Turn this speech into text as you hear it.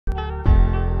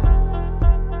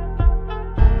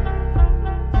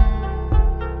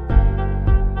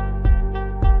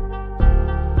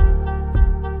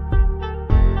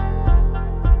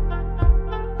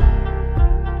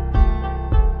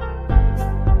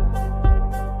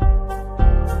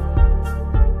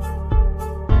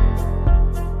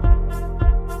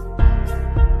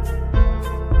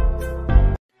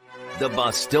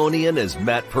Bostonian is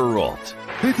Matt Perrault.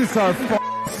 This is our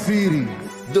city.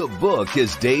 The book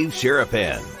is Dave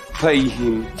Sharapan. Pay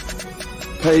him.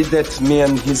 Pay that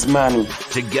man his money.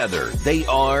 Together, they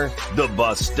are the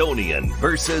Bostonian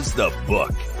versus the book.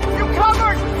 You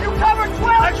covered 12.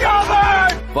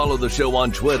 I covered. Follow the show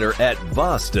on Twitter at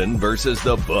Boston versus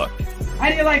the book.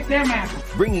 How do you like them apples?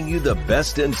 Bringing you the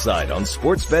best insight on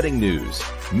sports betting news,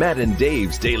 Matt and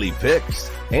Dave's daily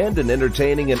picks, and an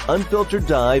entertaining and unfiltered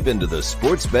dive into the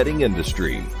sports betting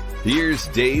industry. Here's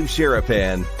Dave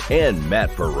Sharapan and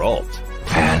Matt Perrault.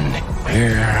 And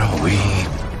here we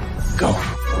go.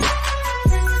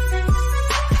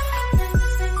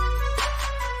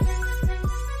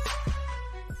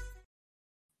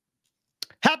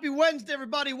 Happy Wednesday,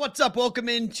 everybody. What's up? Welcome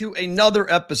into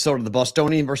another episode of the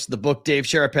Bostonian versus the book. Dave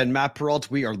Sharapan, Matt Perrault.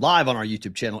 We are live on our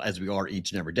YouTube channel as we are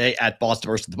each and every day at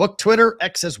Boston versus the book. Twitter,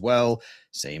 X as well.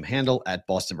 Same handle at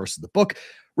Boston versus the book.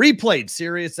 Replayed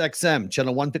Sirius XM,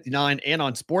 channel 159, and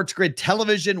on Sports Grid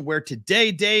Television, where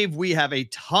today, Dave, we have a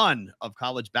ton of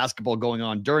college basketball going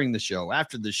on during the show,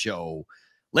 after the show,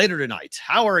 later tonight.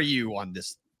 How are you on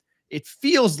this? It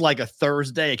feels like a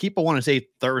Thursday. I keep on wanting to say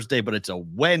Thursday, but it's a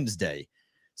Wednesday.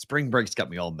 Spring break's got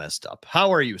me all messed up.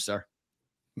 How are you, sir?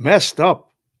 Messed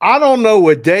up. I don't know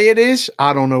what day it is.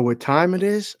 I don't know what time it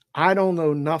is. I don't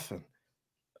know nothing.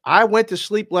 I went to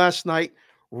sleep last night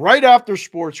right after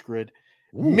Sports Grid.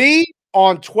 Ooh. Me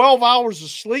on 12 hours of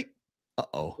sleep.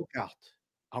 Uh-oh. Look out.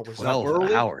 I was 12 up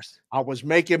early. hours. I was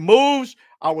making moves.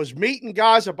 I was meeting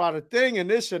guys about a thing and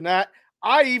this and that.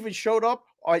 I even showed up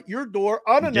at your door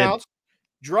unannounced,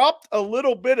 dropped a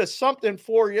little bit of something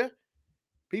for you.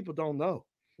 People don't know.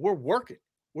 We're working.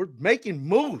 We're making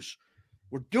moves.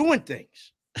 We're doing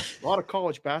things. A lot of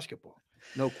college basketball.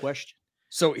 No question.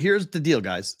 So here's the deal,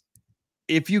 guys.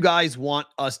 If you guys want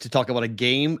us to talk about a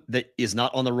game that is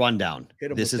not on the rundown,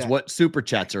 this is what Super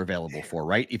Chats are available for,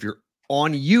 right? If you're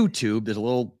on YouTube, there's a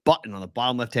little button on the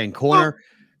bottom left-hand corner.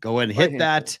 Go ahead and hit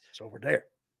that. It's over there.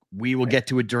 We will get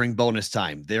to it during bonus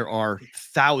time. There are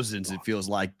thousands, it feels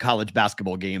like, college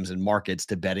basketball games and markets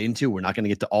to bet into. We're not going to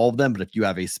get to all of them, but if you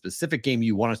have a specific game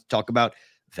you want us to talk about,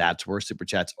 that's where Super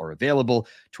Chats are available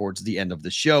towards the end of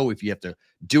the show. If you have to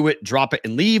do it, drop it,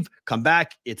 and leave, come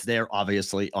back. It's there,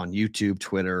 obviously, on YouTube,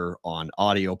 Twitter, on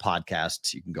audio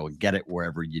podcasts. You can go and get it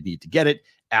wherever you need to get it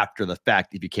after the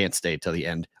fact if you can't stay till the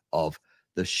end of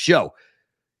the show.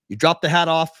 You drop the hat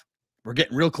off. We're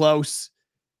getting real close.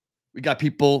 We got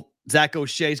people. Zach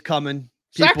O'Shea's coming.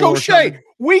 Zach O'Shea.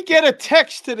 We get a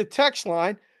text to the text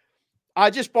line. I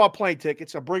just bought plane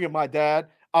tickets. I'm bringing my dad.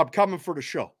 I'm coming for the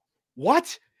show.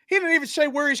 What? He didn't even say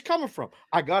where he's coming from.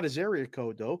 I got his area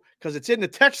code, though, because it's in the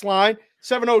text line,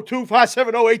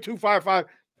 702-570-8255,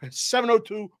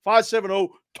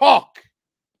 702-570-TALK.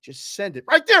 Just send it.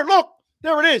 Right there. Look.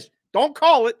 There it is. Don't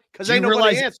call it because ain't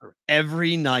nobody answering.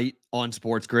 Every night on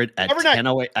Sports Grid at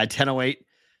 10:08,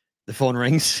 the phone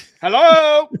rings.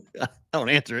 Hello. I don't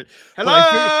answer it.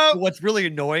 Hello. What's really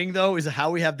annoying, though, is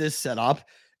how we have this set up.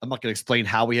 I'm not going to explain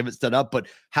how we have it set up, but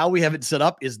how we have it set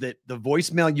up is that the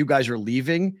voicemail you guys are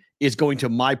leaving is going to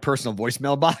my personal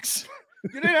voicemail box.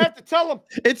 You didn't have to tell them.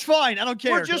 It's fine. I don't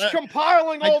care. We're just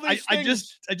compiling all these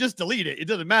things. I just delete it. It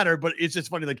doesn't matter, but it's just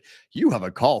funny. Like, you have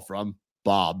a call from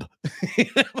Bob.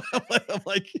 I'm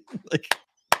like,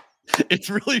 it's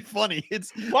really funny.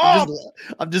 It's Bob.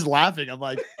 I'm just laughing. I'm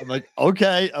like,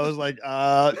 okay. I was like,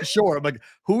 sure. I'm like,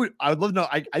 who? I would love to know.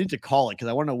 I need to call it because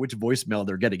I want to know which voicemail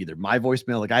they're getting. Either my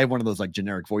voicemail, like I have one of those like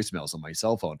generic voicemails on my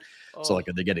cell phone. Oh. So like,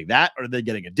 are they getting that or are they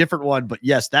getting a different one? But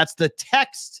yes, that's the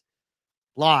text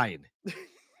line.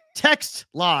 Text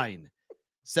line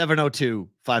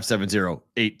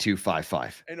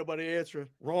 702-570-8255. Ain't nobody answering.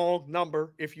 Wrong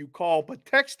number if you call, but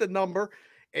text the number.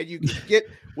 And you can get,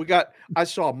 I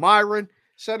saw Myron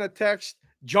send a text.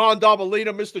 John Dabalina,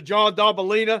 Mr. John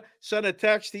Dabalina sent a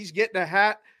text. He's getting a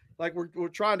hat. Like we're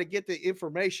trying to get the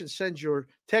information.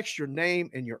 Text your name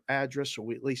and your address so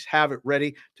we at least have it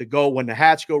ready to go when the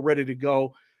hats go ready to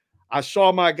go. I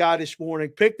saw my guy this morning,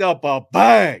 picked up a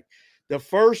bag. The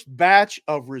first batch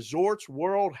of Resorts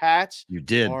World hats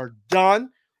are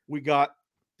done. We got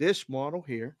this model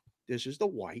here. This is the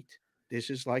white. This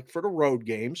is like for the road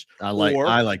games. I like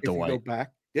the white. Go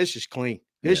back. This is clean.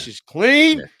 This is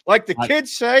clean. Yeah. Like the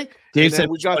kids say. Dave said,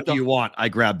 what do you want? I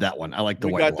grabbed that one. I like the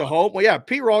white. We got the home. Well, yeah,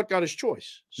 P-Rod got his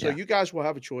choice. So you guys will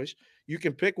have a choice. You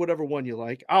can pick whatever one you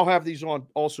like. I'll have these on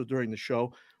also during the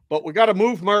show. But we got to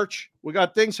move merch. We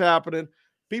got things happening.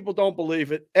 People don't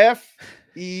believe it.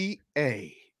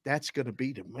 FEA. That's going to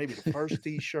be maybe the first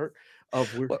T-shirt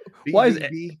of why is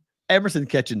it Emerson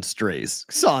catching strays?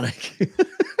 Sonic.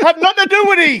 Have nothing to do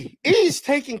with E. E's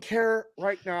taking care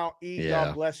right now. E, Yeah.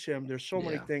 God bless him. There's so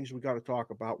many Yeah. things we got to talk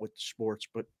about with sports,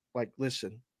 but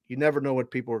listen, you never know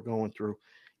what people are going through.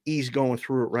 E's going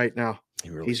through it right now.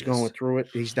 He's going through it.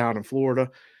 He's down in Florida.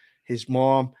 His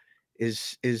mom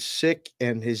is sick,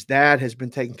 and his dad has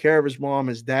been taking care of his mom.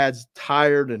 His dad's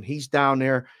tired, and he's down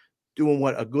there doing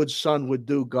what a good son would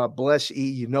do. God bless E.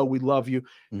 You know we love you.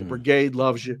 The brigade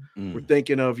loves you. We're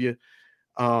thinking of you.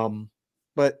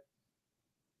 But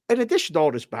in addition to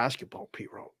all this basketball,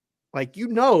 P-Roll,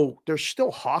 there's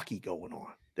still hockey going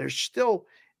on. There's still,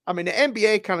 the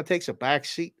NBA kind of takes a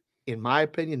backseat, in my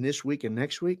opinion, this week and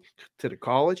next week to the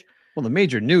college. Well, the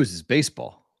major news is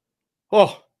baseball.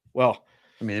 Oh, well.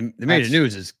 The major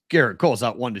news is Garrett Cole's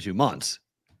out 1 to 2 months.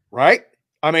 Right?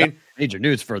 Major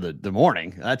news for the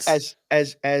morning. That's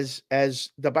as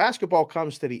the basketball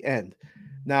comes to the end.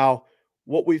 Now,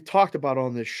 what we've talked about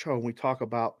on this show, we talk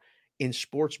about in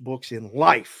sports books in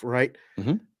life, right?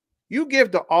 You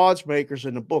give the odds makers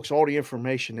and the books all the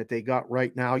information that they got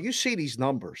right now. You see these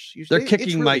numbers. They're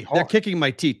kicking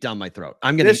my teeth down my throat.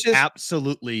 I'm getting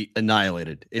absolutely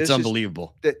annihilated. It's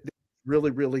unbelievable. That's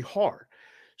really, really hard.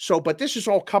 So, but this is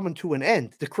all coming to an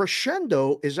end. The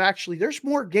crescendo is actually, there's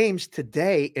more games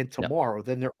today and tomorrow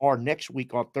than there are next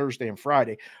week on Thursday and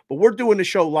Friday. But we're doing the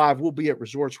show live. We'll be at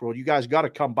Resorts World. You guys got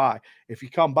to come by. If you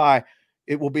come by,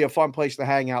 it will be a fun place to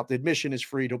hang out. The admission is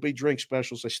free. There'll be drink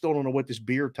specials. I still don't know what this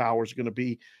beer tower is going to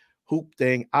be. Hoop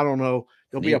thing. I don't know.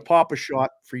 There'll be a pop-a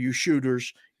shot for you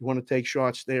shooters. You want to take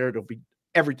shots there. There'll be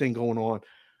everything going on.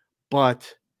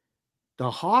 But the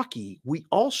hockey, we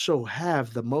also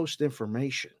have the most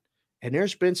information, and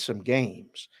there's been some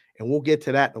games, and we'll get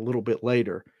to that a little bit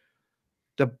later.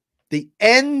 The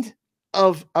end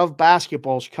of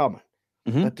basketball's coming,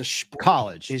 but the spring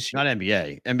college is not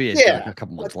NBA. NBA is got a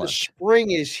couple months left. The spring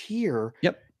is here.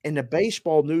 Yep, and the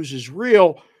baseball news is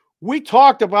real. We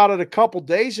talked about it a couple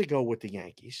days ago with the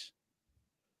Yankees.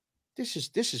 This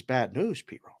is bad news,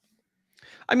 P-Roll.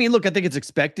 Look, I think it's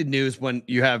expected news when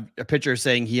you have a pitcher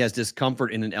saying he has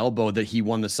discomfort in an elbow that he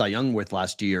won the Cy Young with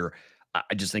last year.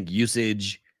 I just think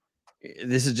usage,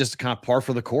 this is just kind of par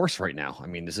for the course right now.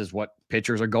 This is what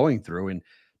pitchers are going through. And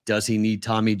does he need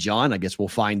Tommy John? I guess we'll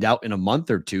find out in a month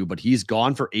or two, but he's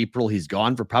gone for April. He's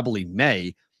gone for probably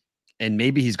May, and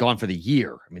maybe he's gone for the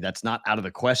year. That's not out of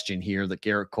the question here that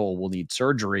Garrett Cole will need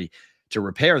surgery to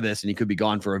repair this, and he could be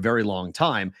gone for a very long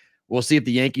time. We'll see if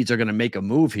the Yankees are going to make a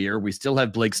move here. We still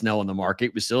have Blake Snell on the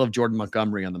market. We still have Jordan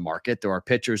Montgomery on the market. There are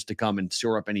pitchers to come and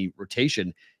shore up any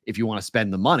rotation if you want to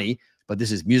spend the money. But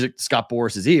this is music to Scott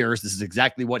Boris's ears. This is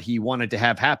exactly what he wanted to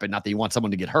have happen. Not that he wants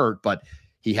someone to get hurt, but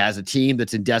he has a team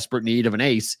that's in desperate need of an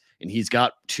ace, and he's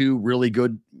got two really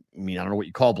good. I don't know what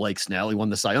you call Blake Snell. He won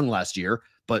the Cy Young last year,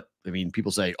 but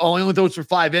people say, oh, he only throws for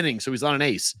 5 innings, so he's not an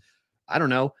ace. I don't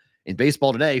know. In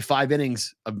baseball today, 5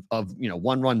 innings of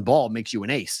 1-run ball makes you an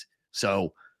ace.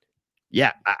 So,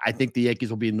 yeah, I think the Yankees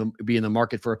will be in the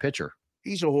market for a pitcher.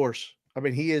 He's a horse.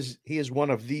 He is one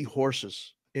of the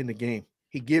horses in the game.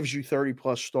 He gives you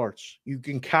 30-plus starts. You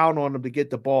can count on him to get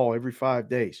the ball every 5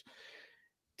 days,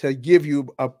 to give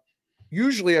you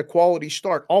usually a quality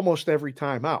start almost every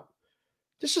time out.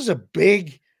 This is a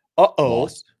big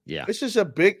loss. Yeah. This is a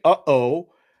big do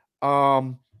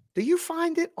you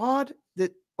find it odd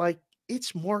that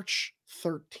it's March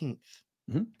 13th?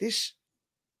 This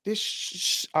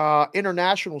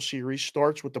international series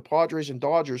starts with the Padres and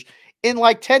Dodgers in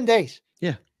 10 days.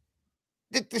 Yeah.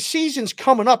 The season's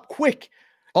coming up quick.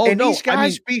 Oh, and no. These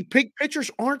guys, big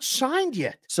pitchers aren't signed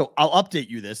yet. So I'll update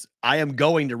you this. I am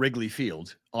going to Wrigley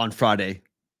Field on Friday.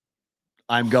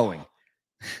 I'm going.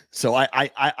 So I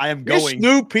am going. This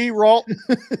new P-Roll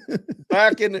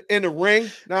back in the ring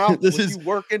now. This is you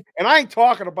working. And I ain't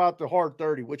talking about the hard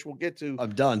 30, which we'll get to.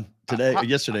 I'm done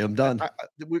yesterday. I'm done.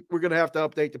 We're going to have to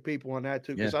update the people on that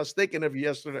too. Because I was thinking of you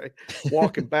yesterday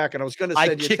walking back, and I was going to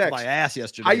send you a text. I kicked my ass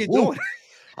yesterday. How you doing?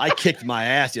 I kicked my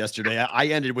ass yesterday. I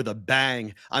ended with a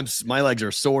bang. My legs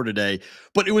are sore today,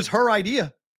 but it was her idea.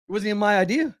 It wasn't even my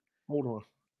idea. Hold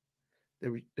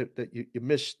on. You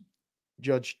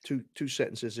misjudged two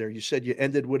sentences there. You said you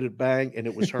ended with a bang, and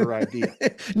it was her idea.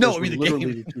 No,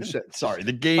 literally the 2 sentences. Sorry,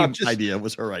 the game idea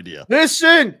was her idea.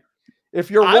 Listen. If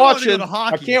you're watching,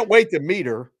 I can't wait to meet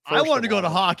her. I wanted to go to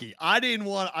hockey.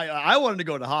 I wanted to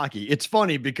go to hockey. It's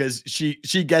funny because she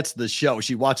gets the show.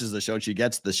 She watches the show. She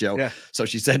gets the show. Yeah. So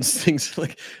she sends things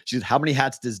like, how many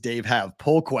hats does Dave have?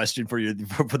 Poll question for you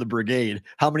for the brigade.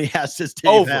 How many hats does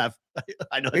Dave have?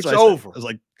 I know. It's over. I was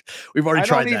like, we've already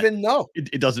tried that. I don't even know.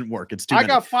 It doesn't work. It's too I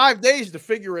got 5 days to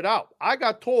figure it out. I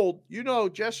got told,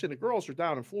 Jess and the girls are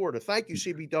down in Florida. Thank you,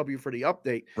 CBW, for the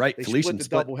update. Right. They split the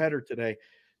doubleheader today.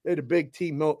 They had a big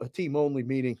team only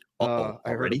meeting. I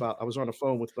heard about. I was on the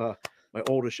phone with my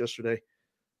oldest yesterday.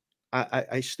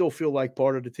 I still feel like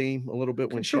part of the team a little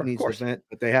bit when she needs to vent,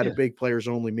 but they had a big players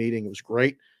only meeting. It was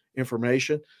great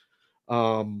information.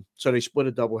 So they split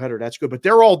a doubleheader. That's good, but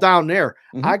they're all down there.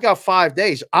 I got 5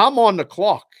 days. I'm on the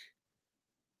clock.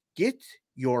 Get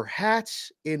your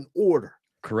hats in order.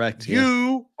 Correct.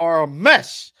 You are a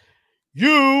mess.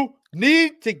 You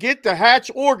need to get the hats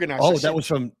organized. Oh, that was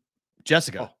from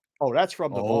Jessica. Oh, that's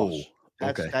from the boss.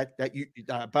 That's okay. That you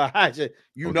but I said,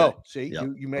 know. See,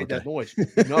 you made that noise.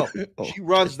 You know. She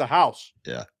runs the house.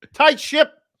 Yeah. Tight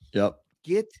ship. Yep.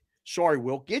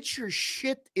 Will, get your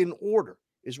shit in order,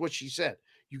 is what she said.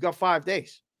 You got 5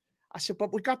 days. I said,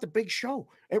 but we got the big show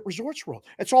at Resorts World.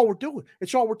 That's all we're doing.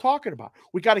 That's all we're talking about.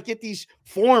 We got to get these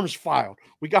forms filed.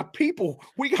 We got people.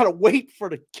 We got to wait for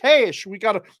the cash. We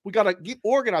got to get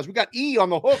organized. We got E on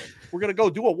the hook. We're going to go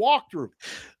do a walkthrough.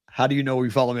 How do you know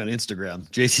you follow me on Instagram?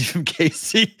 JC from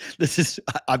KC.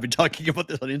 I've been talking about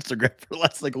this on Instagram for the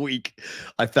last a week.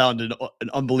 I found an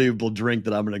unbelievable drink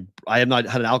that I have not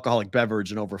had an alcoholic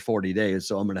beverage in over 40 days.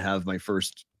 So I'm going to have my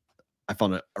first. I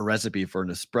found a recipe for an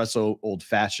espresso old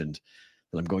fashioned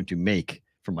that I'm going to make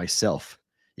for myself.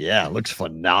 Yeah, it looks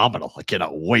phenomenal. I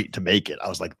cannot wait to make it. I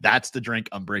was like, that's the drink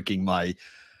I'm breaking my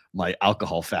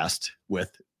alcohol fast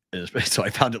with. So I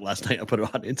found it last night. I put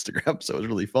it on Instagram. So it was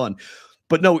really fun.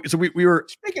 But no, so we were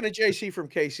speaking of JC from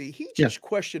KC. He just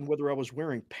questioned whether I was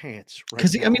wearing pants.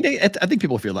 Because I mean, I think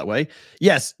people feel that way.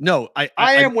 Yes, no, I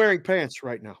am wearing pants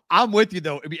right now. I'm with you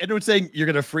though. I mean, everyone's saying you're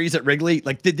gonna freeze at Wrigley.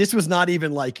 Like this was not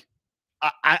even like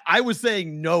I was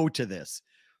saying no to this,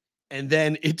 and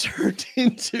then it turned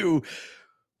into,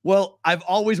 well, I've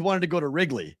always wanted to go to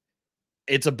Wrigley.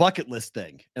 It's a bucket list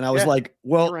thing, and I was like,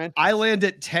 well, I land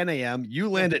at 10 a.m. You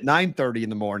land at 9:30 in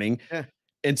the morning,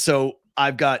 and so.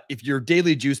 I've got, if you're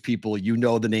Daily Juice people, you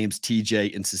know the names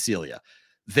TJ and Cecilia.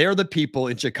 They're the people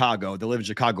in Chicago. They live in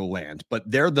Chicagoland, but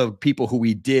they're the people who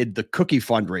we did the cookie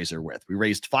fundraiser with. We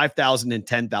raised $5,000 and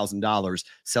 $10,000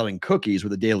 selling cookies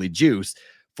with a Daily Juice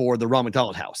for the Ron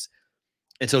McDonald House.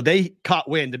 And so they caught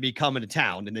wind of me coming to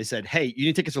town and they said, hey, you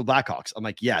need tickets for the Blackhawks. I'm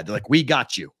like, yeah. They're like, we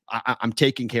got you. I'm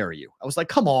taking care of you. I was like,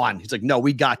 come on. He's like, no,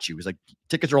 we got you. He's like,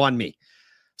 tickets are on me.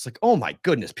 It's like, oh my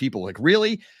goodness, people, like,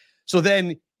 really? So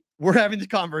then we're having the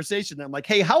conversation. And I'm like,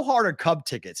 hey, how hard are Cub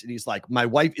tickets? And he's like, my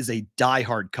wife is a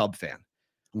diehard Cub fan.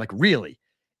 I'm like, really?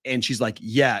 And she's like,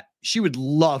 yeah, she would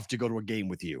love to go to a game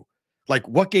with you. Like,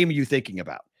 what game are you thinking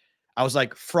about? I was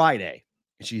like, Friday.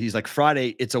 And he's like,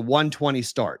 Friday, it's a 1:20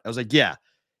 start. I was like, yeah,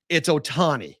 it's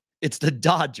Ohtani. It's the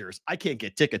Dodgers. I can't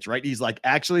get tickets, right? He's like,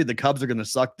 actually, the Cubs are going to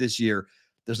suck this year.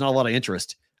 There's not a lot of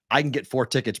interest. I can get 4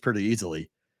 tickets pretty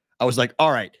easily. I was like,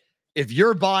 all right. If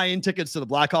you're buying tickets to the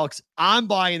Blackhawks, I'm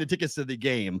buying the tickets to the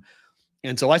game.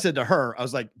 And so I said to her, I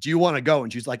was like, do you want to go?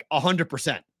 And she's like, 100%.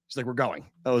 She's like, we're going.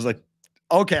 I was like,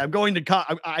 okay, I'm going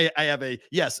to, I have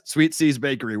Sweet C's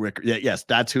Bakery. Yeah, yes,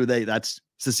 that's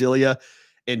Cecilia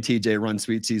and TJ run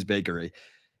Sweet C's Bakery.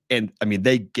 And I mean,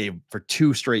 they gave for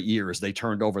 2 straight years, they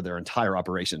turned over their entire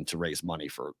operation to raise money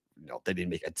for, they didn't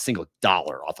make a single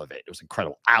dollar off of it. It was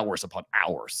incredible. Hours upon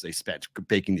hours they spent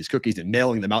baking these cookies and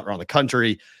mailing them out around the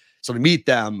country. So to meet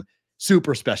them,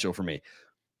 super special for me.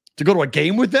 To go to a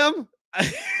game with them,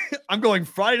 I'm going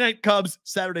Friday night Cubs,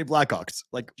 Saturday Blackhawks.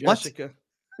 Like, Jessica,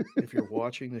 if you're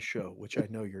watching the show, which I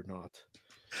know you're not,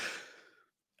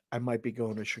 I might be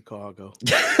going to Chicago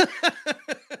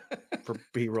for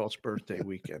B-Roll's birthday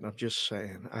weekend. I'm just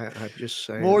saying. I'm just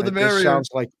saying. More the merrier. Sounds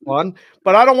like fun,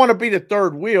 but I don't want to be the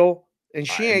third wheel, and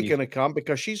she ain't going to come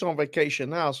because she's on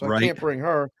vacation now, so I can't bring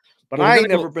her. But I ain't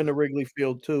never been to Wrigley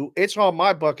Field, too. It's on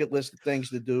my bucket list of things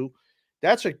to do.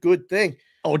 That's a good thing.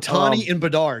 Ohtani and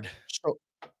Bedard. So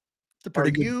it's a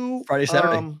pretty good Friday,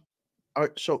 Saturday.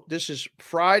 So this is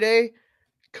Friday,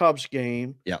 Cubs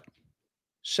game. Yeah.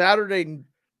 Saturday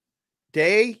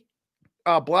day,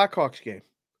 Blackhawks game.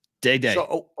 Day.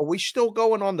 So are we still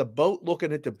going on the boat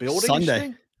looking at the building?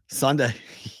 Sunday.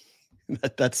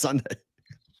 That's Sunday.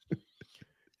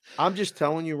 I'm just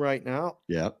telling you right now.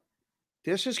 Yeah.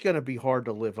 This is going to be hard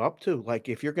to live up to. Like,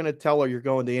 if you're going to tell her you're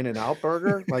going to In-N-Out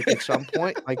Burger, like at some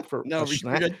point, like for a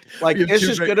snack, like this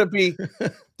is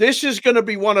going to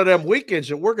be one of them weekends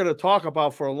that we're going to talk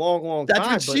about for a long, long time.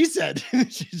 That's what she said.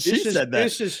 she said that.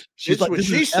 This is what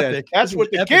she said. That's what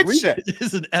the kids said. This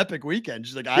is an epic weekend.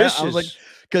 She's like, I was like,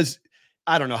 because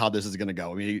I don't know how this is going to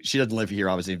go. I mean, she doesn't live here,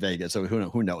 obviously in Vegas, so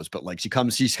who knows? But like,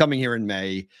 she's coming here in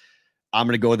May. I'm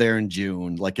going to go there in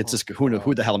June. Like, it's just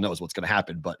who the hell knows what's going to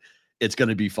happen, but. it's going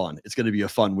to be fun. It's going to be a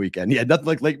fun weekend. Yeah, nothing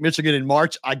like Lake Michigan in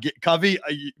March. I get Covey,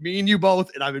 me and you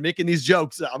both, and I've been making these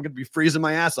jokes. I'm going to be freezing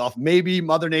my ass off. Maybe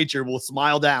Mother Nature will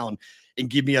smile down and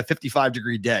give me a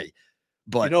 55-degree day.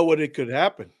 But you know what? It could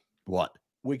happen. What?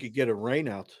 We could get a rain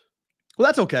out. Well,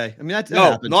 that's okay. I mean, that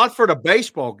no, happens. Not for the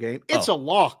baseball game. It's a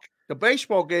lock. The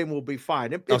baseball game will be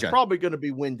fine. It's probably going to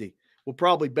be windy. We'll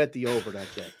probably bet the over that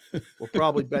day. We'll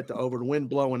probably bet the over. The wind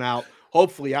blowing out,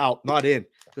 hopefully out, not in.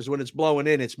 Because when it's blowing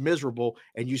in, it's miserable,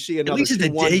 and you see another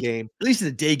 2-1 game. At least it's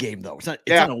a day game, though. It's not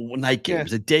a night game.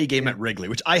 It's a day game at Wrigley,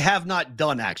 which I have not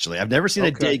done, actually. I've never seen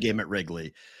a day game at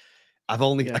Wrigley. I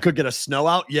could get a snow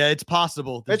out. Yeah, it's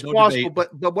possible. It's possible,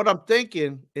 but what I'm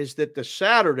thinking is that the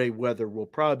Saturday weather will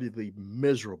probably be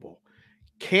miserable.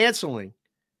 Canceling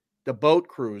the boat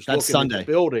cruise. That's Sunday.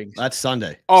 Buildings. That's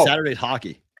Sunday. Oh, Saturday's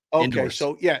hockey. Okay, indoors.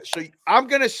 so I'm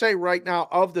going to say right now,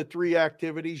 of the 3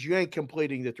 activities, you ain't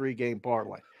completing the 3-game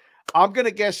parlay. I'm going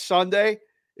to guess Sunday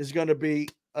is going to be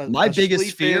my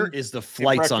biggest fear is the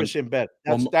flights in bed.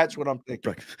 That's what I'm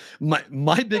thinking.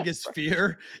 My biggest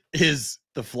fear is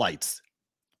the flights,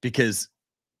 because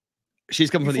she's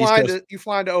coming from the East Coast. You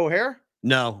flying to O'Hare?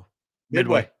 No,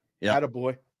 Midway. Yeah,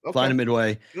 attaboy. Okay. Flying to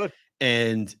Midway. Good.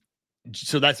 And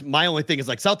so that's my only thing is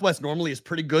like Southwest normally is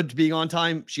pretty good to being on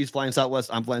time. She's flying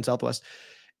Southwest. I'm flying Southwest,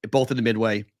 both in the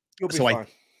Midway. You'll be fine.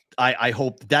 I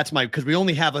hope that's because we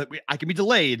only have I can be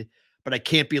delayed, but I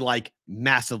can't be like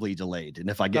massively delayed. And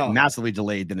if I get massively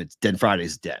delayed, then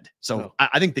Friday's dead. So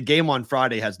I think the game on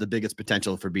Friday has the biggest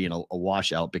potential for being a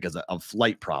washout because of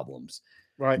flight problems.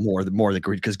 Right. More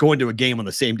because going to a game on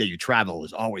the same day you travel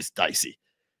is always dicey.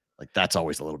 Like that's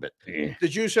always a little bit. The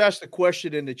Juice asked the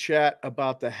question in the chat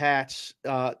about the hats.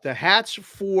 The hats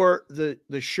for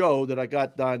the show that I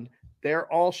got done,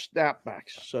 they're all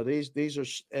snapbacks. So these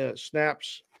are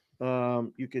snaps.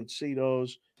 You can see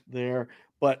those there.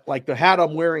 But like the hat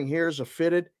I'm wearing here is a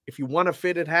fitted. If you want a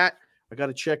fitted hat, I got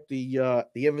to check the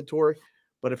inventory.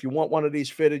 But if you want one of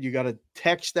these fitted, you got to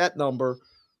text that number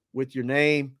with your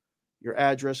name, your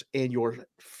address, and your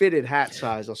fitted hat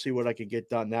size. I'll see what I can get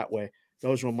done that way.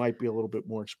 Those one might be a little bit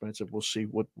more expensive. We'll see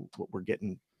what we're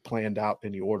getting planned out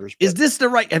in the orders. Is this the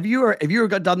right? Have you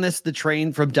ever done this? The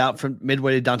train from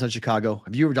Midway to downtown Chicago.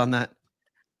 Have you ever done that?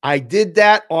 I did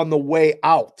that on the way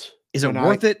out. Is it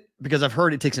worth it? Because I've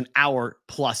heard it takes an hour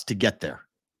plus to get there.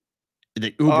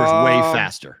 The Uber's way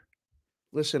faster.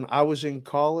 Listen, I was in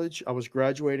college. I was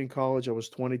graduating college. I was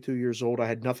 22 years old. I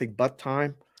had nothing but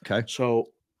time. Okay. So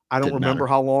I don't remember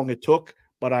how long it took,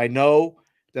 but I know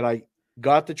that I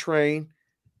got the train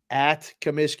at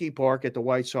Comiskey Park at the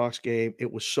White Sox game.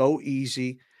 It was so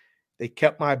easy. They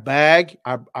kept my bag.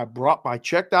 I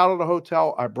checked out of the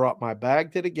hotel. I brought my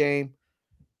bag to the game.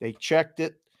 They checked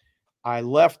it. I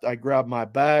left. I grabbed my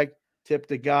bag, tipped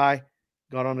the guy,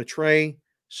 got on the train,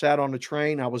 sat on the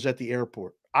train. I was at the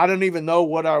airport. I don't even know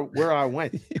where I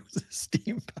went. It was a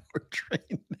steam-powered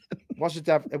train.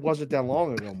 It wasn't that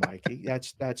long ago, Mikey.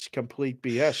 That's complete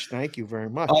BS. Thank you very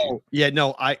much. Oh yeah,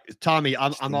 no, Tommy,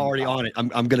 I'm already on it.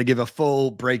 I'm gonna give a full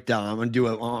breakdown. I'm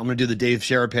gonna do the Dave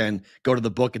Sherapan, go to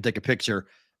the book and take a picture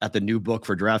at the new book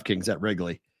for DraftKings at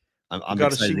Wrigley. I'm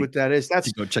got to see what that is.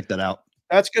 Go check that out.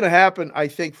 That's going to happen, I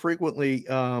think, frequently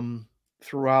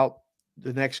throughout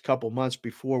the next couple months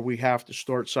before we have to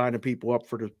start signing people up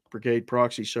for the Brigade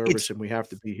Proxy Service, and we have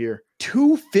to be here.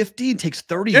 $250 takes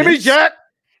 30 Jimmy minutes. Jack,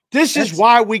 this is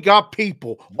why we got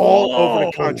people all over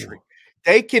the country.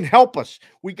 They can help us.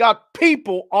 We got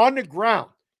people on the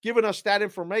ground giving us that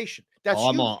information. That's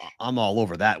I'm all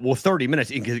over that. Well, 30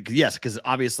 minutes. Yes, because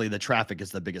obviously the traffic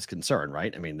is the biggest concern,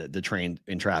 right? I mean, the train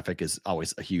in traffic is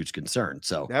always a huge concern.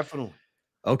 So definitely.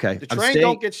 Okay. The train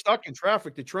don't get stuck in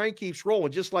traffic. The train keeps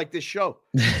rolling, just like this show.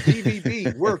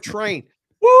 DVB, we're trained.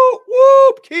 Whoop,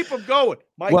 whoop. Keep them going.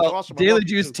 Mike, awesome. Daily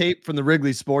Juice tape from the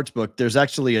Wrigley Sportsbook. There's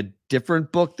actually a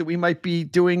different book that we might be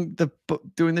doing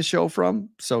the show from.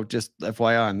 So just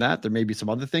FYI on that. There may be some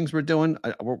other things we're doing.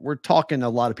 We're talking to a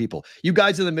lot of people. You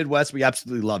guys in the Midwest, we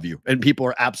absolutely love you. And people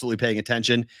are absolutely paying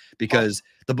attention because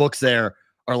the books there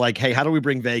are like, hey, how do we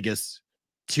bring Vegas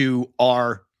to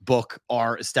our book,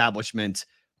 our establishment?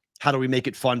 How do we make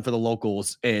it fun for the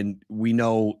locals? And we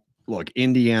know, look,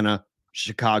 Indiana,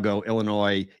 Chicago,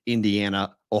 Illinois,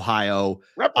 Indiana, Ohio,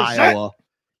 Iowa,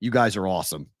 you guys are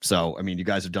awesome. So, I mean, you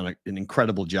guys have done an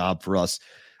incredible job for us,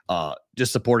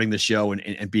 just supporting the show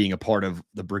and being a part of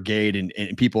the brigade,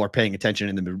 and people are paying attention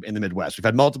in the Midwest. We've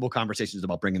had multiple conversations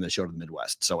about bringing the show to the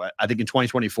Midwest. So I think in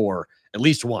 2024, at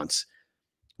least once,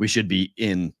 we should be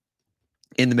in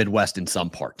the Midwest in some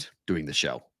part doing the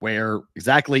show. Where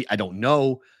exactly, I don't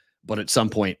know, but at some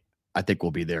point, I think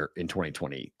we'll be there in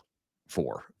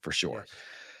 2024 for sure. Yes.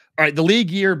 All right, the league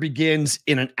year begins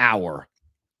in an hour.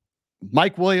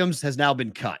 Mike Williams has now been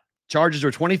cut. Chargers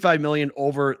are $25 million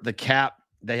over the cap.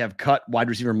 They have cut wide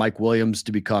receiver Mike Williams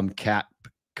to become cap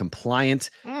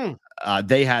compliant.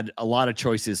 They had a lot of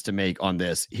choices to make on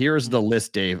this. Here's the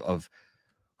list, Dave, of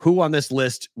who on this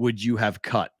list would you have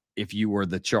cut if you were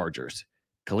the Chargers?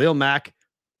 Khalil Mack,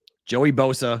 Joey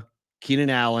Bosa,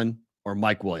 Keenan Allen, or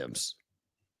Mike Williams?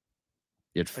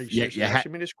 Are you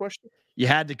asking me this question? You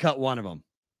had to cut one of them.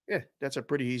 Yeah, that's a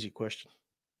pretty easy question.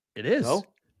 It is. No?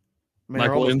 I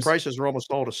mean, the prices are almost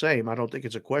all the same. I don't think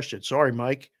it's a question. Sorry,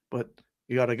 Mike, but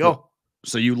you got to go.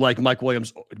 So you like Mike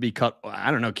Williams to be cut? I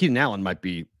don't know. Keenan Allen might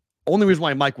be. Only reason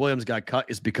why Mike Williams got cut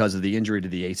is because of the injury to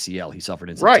the ACL he suffered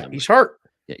in September. Right, he's hurt.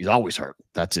 Yeah, he's always hurt.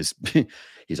 That's his.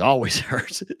 He's always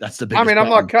hurt. That's the biggest. I mean, I'm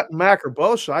problem. not cutting Mack or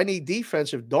Bosa. I need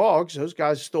defensive dogs. Those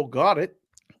guys still got it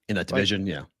In that division,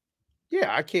 yeah.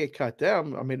 Yeah, I can't cut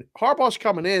them. I mean, Harbaugh's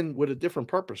coming in with a different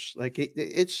purpose. Like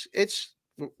it's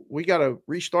we got to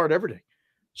restart everything.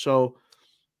 So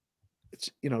it's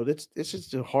this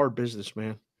is a hard business,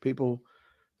 man. People,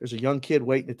 there's a young kid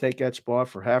waiting to take that spot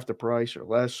for half the price or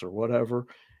less or whatever,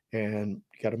 and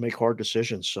you got to make hard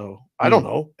decisions. So I don't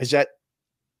know.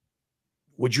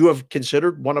 Would you have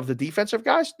considered one of the defensive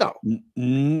guys? No.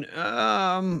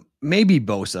 Maybe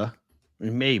Bosa.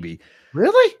 Maybe.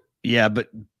 Really? Yeah, but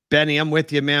Benny, I'm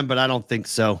with you, man, but I don't think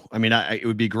so. I mean, it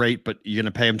would be great, but you're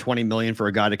going to pay him $20 million for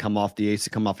a guy to come off an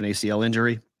ACL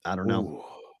injury? I don't know.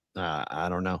 I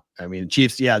don't know. I mean,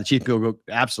 Chiefs, the Chiefs go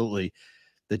absolutely.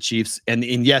 The Chiefs, and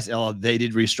yes, they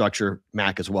did restructure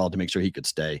Mack as well to make sure he could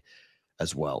stay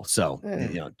as well. So,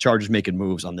 Chargers making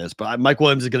moves on this, but Mike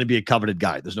Williams is going to be a coveted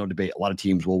guy. There's no debate. A lot of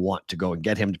teams will want to go and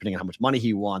get him, depending on how much money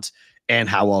he wants and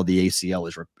how well the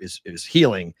ACL is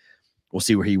healing. We'll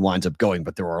see where he winds up going,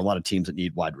 but there are a lot of teams that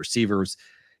need wide receivers.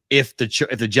 If the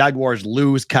Jaguars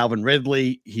lose Calvin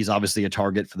Ridley, he's obviously a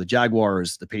target for the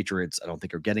Jaguars. The Patriots, I don't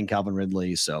think, are getting Calvin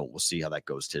Ridley, so we'll see how that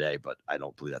goes today, but I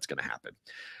don't believe that's going to happen.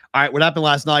 All right, what happened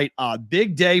last night?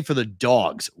 Big day for the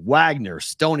Dogs. Wagner,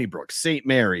 Stony Brook, St.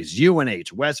 Mary's,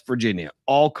 UNH, West Virginia,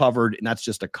 all covered, and that's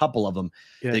just a couple of them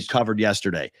they covered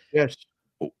yesterday. Yes.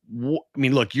 I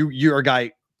mean, look, you're a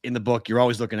guy in the book. You're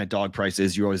always looking at dog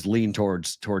prices. You always lean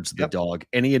towards the dog.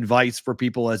 Any advice for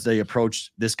people as they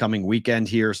approach this coming weekend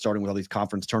here, starting with all these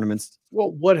conference tournaments?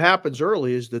 Well, what happens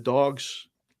early is the dogs,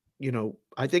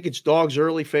 I think it's dogs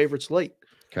early, favorites late.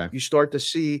 Okay. You start to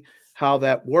see how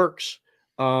that works.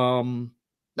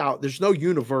 Now, there's no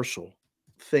universal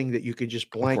thing that you can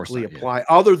just blankly apply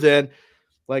other than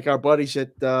like our buddies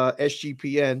at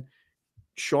SGPN,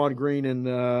 Sean Green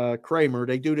and Kramer.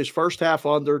 They do this first half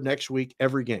under next week,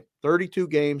 every game. 32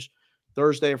 games,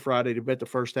 Thursday and Friday to bet the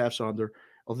first half's under.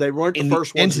 Well, they weren't the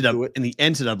first ones to do it. In the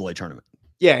NCAA tournament.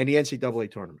 Yeah, in the NCAA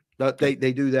tournament.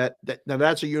 They do that. Now,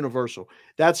 that's a universal.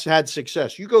 That's had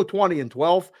success. You go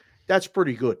 20-12, that's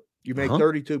pretty good. You make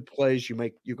 32 plays, you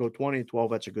go 20-12,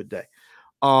 that's a good day.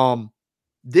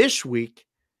 This week,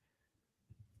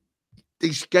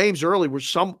 these games early were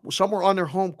some were on their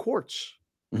home courts.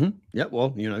 Yep.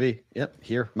 Well, UNLV. Yep.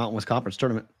 Here, Mountain West Conference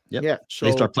tournament. Yep. Yeah. So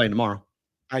they start playing tomorrow.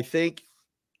 I think.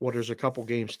 Well, there's a couple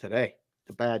games today.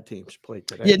 The bad teams play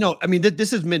today. Yeah. No. I mean, this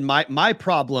has been my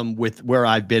problem with where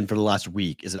I've been for the last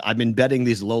week is that I've been betting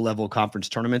these low-level conference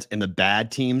tournaments and the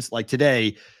bad teams. Like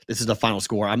today, this is the final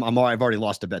score. I've already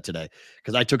lost a bet today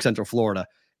because I took Central Florida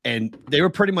and they were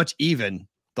pretty much even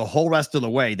the whole rest of the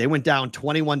way. They went down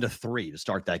 21-3 to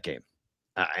start that game.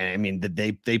 I mean,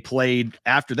 they played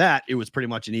after that. It was pretty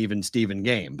much an even Steven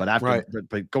game, but after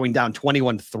but going down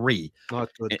 21-3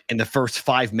 in the first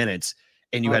 5 minutes,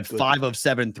 and you had 5 of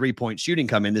 7 3-point shooting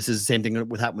come in. This is the same thing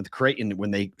that happened with Creighton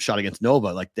when they shot against Nova.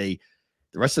 Like the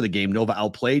rest of the game, Nova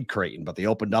outplayed Creighton, but they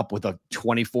opened up with a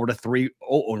 24-3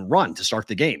 run to start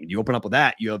the game. And you open up with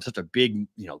that, you have such a big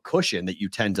cushion that you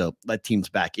tend to let teams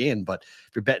back in. But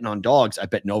if you're betting on dogs, I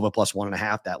bet Nova plus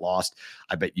 1.5, that lost.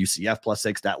 I bet UCF plus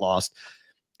 6, that lost.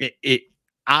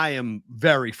 I am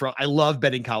I love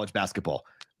betting college basketball,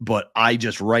 but I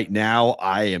just right now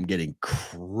I am getting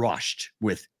crushed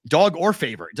with dog or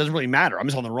favorite. It doesn't really matter. I'm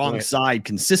just on the wrong side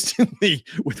consistently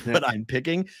with what I'm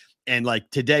picking. And like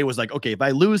today was like, okay, if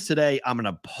I lose today, I'm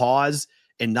going to pause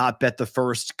and not bet the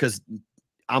first because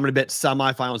I'm going to bet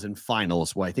semifinals and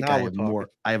finals. Well, I think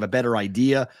I have a better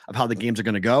idea of how the games are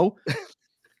going to go.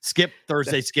 Skip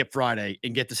Thursday, skip Friday,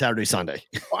 and get to Saturday, Sunday.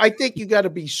 I think you got to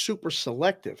be super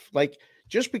selective. Like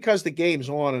just because the game's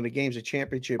on and the game's a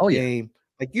championship game,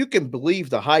 like you can believe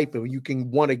the hype and you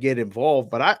can want to get involved.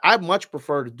 But I much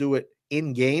prefer to do it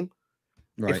in game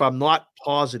if I'm not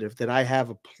positive that I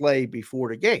have a play before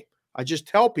the game. I just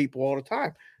tell people all the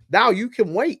time. Now you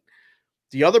can wait.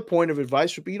 The other point of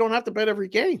advice would be you don't have to bet every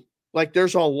game. Like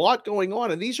there's a lot going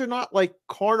on, and these are not like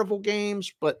carnival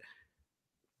games, but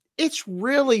it's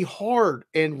really hard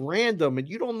and random, and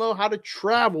you don't know how the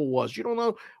travel was. You don't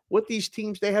know what these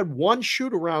teams, they had one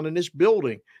shoot around in this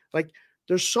building. Like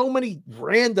there's so many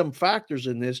random factors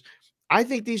in this. I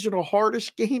think these are the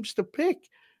hardest games to pick.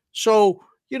 So,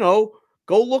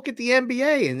 go look at the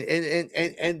NBA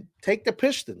and take the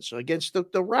Pistons against the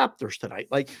Raptors tonight.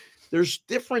 Like there's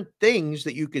different things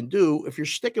that you can do if you're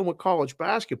sticking with college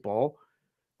basketball.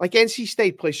 Like NC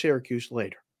State plays Syracuse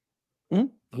later.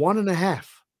 1.5.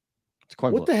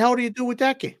 What the hell do you do with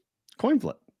that game? Coin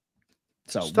flip.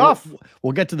 So it's tough.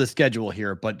 We'll get to the schedule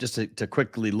here, but just to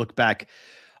quickly look back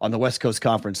on the West Coast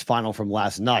Conference final from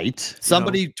last night.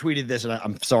 Somebody tweeted this, and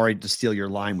I'm sorry to steal your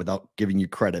line without giving you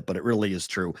credit, but it really is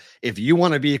true. If you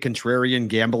want to be a contrarian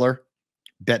gambler,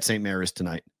 bet St. Mary's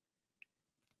tonight.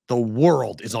 The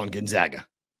world is on Gonzaga.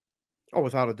 Oh,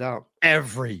 without a doubt.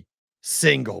 Every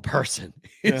single person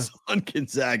is on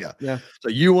Gonzaga. Yeah. So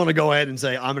you want to go ahead and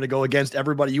say, I'm going to go against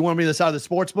everybody. You want to be the side of the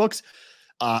sports books?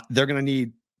 They're going to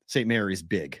need St. Mary's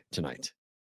big tonight.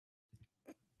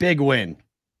 Big win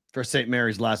for St.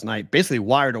 Mary's last night. Basically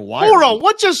wire to wire. Hold on.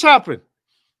 What just happened?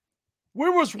 We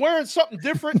was wearing something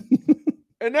different,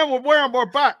 and then we're wearing our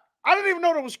back. I didn't even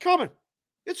know that was coming.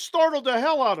 It startled the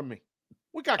hell out of me.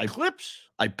 We got clips.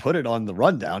 I put it on the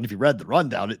rundown. If you read the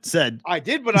rundown, it said. I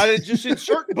did, but I didn't just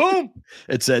insert. Boom.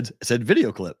 It said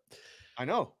video clip. I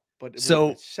know, but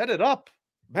so set it up.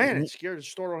 Man, it scared the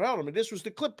startled hell out of me. This was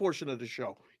the clip portion of the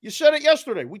show. You said it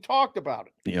yesterday. We talked about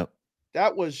it. Yep.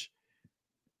 That was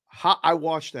hot. I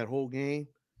watched that whole game.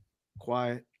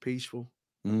 Quiet, peaceful,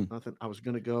 nothing. I was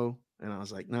going to go, and I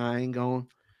was like, nah, I ain't going.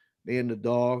 Me and the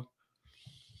dog.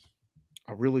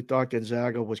 I really thought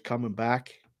Gonzaga was coming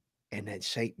back. And then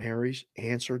St. Mary's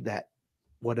answered that,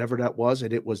 whatever that was,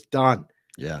 and it was done.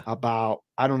 Yeah.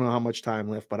 I don't know how much time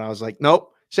left, but I was like,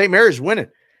 nope, St. Mary's winning.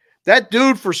 That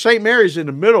dude for St. Mary's in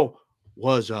the middle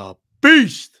was a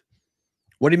beast.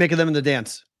 What do you make of them in the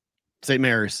dance? St.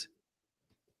 Mary's.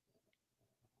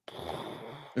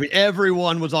 I mean,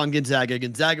 everyone was on Gonzaga.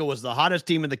 Gonzaga was the hottest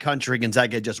team in the country.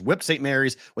 Gonzaga just whipped St.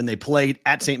 Mary's when they played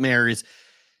at St. Mary's.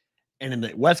 And in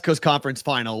the West Coast Conference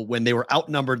final, when they were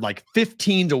outnumbered like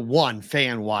 15-1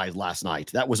 fan-wise last night,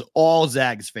 that was all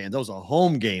Zags fans. That was a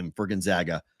home game for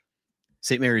Gonzaga.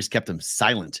 St. Mary's kept them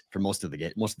silent for most of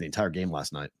the entire game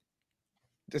last night.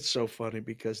 That's so funny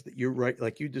because you're right.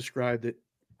 Like you described it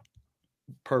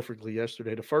perfectly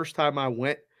yesterday. The first time I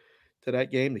went to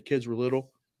that game, the kids were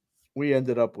little. We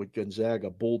ended up with Gonzaga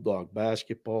Bulldog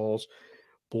basketballs,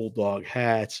 Bulldog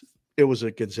hats. It was a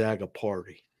Gonzaga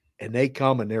party. And they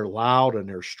come and they're loud and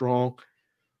they're strong.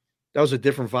 That was a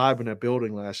different vibe in that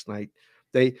building last night.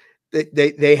 They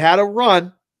had a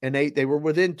run and they were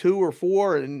within 2 or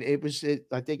 4, and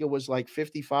I think it was like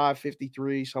 55,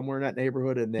 53, somewhere in that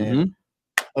neighborhood. And then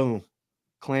boom,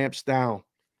 clamps down.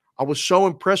 I was so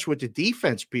impressed with the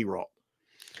defense, P-Roll.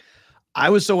 I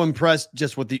was so impressed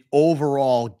just with the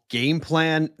overall game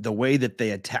plan, the way that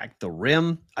they attacked the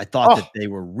rim. I thought that they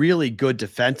were really good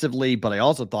defensively, but I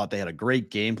also thought they had a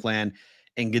great game plan.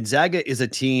 And Gonzaga is a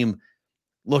team,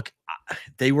 look,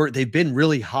 they've been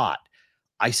really hot.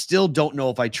 I still don't know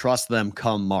if I trust them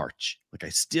come March.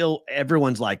 Like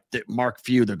everyone's like, Mark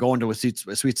Few, they're going to a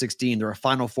Sweet 16. They're a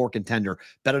Final Four contender,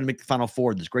 better to make the Final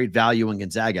Four. There's great value in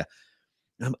Gonzaga.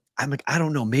 And I'm like, I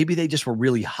don't know. Maybe they just were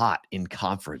really hot in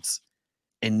conference.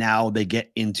 And now they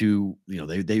get into,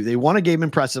 they won a game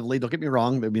impressively. Don't get me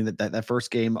wrong. I mean, that first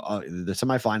game, the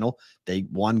semifinal, they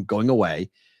won going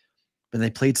away. But they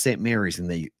played St. Mary's and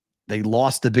they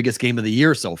lost the biggest game of the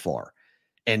year so far.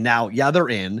 And now, they're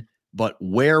in, but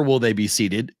where will they be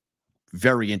seated?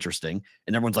 Very interesting.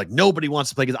 And everyone's like, nobody wants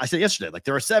to play. I said yesterday, like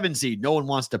they're a 7 seed. No one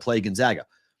wants to play Gonzaga.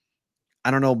 I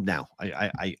don't know now.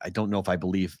 I don't know if I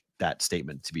believe that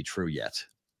statement to be true yet.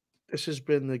 This has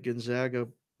been the Gonzaga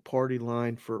party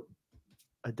line for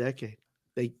a decade.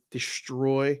 They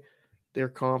destroy their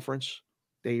conference.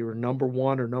 They were number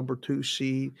 1 or number 2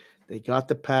 seed. They got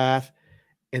the path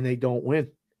and they don't win.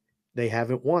 They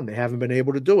haven't won. They haven't been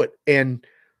able to do it. And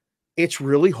it's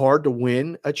really hard to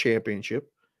win a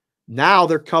championship. Now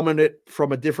they're coming it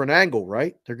from a different angle,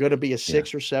 right? They're going to be a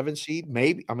 6 or 7 seed.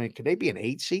 Maybe, could they be an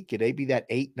 8 seed? Could they be that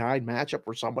 8-9 matchup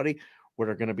for somebody where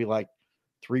they're going to be like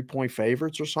 3-point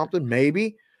favorites or something?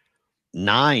 Maybe.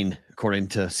 9, according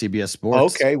to CBS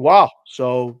Sports. Okay, wow.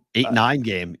 So 8-9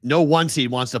 game. No 1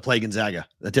 seed wants to play Gonzaga.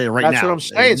 I'll tell you right now. That's what I'm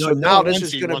saying. So now this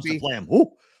is going to be to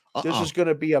this is going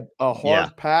to be a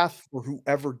hard path for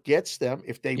whoever gets them.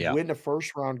 If they win the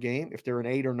first round game, if they're an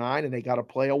 8 or 9 and they got to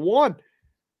play a 1,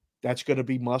 That's going to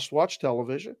be must-watch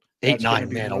television.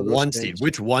 8-9, man, a 1 seed.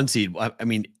 Which 1 seed? I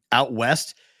mean, out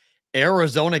west,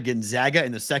 Arizona Gonzaga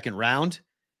in the second round.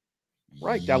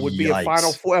 Right. That would be a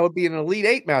Final Four. That would be an Elite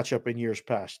Eight matchup in years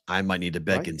past. I might need to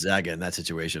bet Gonzaga in that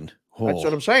situation. Oh. That's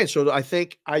what I'm saying. So I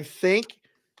think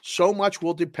so much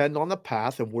will depend on the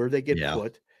path and where they get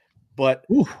put. But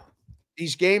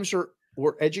these games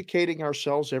we're educating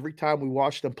ourselves every time we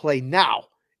watch them play. Now,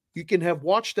 you can have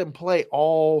watched them play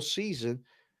all season,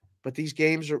 but these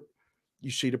games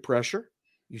you see the pressure,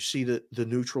 you see the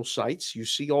neutral sites, you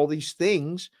see all these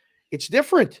things. It's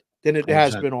different than it 100%.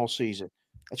 Has been all season.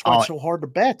 That's why it's so hard to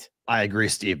bet. I agree,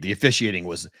 Steve. The officiating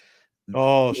was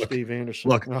Steve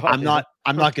Anderson. Look, I'm not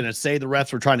going to say the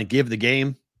refs were trying to give the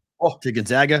game to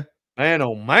Gonzaga. Man,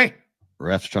 oh man.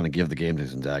 Refs trying to give the game to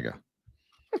Gonzaga.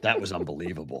 That was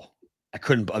unbelievable.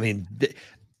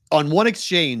 On one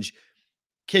exchange,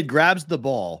 kid grabs the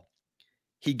ball.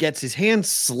 He gets his hand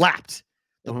slapped.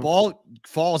 The ball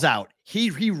falls out.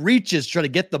 He reaches trying to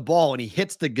get the ball, and he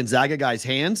hits the Gonzaga guy's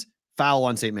hands. Foul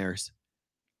on St. Mary's.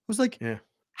 I was like,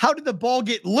 how did the ball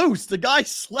get loose? The guy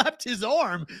slapped his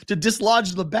arm to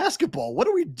dislodge the basketball. What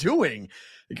are we doing?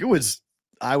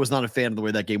 I was not a fan of the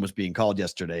way that game was being called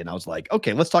yesterday, and I was like,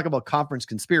 okay, let's talk about conference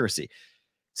conspiracy.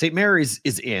 St. Mary's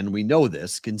is in. We know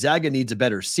this. Gonzaga needs a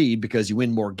better seed because you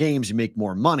win more games, you make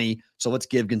more money. So let's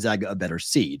give Gonzaga a better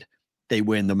seed. They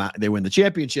win the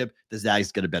championship. The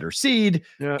Zags get a better seed.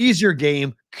 Yeah. Easier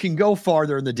game. Can go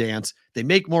farther in the dance. They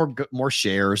make more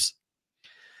shares.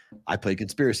 I play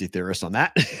conspiracy theorist on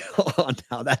that. On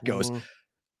how that goes.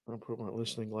 I'll put my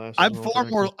listening glasses.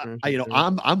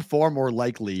 I'm far more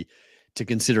likely to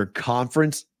consider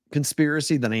conference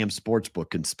conspiracy than I am sportsbook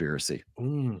conspiracy.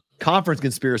 Conference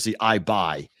conspiracy, I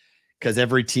buy because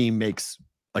every team makes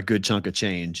a good chunk of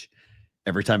change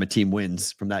every time a team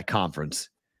wins from that conference.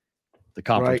 The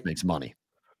conference makes money.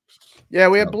 Yeah,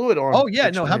 we have blew it on. Oh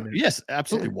yeah, yes,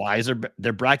 absolutely. Yeah. Why is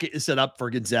their bracket is set up for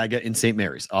Gonzaga in St.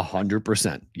 Mary's?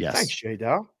 100%. Yes. Thanks, Jay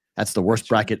Dow. That's the worst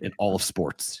bracket in all of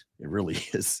sports. It really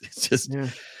is. It's just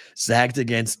Zags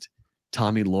against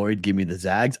Tommy Lloyd. Give me the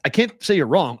Zags. I can't say you're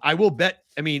wrong. I will bet.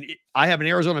 I mean, I have an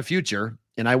Arizona future,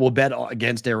 and I will bet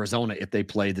against Arizona if they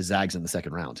play the Zags in the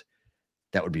second round.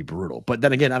 That would be brutal. But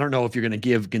then again, I don't know if you're going to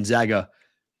give Gonzaga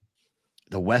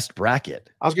the West bracket.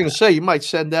 I was going to say you might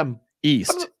send them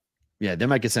East. Yeah, they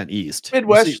might get sent East.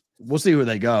 Midwest. We'll see where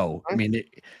they go. I mean,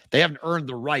 they haven't earned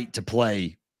the right to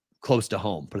play close to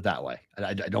home. Put it that way.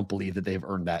 I don't believe that they've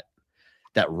earned that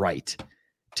right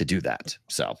to do that.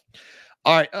 So,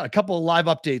 all right, a couple of live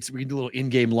updates. We can do a little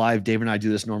in-game live. Dave and I do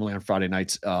this normally on Friday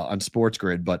nights on Sports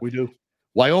Grid, but we do.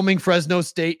 Wyoming, Fresno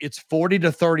State. It's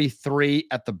 40-33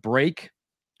 at the break.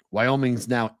 Wyoming's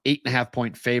now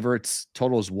 8.5-point favorites.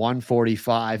 Total is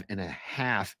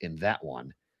 145.5 in that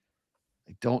one.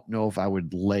 I don't know if I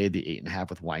would lay the 8.5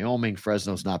 with Wyoming.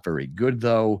 Fresno's not very good,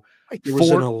 though. There was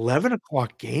an 11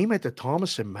 o'clock game at the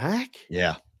Thomas and Mack?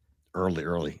 Yeah,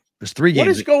 early. There's 3 games.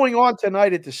 What is going on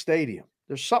tonight at the stadium?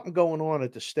 There's something going on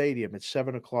at the stadium at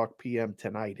 7 o'clock p.m.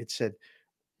 tonight. It said,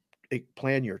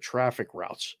 plan your traffic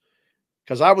routes.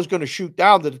 Because I was going to shoot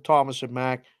down to the Thomas and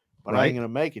Mack, but I ain't going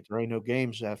to make it. There ain't no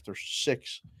games after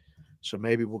 6. So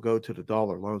maybe we'll go to the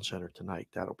Dollar Loan Center tonight.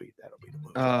 That'll be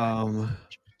the move.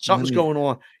 Something's going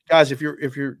on, guys. If you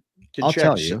can I'll check,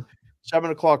 tell you. 7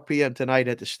 o'clock p.m. tonight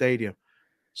at the stadium.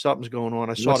 Something's going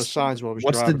on. I saw the signs while I was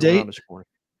what's driving the date? around this morning.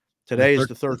 Today is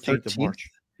the 13th of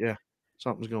March. Yeah,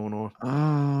 something's going on.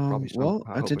 Well,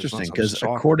 that's interesting because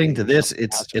according to this,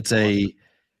 it's a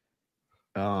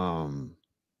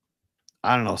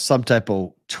I don't know, some type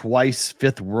of twice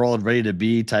fifth world ready to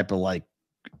be type of like,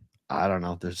 I don't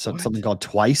know. There's something called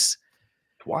Twice.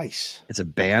 Twice. It's a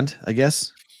band, I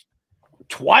guess.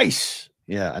 Twice.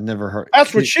 Yeah, I never heard.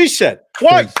 That's what she said.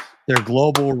 Twice. Their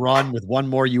global run with one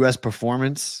more U.S.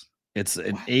 performance. It's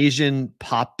an Asian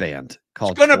pop band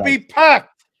called. It's gonna be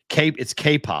packed. It's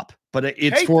K-pop, but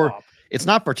it's K-pop. It's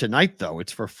not for tonight though.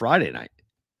 It's for Friday night.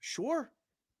 Sure.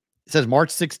 It says March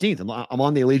 16th. I'm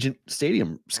on the Allegiant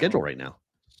Stadium schedule right now.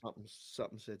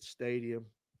 Something said stadium,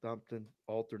 something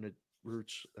alternate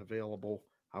routes available.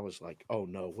 I was like, oh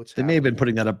no, They may have been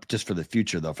putting that up just for the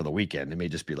future though, for the weekend. It may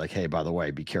just be like, hey, by the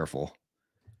way, be careful.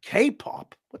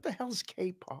 K-pop? What the hell is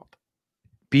K-pop?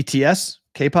 BTS?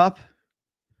 K-pop?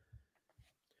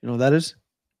 You know what that is?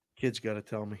 Kids got to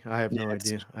tell me. I have no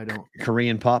idea. I don't.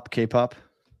 Korean pop, K-pop.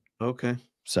 Okay.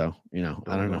 So,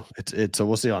 I don't know. It's so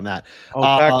we'll see on that. Oh,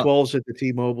 Pac-12's at the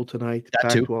T-Mobile tonight.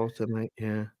 Pac-12 tonight.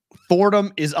 Yeah.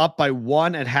 Fordham is up by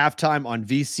 1 at halftime on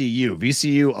VCU.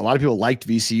 VCU, a lot of people liked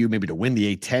VCU maybe to win the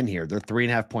A-10 here. They're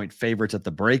 3.5-point favorites at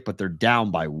the break, but they're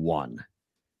down by 1.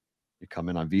 You come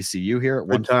in on VCU here at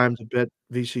one time to bet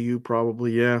VCU,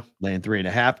 probably, yeah. Laying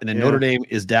 3.5. And then Notre Dame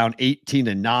is down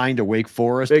 18-9 to Wake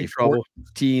Forest. Big trouble.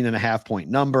 14.5 point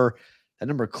number. That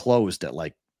number closed at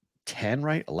like 10,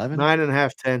 right? 11?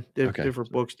 9.5, 10.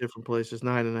 Different books, different places.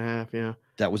 9.5, yeah.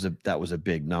 That was a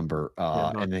big number.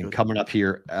 And then coming up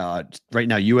here, right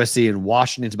now, USC and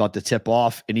Washington's about to tip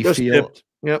off. Any feel?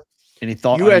 Yep. Any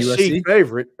thought USC, on USC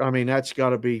favorite? I mean, that's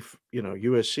got to be,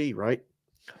 USC, right?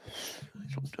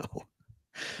 I don't know.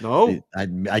 No,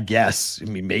 I guess. I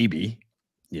mean, maybe.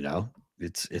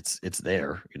 It's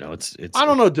there. It's. I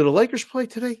don't know. Do the Lakers play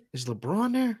today? Is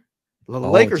LeBron there? The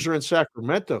Lakers are in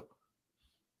Sacramento.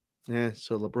 Yeah,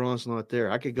 so LeBron's not there.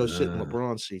 I could go sit in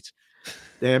LeBron's seats.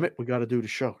 Damn it, we got to do the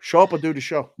show. Show up and do the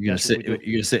show. You're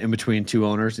gonna sit in between two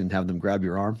owners and have them grab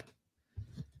your arm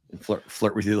and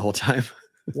flirt with you the whole time.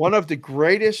 One of the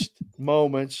greatest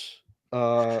moments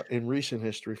in recent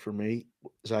history for me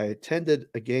is I attended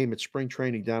a game at spring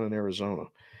training down in Arizona.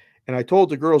 And I told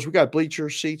the girls, we got bleacher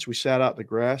seats. We sat out in the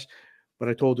grass. But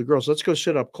I told the girls, let's go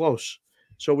sit up close.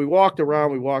 So we walked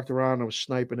around. I was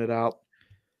sniping it out.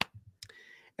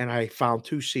 And I found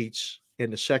 2 seats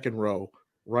in the second row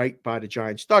right by the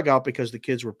Giants dugout because the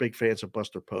kids were big fans of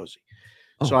Buster Posey.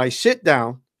 Oh. So I sit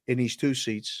down in these 2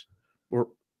 seats, or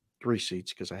 3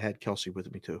 seats, because I had Kelsey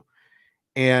with me too.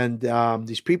 And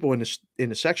these people in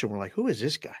the section were like, who is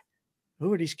this guy?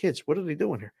 Who are these kids? What are they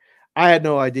doing here? I had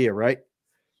no idea, right?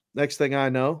 Next thing I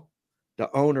know,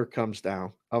 the owner comes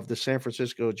down of the San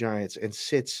Francisco Giants and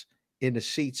sits in the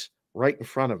seats right in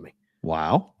front of me.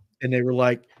 Wow. And they were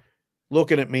like,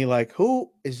 looking at me like,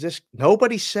 who is this?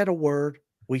 Nobody said a word.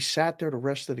 We sat there the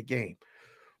rest of the game.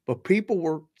 But people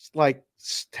were like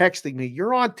texting me,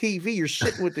 you're on TV. You're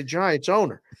sitting with the Giants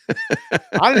owner.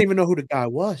 I didn't even know who the guy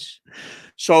was.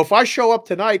 So if I show up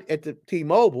tonight at the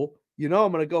T-Mobile, I'm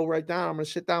going to go right down. I'm going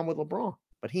to sit down with LeBron.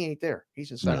 But he ain't there. He's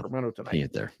in Sacramento tonight. He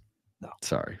ain't there. No.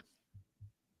 Sorry.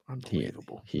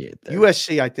 Unbelievable. He ain't there.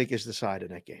 USC, I think, is decided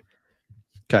that game.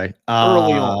 Okay.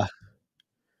 Early on.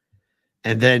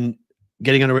 And then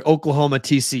getting under Oklahoma,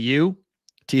 TCU.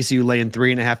 TCU laying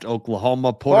 3.5 to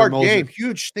Oklahoma. Hard game.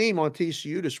 Huge steam on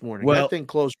TCU this morning. That thing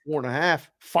closed 4.5.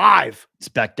 5. It's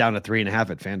back down to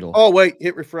 3.5 at FanDuel. Oh, wait.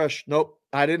 Hit refresh. Nope.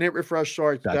 I didn't hit refresh.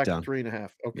 Sorry. It's back down to 3.5.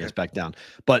 Okay. Yeah, it's back down.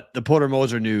 But the Porter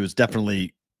Moser news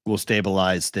definitely will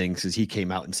stabilize things because he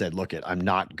came out and said, look, I'm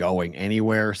not going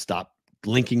anywhere. Stop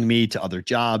linking me to other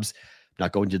jobs. I'm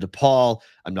not going to DePaul.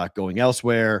 I'm not going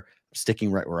elsewhere. I'm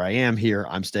sticking right where I am here.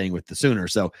 I'm staying with the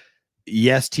Sooners. So,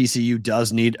 yes, TCU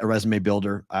does need a resume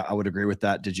builder. I would agree with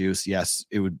that, DeJuice. Yes,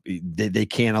 it would be. They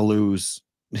can't lose.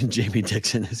 Jamie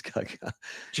Dixon is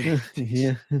yeah,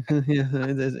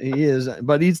 he is,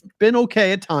 but he's been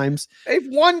okay at times. They've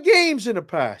won games in the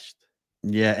past.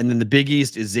 Yeah, and then the Big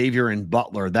East is Xavier and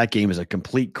Butler. That game is a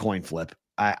complete coin flip.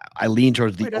 I lean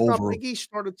towards the over. Big East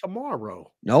started tomorrow.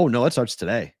 No, it starts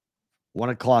today.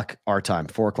 1:00 our time,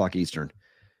 4:00 Eastern.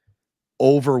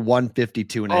 Over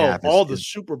 152.5. All the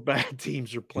super bad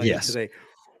teams are playing today.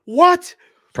 What?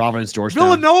 Providence,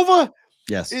 Georgetown. Villanova?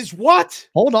 Yes. Is what?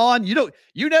 Hold on. You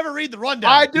never read the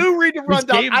rundown. I do read the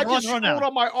rundown. I just scrolled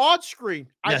on my on screen.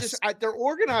 Yes. They're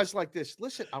organized like this.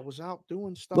 Listen, I was out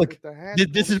doing stuff Look, at the hat.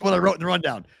 this is what I wrote in the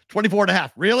rundown.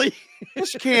 24.5. Really?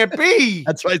 This can't be.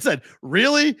 That's what I said.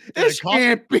 Really? This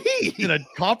can't be. In a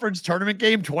conference tournament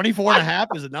game, 24.5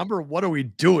 is a number. What are we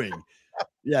doing?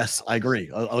 Yes, I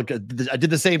agree. I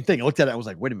did the same thing. I looked at it. I was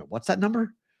like, wait a minute. What's that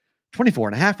number?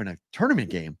 24.5 in a tournament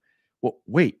game. Well,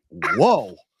 wait.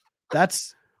 Whoa.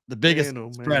 That's the biggest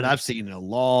spread I've seen in a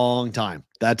long time.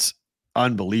 That's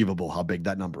unbelievable how big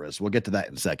that number is. We'll get to that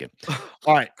in a second.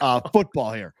 All right.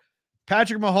 Football here.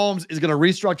 Patrick Mahomes is going to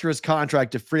restructure his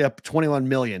contract to free up $21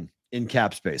 million in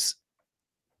cap space.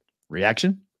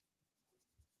 Reaction?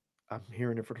 I'm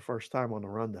hearing it for the first time on the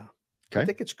rundown. Okay. I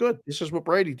think it's good. This is what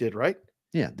Brady did, right?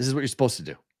 Yeah, this is what you're supposed to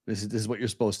do. This is what you're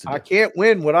supposed to do. I can't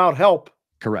win without help.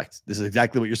 Correct. This is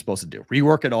exactly what you're supposed to do.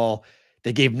 Rework it all.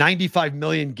 They gave $95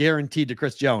 million guaranteed to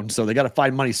Chris Jones, so they got to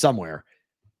find money somewhere.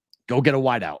 Go get a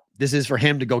wideout. This is for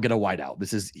him to go get a wideout.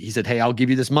 He said, hey, I'll give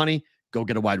you this money. Go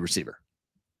get a wide receiver.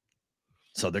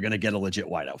 So they're going to get a legit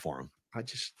wideout for him.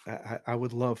 I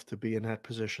would love to be in that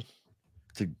position.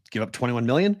 To give up $21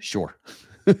 million? Sure.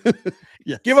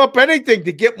 Yeah. Give up anything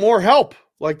to get more help.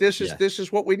 Like this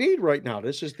is what we need right now.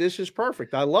 This is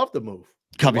perfect. I love the move.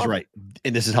 Cubby's right.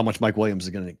 And this is how much Mike Williams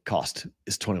is going to cost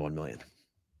is $21 million.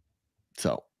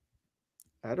 So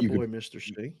attaboy, Mr.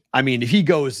 C. I mean, if he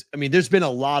goes, there's been a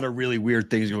lot of really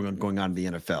weird things going on in the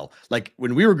NFL. Like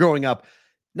when we were growing up,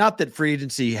 not that free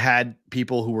agency had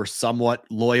people who were somewhat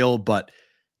loyal, but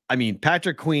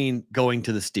Patrick Queen going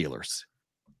to the Steelers.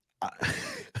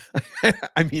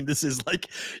 I mean, this is like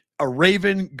a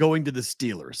Raven going to the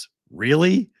Steelers.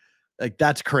 Really? Like,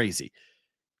 that's crazy.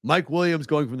 Mike Williams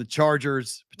going from the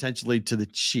Chargers potentially to the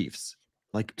Chiefs.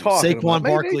 Like Saquon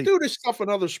Barkley. They do this stuff in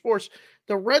other sports.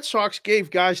 The Red Sox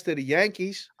gave guys to the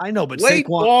Yankees. I know, but Wade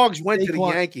Boggs went to the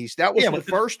Yankees. That was the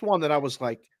first one that I was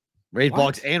like, Wade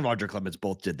Boggs and Roger Clemens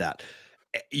both did that.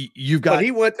 You've got, but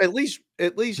he went at least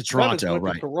to Toronto,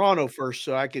 right? To Toronto first,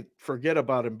 so I could forget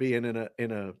about him being in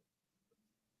a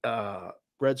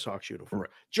Red Sox uniform.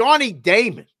 Right. Johnny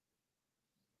Damon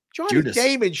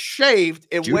shaved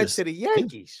and went to the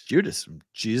Yankees.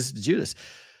 Judas.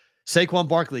 Saquon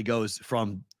Barkley goes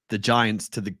from the Giants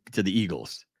to the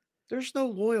Eagles. There's no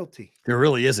loyalty. There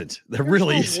really isn't. There's no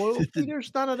loyalty.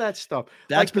 There's none of that stuff.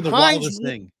 That's been the wildest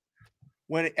thing.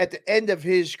 When at the end of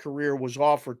his career was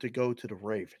offered to go to the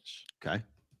Ravens. Okay.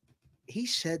 He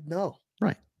said no.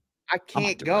 Right. I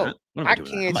can't go. I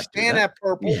can't stand that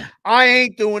purple. Yeah. I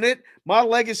ain't doing it. My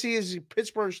legacy is a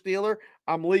Pittsburgh Steeler.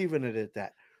 I'm leaving it at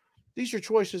that. These are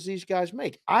choices these guys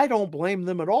make. I don't blame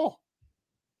them at all.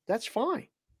 That's fine.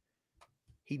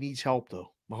 He needs help,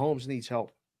 though. Mahomes needs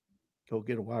help. Go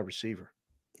get a wide receiver.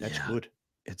 That's good.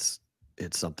 It's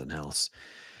something else.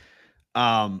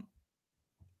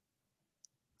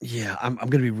 Yeah, I'm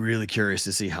going to be really curious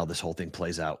to see how this whole thing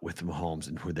plays out with Mahomes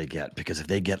and who they get, because if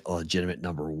they get a legitimate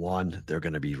number one, they're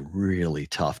going to be really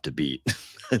tough to beat.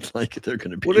 Like, they're going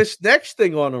to be. Well, this next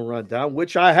thing on the rundown,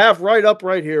 which I have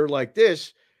right here like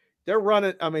this, they're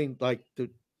running. I mean, like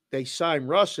they sign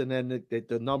Russ, and then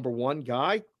the number one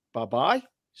guy, bye-bye.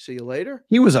 See you later.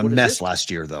 He was a mess last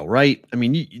year, though, right? I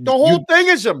mean, the whole thing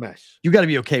is a mess. You got to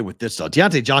be okay with this, though.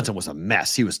 Deontay Johnson was a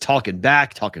mess. He was talking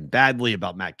badly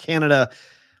about Matt Canada.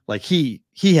 Like, he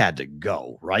had to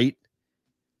go, right?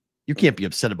 You can't be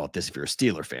upset about this if you're a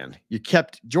Steeler fan. You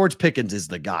kept George Pickens is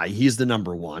the guy. He's the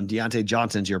number one. Deontay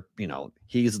Johnson's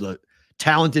he's the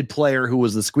talented player who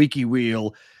was the squeaky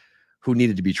wheel who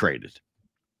needed to be traded.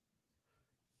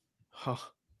 Huh.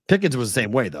 Pickens was the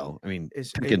same way, though. I mean,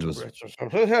 Pickens was.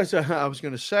 I was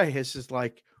going to say, this is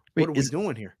like, what are we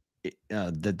doing here?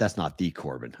 That's not the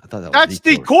Corbin. I thought that's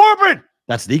the Corbin.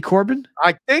 That's the Corbin.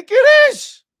 I think it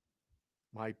is.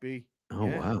 Might be. Oh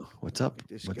wow! What's up?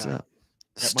 What's up?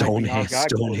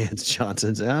 Stonehands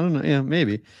Johnson's. I don't know. Yeah,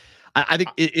 maybe. I think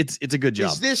it's a good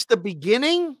job. Is this the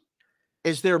beginning?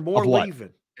 Is there more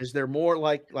leaving? Is there more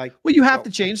like? Well, you have to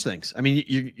change things. I mean,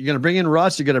 you're going to bring in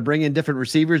Russ. You're going to bring in different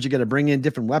receivers. You're going to bring in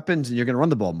different weapons, and you're going to run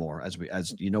the ball more, as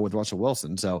you know, with Russell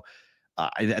Wilson. So,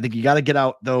 I think you got to get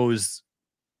out those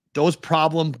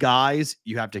problem guys.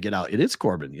 You have to get out. It is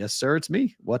Corbin. Yes, sir. It's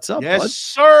me. What's up? Yes, bud?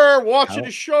 Sir. Watching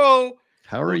the show.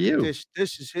 How are you? This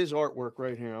is his artwork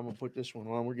right here. I'm gonna put this one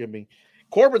on. We're gonna be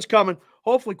Corbin's coming.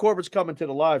 Hopefully, Corbin's coming to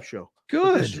the live show.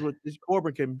 Good. This is what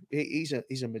Corbin can. He's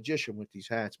a magician with these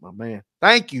hats, my man.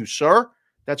 Thank you, sir.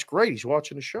 That's great. He's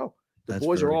watching the show. The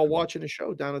boys are all watching the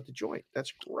show down at the joint.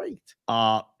 That's great.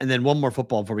 And then one more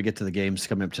football before we get to the games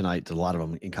coming up tonight. There's a lot of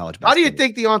them in college basketball. How do you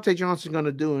think Deontay Johnson's going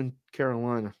to do in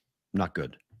Carolina? Not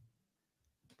good.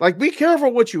 Like, be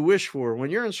careful what you wish for when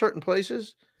you're in certain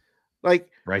places. Like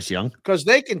Bryce Young, because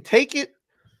they can take it,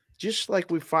 just like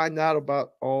we find out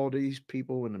about all these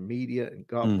people in the media, and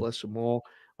God bless them all.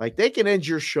 Like, they can end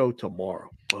your show tomorrow.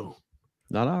 Boom.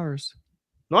 Not ours.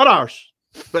 Not ours.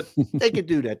 But they could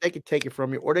do that. They could take it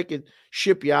from you, or they could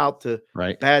ship you out to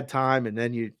bad time, and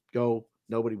then you go,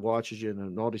 nobody watches you,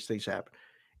 and all these things happen.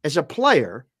 As a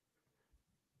player,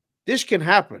 this can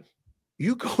happen.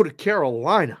 You go to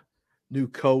Carolina, new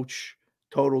coach,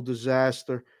 total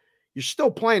disaster. You're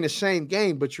still playing the same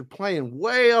game, but you're playing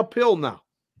way uphill now.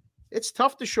 It's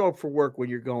tough to show up for work when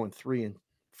you're going 3-14.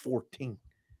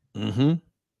 Mm-hmm.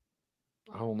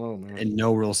 I don't know, man. And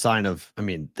no real sign of, I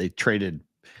mean, they traded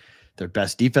their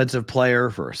best defensive player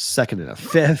for a second and a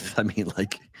fifth. I mean,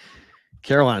 like,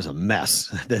 Carolina's a mess.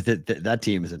 That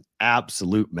team is an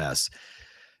absolute mess.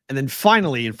 And then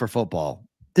finally, and for football,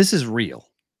 this is real.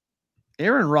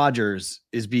 Aaron Rodgers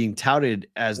is being touted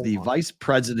as the vice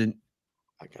president.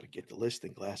 I got to get the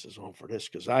listing glasses on for this,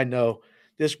 because I know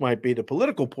this might be the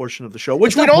political portion of the show,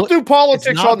 which we don't do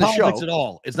politics on the show. At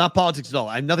all. It's not politics at all.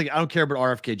 I don't care about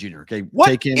RFK Jr. Okay.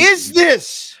 What is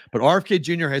this? But RFK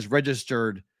Jr. has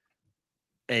registered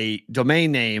a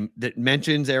domain name that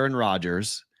mentions Aaron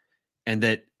Rodgers, and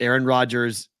that Aaron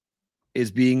Rodgers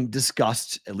is being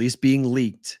discussed, at least being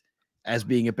leaked, as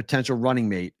being a potential running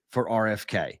mate for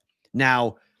RFK.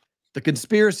 Now, the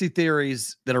conspiracy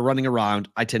theories that are running around,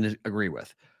 I tend to agree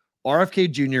with.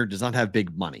 RFK Jr. does not have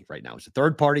big money right now. He's a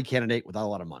third-party candidate without a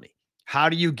lot of money. How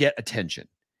do you get attention?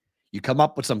 You come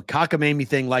up with some cockamamie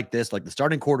thing like this, like the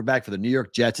starting quarterback for the New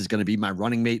York Jets is going to be my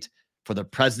running mate for the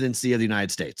presidency of the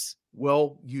United States.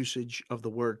 Well, usage of the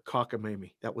word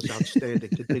cockamamie. That was outstanding.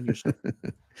 Continuously.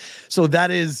 So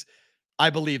that is, I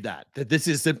believe that this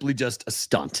is simply just a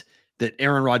stunt, that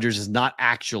Aaron Rodgers is not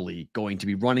actually going to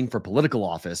be running for political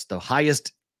office, the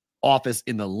highest office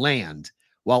in the land,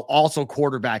 while also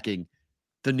quarterbacking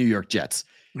the New York Jets.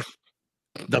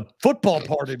 The football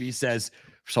part of me says,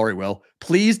 sorry, Will,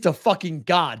 please to fucking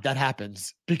God that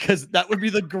happens, because that would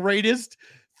be the greatest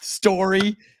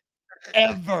story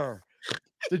ever.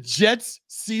 The Jets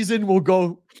season will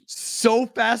go so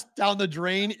fast down the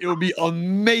drain. It would be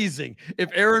amazing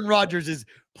if Aaron Rodgers is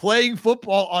playing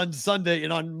football on Sunday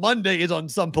and on Monday is on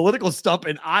some political stump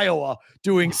in Iowa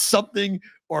doing something,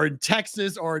 or in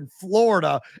Texas or in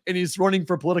Florida, and he's running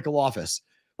for political office.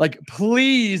 Like,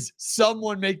 please,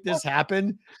 someone make this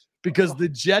happen, because the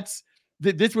Jets,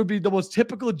 this would be the most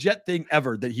typical Jet thing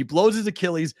ever, that he blows his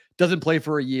Achilles, doesn't play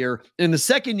for a year. In the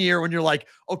second year, when you're like,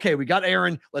 okay, we got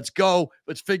Aaron, let's go,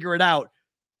 let's figure it out.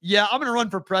 Yeah, I'm going to run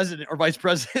for president or vice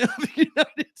president of the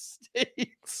United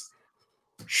States.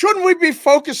 Shouldn't we be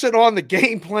focusing on the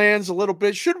game plans a little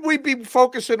bit? Shouldn't we be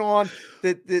focusing on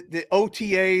the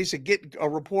OTAs and getting a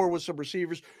rapport with some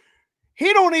receivers?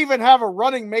 He don't even have a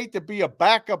running mate to be a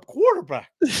backup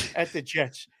quarterback at the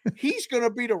Jets. He's going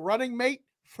to be the running mate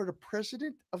for the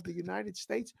president of the United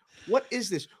States. What is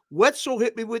this? Wetzel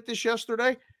hit me with this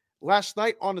last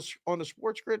night on the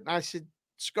Sports Grid, and I said,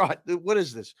 Scott, what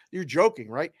is this? You're joking,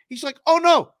 right? He's like, oh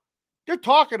no, they're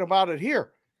talking about it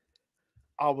here.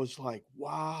 I was like,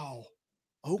 wow,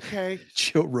 okay.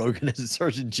 Joe Rogan as a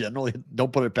Surgeon General,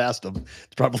 don't put it past him.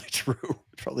 It's probably true.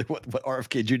 It's probably what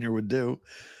RFK Jr. would do.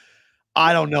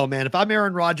 I don't know, man. If I'm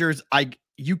Aaron Rodgers,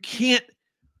 you can't,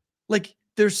 like,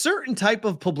 there's certain type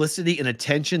of publicity and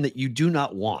attention that you do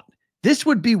not want. This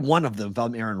would be one of them if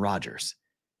I'm Aaron Rodgers.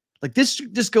 Like, this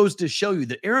just goes to show you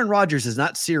that Aaron Rodgers is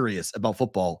not serious about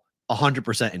football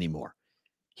 100% anymore.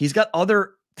 He's got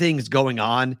other things going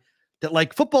on that,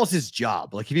 like, football's his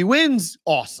job. Like, if he wins,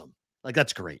 awesome. Like,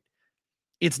 that's great.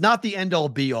 It's not the end all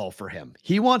be all for him.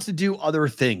 He wants to do other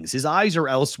things. His eyes are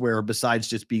elsewhere besides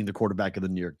just being the quarterback of the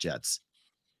New York Jets.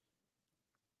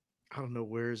 I don't know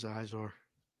where his eyes are.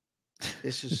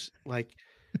 This is like,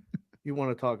 you want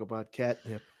to talk about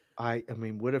catnip. I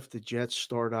mean, what if the Jets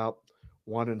start out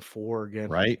 1-4 again?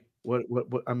 Right. What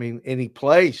I mean, any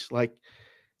place like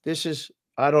this is,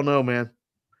 I don't know, man.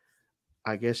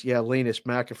 I guess, yeah, Linus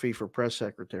McAfee for press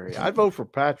secretary. I'd vote for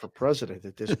Pat for president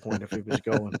at this point if he was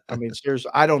going. I mean, seriously,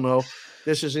 I don't know.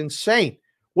 This is insane.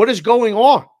 What is going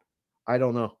on? I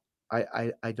don't know.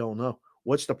 I don't know.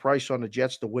 What's the price on the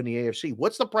Jets to win the AFC?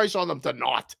 What's the price on them to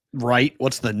not? Right.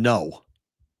 What's the no?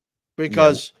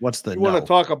 Because what's the you want to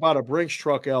talk about a Brinks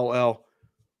truck, LL?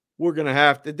 We're gonna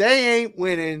have to. They ain't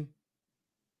winning.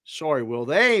 Sorry, Will.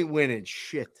 They ain't winning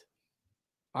shit.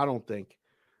 I don't think.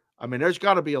 I mean, there's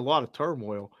got to be a lot of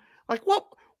turmoil. Like,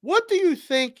 what do you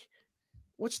think?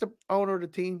 What's the owner of the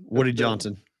team? Woody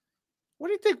Johnson. What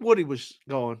do you think Woody was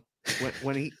going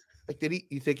when he, like,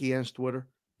 you think he asked Twitter?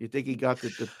 You think he got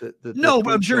the No,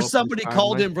 but I'm sure somebody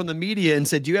called him from the media and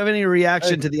said, do you have any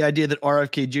reaction to the idea that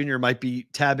RFK Jr. might be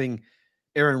tabbing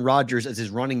Aaron Rodgers as his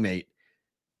running mate?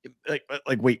 Like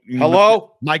wait.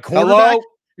 Hello? My quarterback?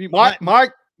 Hello?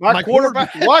 My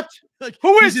quarterback? What? Like,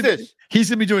 who is this? He's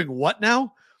going to be doing what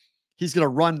now? He's going to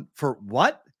run for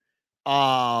what?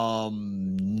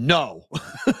 No.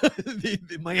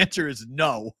 My answer is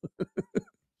no.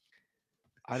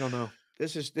 I don't know.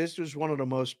 This was one of the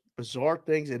most bizarre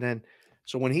things. And then,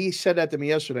 so when he said that to me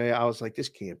yesterday, I was like, this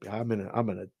can't be. I'm in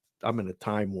a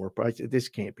time warp. This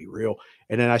can't be real.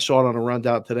 And then I saw it on a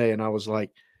rundown today, and I was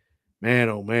like, man,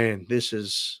 oh man, this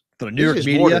is the New York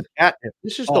media.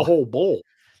 This is the whole bowl.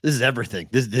 This is everything.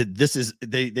 This is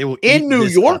they will in New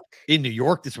York. In New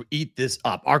York, this will eat this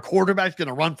up. Our quarterback's going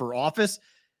to run for office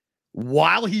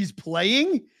while he's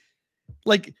playing.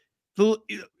 Like,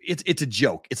 it's a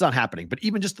joke. It's not happening. But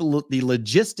even just the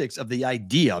logistics of the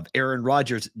idea of Aaron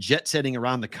Rodgers jet setting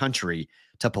around the country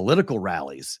to political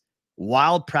rallies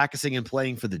while practicing and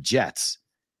playing for the Jets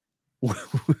would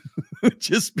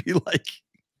just be like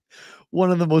one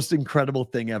of the most incredible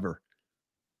thing ever.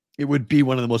 It would be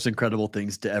one of the most incredible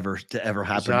things to ever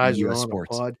happen in U.S.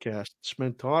 sports. Podcast.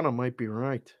 Smentana might be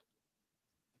right.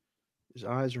 His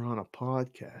eyes are on a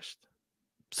podcast.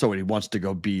 So he wants to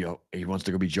go be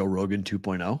Joe Rogan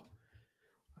 2.0.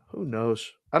 Who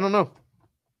knows? I don't know.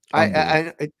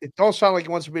 It don't sound like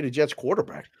he wants to be the Jets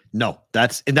quarterback. No,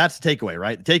 that's the takeaway,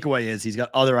 right? The takeaway is he's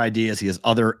got other ideas. He has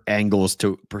other angles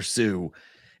to pursue.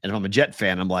 And if I'm a Jet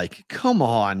fan, I'm like, come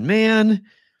on, man.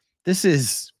 This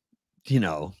is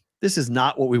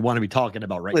not what we want to be talking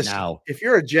about right now. If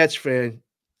you're a Jets fan,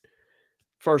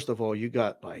 first of all, you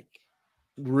got like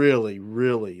really,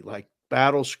 really like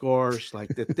battle scars, like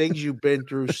the things you've been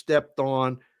through, stepped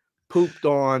on, pooped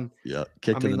on. Yeah,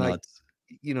 kicked in the Like, nuts.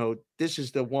 this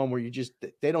is the one where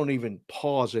they don't even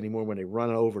pause anymore when they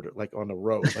run over to like on the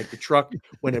road. Like the truck,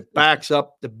 when it backs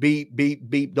up, the beep, beep,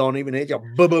 beep, don't even hit you,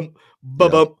 boom, boom,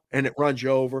 boom, boom, and it runs you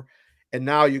over. And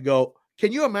now you go,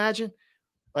 can you imagine?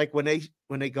 Like when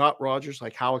they got Rodgers,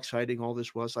 like how exciting all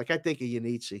this was. Like I think of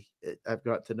Yanitsi. I've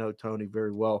got to know Tony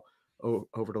very well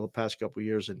over the past couple of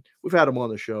years, and we've had him on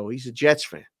the show. He's a Jets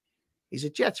fan. He's a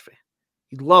Jets fan.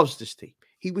 He loves this team.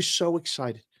 He was so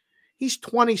excited. He's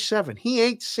 27. He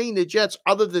ain't seen the Jets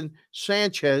other than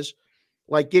Sanchez,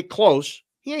 like get close.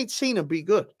 He ain't seen him be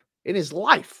good in his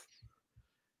life.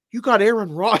 You got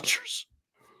Aaron Rodgers.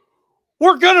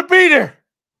 We're gonna be there.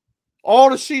 All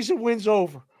the season wins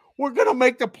over. We're going to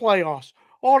make the playoffs.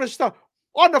 All this stuff.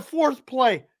 On the fourth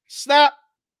play, snap.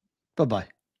 Bye-bye.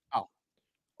 Oh,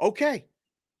 okay.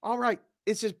 All right.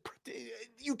 It's just,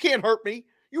 you can't hurt me.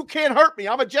 You can't hurt me.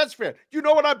 I'm a Jets fan. You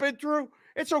know what I've been through?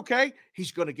 It's okay.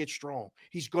 He's going to get strong.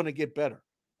 He's going to get better.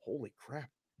 Holy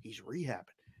crap. He's rehabbing.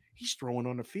 He's throwing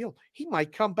on the field. He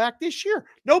might come back this year.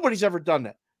 Nobody's ever done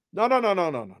that.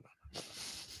 No.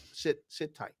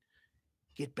 Sit tight.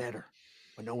 Get better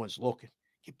when no one's looking.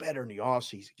 Get better in the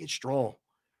offseason. Get strong.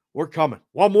 We're coming.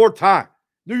 One more time.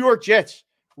 New York Jets.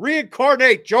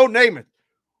 Reincarnate Joe Namath.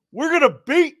 We're going to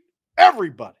beat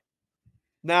everybody.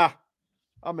 Nah,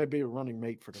 I'm going to be a running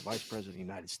mate for the Vice President of the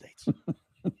United States.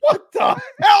 What the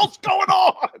hell's going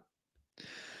on?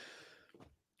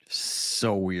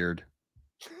 So weird.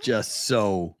 Just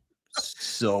so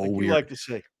like weird. You like to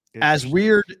say. As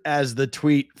weird as the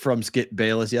tweet from Skip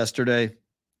Bayless yesterday,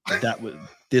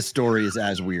 this story is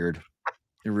as weird.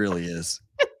 It really is.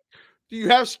 Do you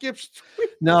have Skip's tweet?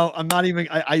 No, I'm not even.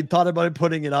 I thought about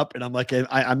putting it up, and I'm like,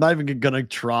 I'm not even gonna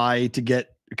try to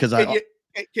get because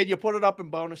Can you put it up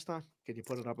in bonus time? Can you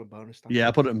put it up in bonus time? Yeah,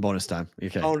 I put it in bonus time.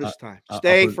 Okay, bonus time.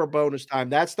 Stay for bonus time.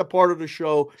 That's the part of the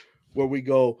show where we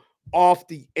go off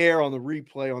the air on the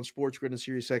replay on Sports Grid and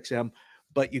Sirius XM.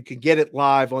 But you can get it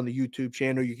live on the YouTube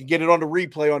channel. You can get it on the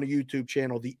replay on the YouTube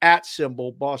channel. The @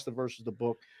 symbol, Boston versus the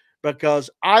book,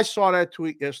 because I saw that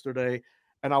tweet yesterday.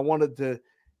 And I wanted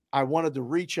to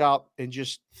reach out and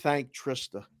just thank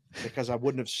Trista because I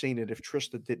wouldn't have seen it if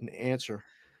Trista didn't answer.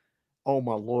 Oh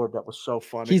my Lord, that was so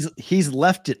funny. He's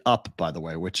left it up, by the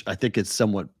way, which I think is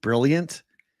somewhat brilliant.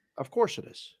 Of course it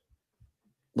is.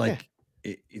 Like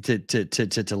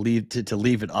to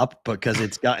leave it up because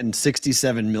it's gotten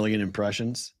 67 million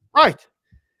impressions. Right.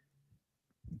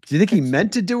 Do you think he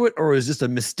meant to do it or is just a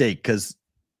mistake? Because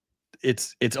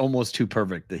it's almost too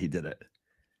perfect that he did it.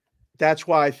 That's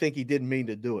why I think he didn't mean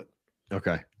to do it.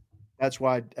 Okay. That's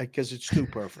why, because it's too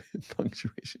perfect.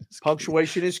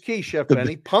 Punctuation is key, Chef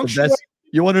Benny.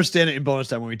 You'll understand it in bonus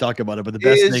time when we talk about it. But the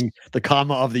best thing, the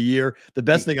comma of the year, the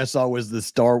best thing I saw was the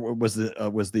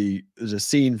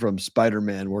scene from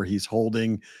Spider-Man where he's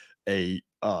holding a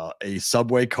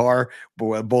subway car,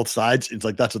 but both sides, it's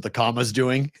like that's what the comma's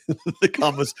doing. The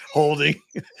comma's holding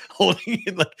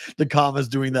it, like the comma's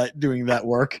doing that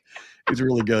work. It's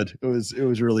really good. It was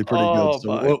really pretty good.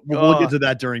 So we'll get to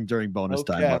that during bonus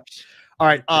time. All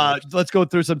right, let's go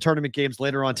through some tournament games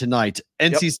later on tonight.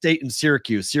 NC State and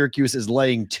Syracuse. Syracuse is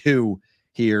laying 2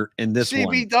 here in this one.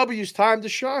 CBW's time to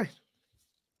shine.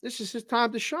 This is his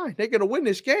time to shine. They're going to win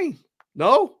this game.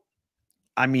 No?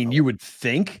 I mean, you would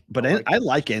think, but I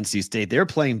like NC State. They're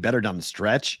playing better down the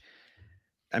stretch.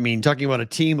 I mean, talking about a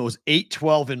team that was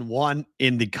 8-12-1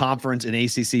 in the conference in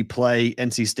ACC play,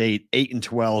 NC State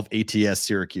 8-12 ATS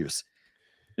Syracuse.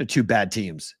 They're 2 bad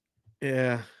teams.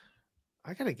 Yeah.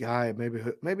 I got a guy, maybe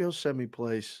he'll send me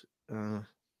plays. Our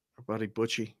buddy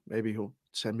Butchie, maybe he'll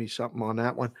send me something on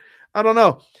that one. I don't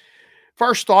know.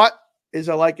 First thought is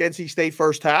I like NC State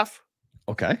first half.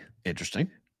 Okay, interesting.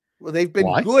 Well, they've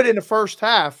been good in the first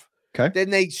half. Okay.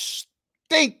 Then they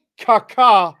stink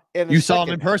caca in the You saw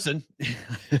them in person.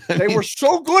 They were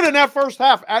so good in that first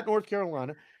half at North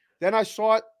Carolina. Then I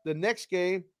saw it the next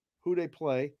game, who they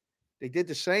play. They did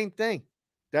the same thing.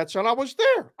 That's when I was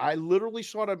there. I literally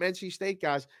saw them NC State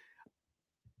guys.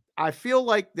 I feel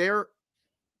like they're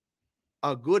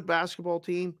a good basketball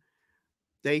team.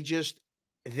 They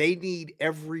need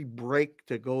every break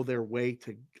to go their way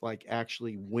to like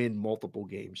actually win multiple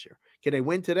games here. Can they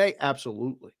win today?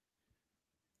 Absolutely.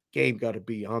 Game got to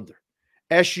be under.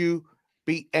 SU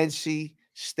beat NC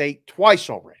State twice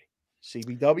already.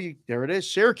 CBW, there it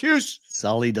is. Syracuse.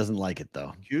 Sully doesn't like it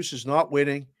though. Cuse is not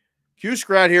winning. Cuse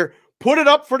grad here. Put it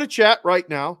up for the chat right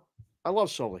now. I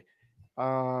love Sully.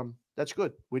 That's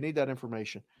good. We need that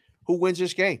information. Who wins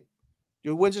this game?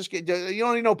 Who wins this game? You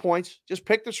don't need no points. Just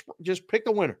pick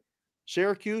the winner.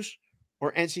 Syracuse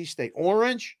or NC State.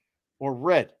 Orange or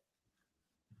red.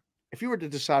 If you were to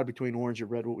decide between orange or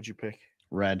red, what would you pick?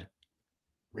 Red.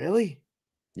 Really?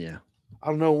 Yeah. I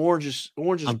don't know. Orange is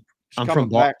I'm coming from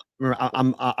back.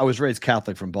 I was raised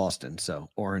Catholic from Boston, so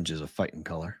orange is a fighting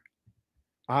color.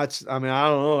 I don't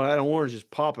know. That orange is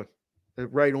popping. The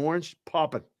right orange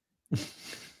popping.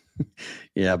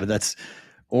 Yeah, but that's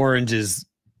orange is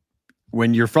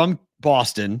when you're from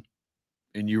Boston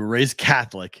and you were raised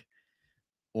Catholic.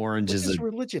 Orange What is does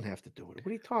religion have to do with it?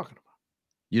 What are you talking about?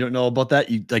 You don't know about that?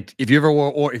 You like if you ever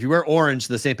wore or if you wear orange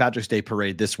to the St. Patrick's Day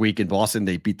parade this week in Boston,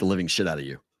 they beat the living shit out of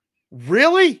you.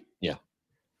 Really? Yeah,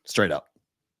 straight up.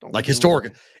 Don't Like do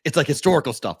historical, that. it's like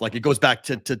historical stuff. Like it goes back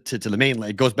to the mainland.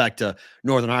 It goes back to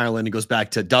Northern Ireland. It goes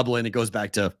back to Dublin. It goes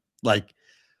back to like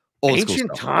old school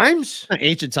Ancient stuff. times? Not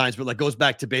ancient times, but like goes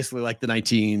back to basically like I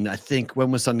think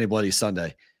when was Sunday Bloody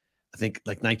Sunday? I think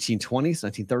like 1920s,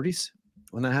 1930s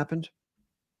when that happened.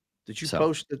 Did you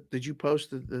post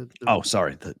the Oh,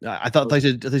 sorry. I thought they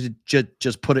should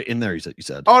just put it in there. You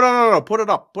said. Oh no. Put it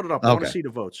up. Put it up. I want to Okay. see the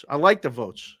votes. I like the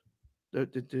votes.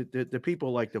 The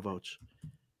people like the votes.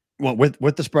 Well,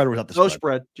 with the spread or without the No spread?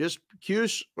 spread. Just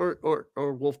Cuse or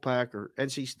Wolfpack or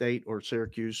NC State or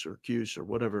Syracuse or Cuse or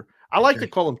whatever. I like to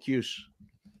call them Cuse.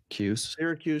 Cuse.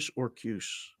 Syracuse or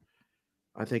Cuse.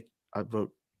 I think I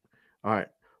vote. All right.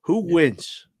 Who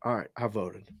wins? All right. I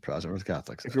voted. Protestant with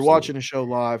Catholics. If you're watching the show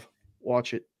live,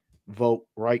 watch it. Vote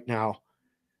right now.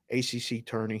 ACC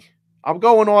tourney. I'm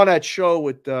going on that show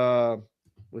with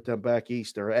them back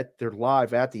east. They're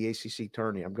live at the ACC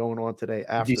tourney. I'm going on today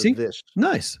after DC? this.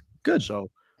 Nice. Good. So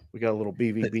we got a little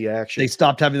BVB action. They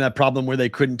stopped having that problem where they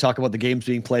couldn't talk about the games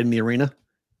being played in the arena.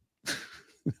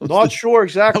 Not sure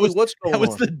exactly what's going on. That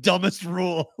was the dumbest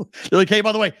rule. They're like, hey,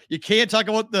 by the way, you can't talk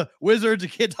about the Wizards. You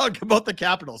can't talk about the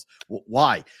Capitals.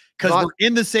 Why? Because we're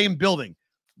in the same building.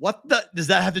 What does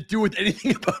that have to do with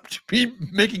anything about me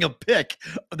making a pick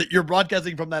that you're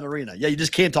broadcasting from that arena? Yeah, you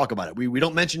just can't talk about it. We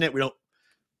don't mention it. We don't.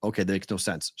 Okay, that makes no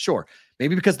sense. Sure.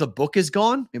 Maybe because the book is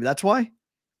gone. Maybe that's why.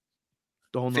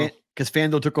 Don't know. Because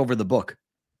FanDuel took over the book.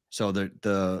 So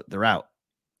they're out.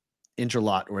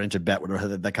 Interlot or Interbet,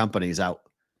 whatever that company is out.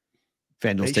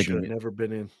 FanDuel's They taking should have never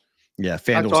been in. Yeah, I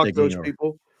FanDuel's talked to taking those over.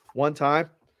 people one time.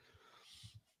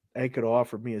 They could have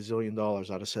offered me $1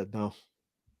 zillion. I'd have said no.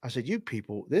 I said, you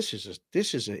people, this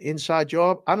is an inside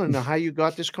job. I don't know how you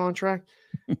got this contract,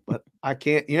 but I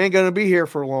can't. You ain't gonna be here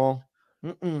for long.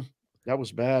 That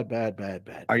was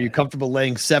bad. Are you comfortable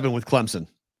laying 7 with Clemson?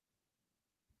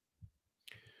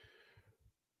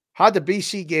 How'd the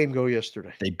BC game go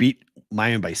yesterday? They beat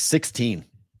Miami by 16.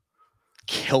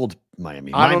 Killed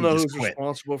Miami. I don't Miami know just who's quit.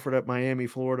 responsible for that Miami,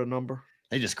 Florida number.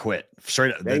 They just quit.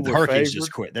 Straight up. They The were Hurricanes favored.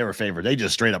 just quit. They were favored. They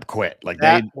just straight up quit. Like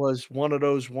That was one of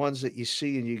those ones that you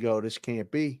see and you go, this can't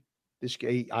be.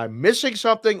 I'm missing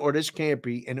something or this can't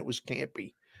be, and it was can't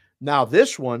be. Now,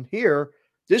 this one here,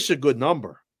 this is a good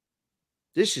number.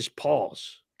 This is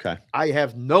Paul's. Okay. I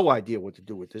have no idea what to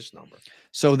do with this number.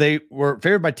 So they were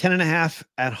favored by 10.5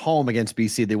 at home against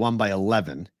BC. They won by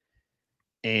 11.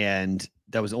 And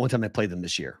that was the only time they played them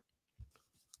this year.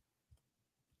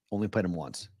 Only played them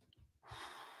once.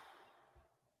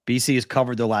 BC has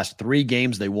covered their last 3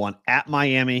 games. They won at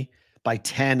Miami by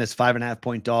 10 as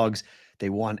 5.5-point dogs. They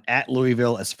won at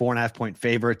Louisville as 4.5-point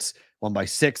favorites, won by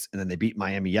 6. And then they beat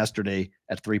Miami yesterday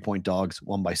at 3-point dogs,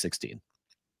 won by 16.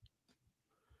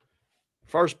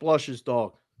 First blush is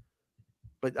dog.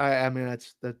 But I mean,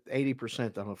 that's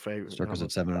 80% I'm a favorite. Circus at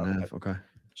 7.5. Okay.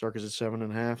 Circus at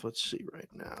 7.5. Let's see right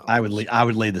now. I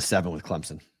would lay the 7 with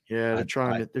Clemson. Yeah,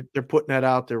 they're putting that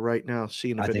out there right now,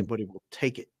 seeing if anybody will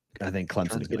take it. I think Trying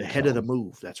Clemson's to get ahead of the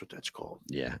move. That's what that's called.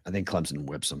 Yeah, I think Clemson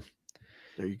whips them.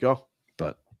 There you go.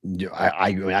 But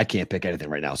I mean, I can't pick anything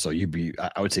right now. So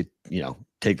I would say,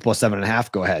 take plus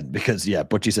 7.5. Go ahead, because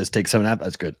Butchie says take 7.5.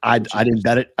 That's good. I didn't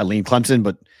bet it. I lean Clemson,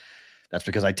 but that's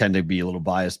because I tend to be a little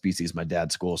biased. BC is my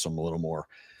dad's school, so I'm a little more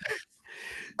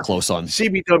close on.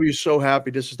 CBW is so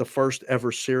happy. This is the first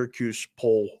ever Syracuse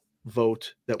poll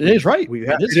vote that It is right. We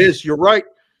have. It is. You're right.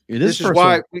 This is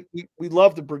why we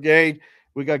love the brigade.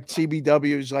 We got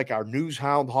CBW is like our news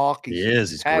hound hawk. He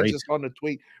is. He's tags great. us on the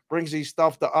tweet, brings these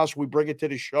stuff to us. We bring it to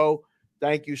the show.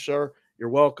 Thank you, sir. You're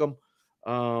welcome.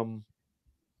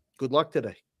 Good luck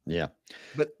today. Yeah.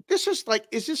 But this is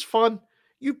is this fun?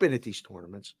 You've been at these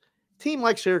tournaments. Team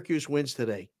like Syracuse wins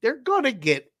today. They're going to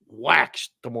get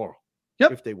waxed tomorrow.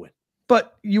 Yep. If they win.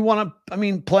 But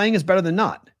playing is better than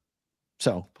not.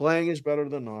 So playing is better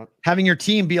than not. Having your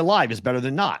team be alive is better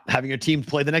than not. Having your team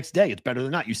play the next day, it's better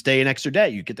than not. You stay an extra day.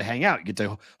 You get to hang out. You get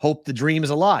to hope the dream is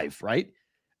alive, right?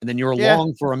 And then you're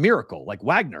along for a miracle, like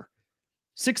Wagner,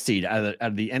 6 seed out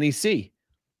of the NEC,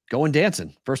 going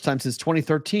dancing. First time since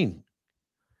 2013.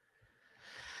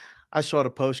 I saw the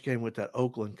post game with that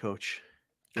Oakland coach.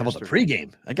 How about the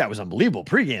pregame? That guy was unbelievable.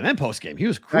 Pregame and postgame. He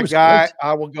was that guy. Great.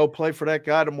 I will go play for that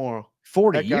guy tomorrow.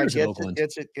 40 years in Oakland.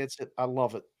 Gets it. I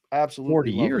love it. Absolutely.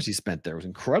 40 years he spent there. It was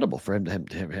incredible for him.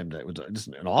 It was just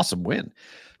an awesome win.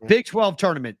 Yeah. Big 12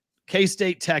 tournament.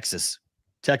 K-State, Texas.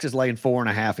 Texas laying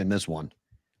 4.5 in this one.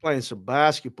 Playing some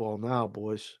basketball now,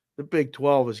 boys. The Big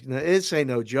 12 this ain't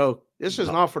no joke. This is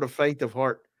not for the faint of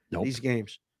heart. Nope. These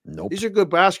games. Nope. These are good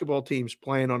basketball teams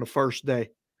playing on the first day.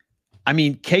 I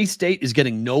mean, K-State is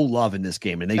getting no love in this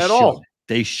game, and they should. All.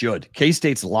 They should.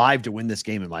 K-State's live to win this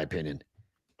game, in my opinion.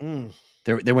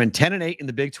 They went 10-8 in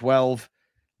the Big 12.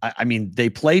 I mean, they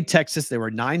played Texas. They were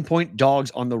 9-point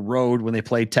dogs on the road when they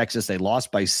played Texas. They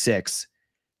lost by 6.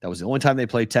 That was the only time they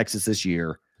played Texas this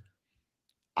year.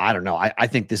 I don't know. I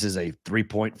think this is a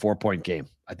 3-point, 4-point game.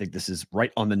 I think this is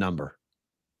right on the number.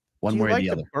 One way or the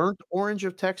other. The burnt orange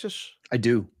of Texas? I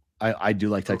do. I do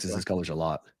like Texas's colors a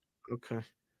lot. Okay.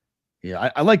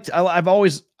 Yeah, I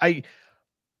always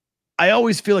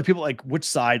feel like people like which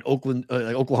side,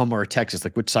 Oklahoma or Texas,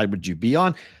 like which side would you be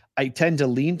on? I tend to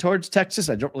lean towards Texas.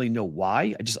 I don't really know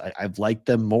why. I've liked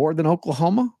them more than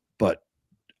Oklahoma, but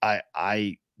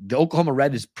the Oklahoma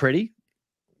red is pretty.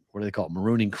 What do they call it?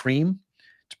 Maroon and cream.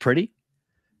 It's pretty,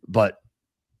 but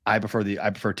I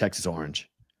prefer Texas orange.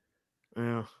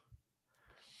 Yeah.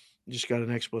 Just got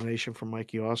an explanation from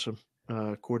Mikey Awesome.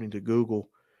 According to Google,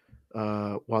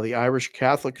 while the Irish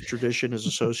Catholic tradition is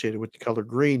associated with the color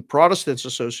green, Protestants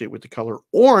associate with the color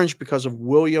orange because of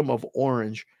William of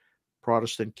Orange,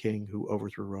 Protestant king who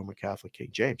overthrew Roman Catholic King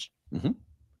James. Mm-hmm.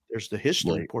 There's the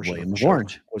history portion. William of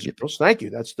Orange. Yep. Thank you.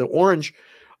 That's the orange.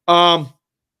 I'm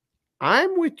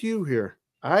with you here.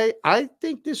 I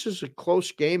think this is a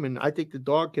close game, and I think the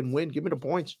dog can win. Give me the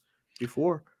points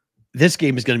before. This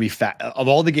game is going to be fat. Of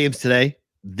all the games today,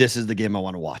 this is the game I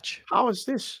want to watch. How is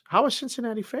this? How is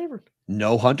Cincinnati favored?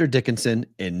 No Hunter Dickinson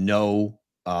and no,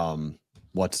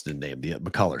 what's the name? The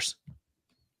McCullers.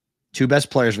 2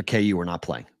 best players for KU are not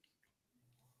playing.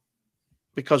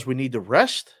 Because we need the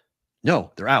rest?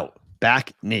 No, they're out.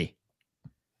 Back, knee.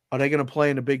 Are they going to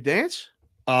play in the big dance?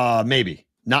 Maybe.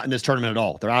 Not in this tournament at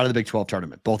all. They're out of the Big 12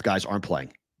 tournament. Both guys aren't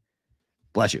playing.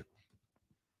 Bless you.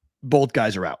 Both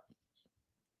guys are out.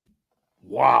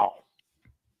 Wow.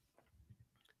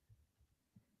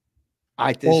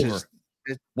 Over.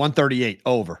 138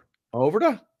 over. Over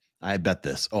to? I bet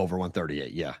this over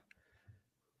 138. Yeah.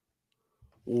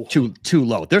 Ooh. Too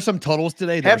low. There's some totals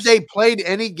today. Have they played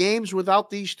any games without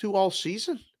these two all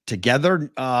season?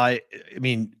 Together? I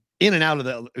mean, in and out of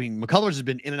McCullers has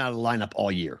been in and out of the lineup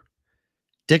all year.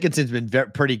 Dickinson's been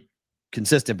pretty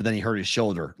consistent, but then he hurt his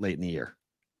shoulder late in the year.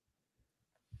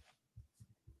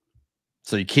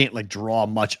 So you can't like draw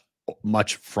much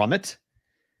from it.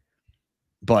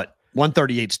 But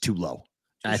 138 is too low.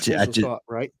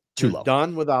 Right? Too low.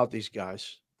 Done without these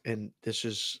guys, and this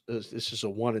is a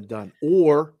one and done.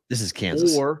 Or this is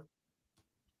Kansas. Or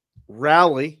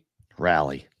rally.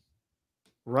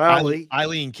 I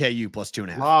lean KU plus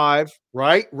 2.5. Live,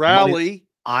 right? Rally.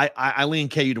 I lean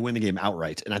KU to win the game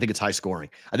outright, and I think it's high scoring.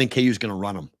 I think KU is going to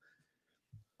run them.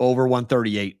 Over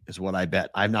 138 is what I bet.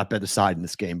 I've not bet the side in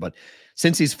this game, but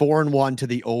since he's 4-1 to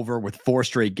the over with 4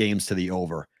 straight games to the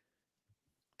over,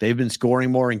 they've been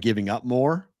scoring more and giving up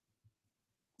more.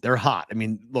 They're hot. I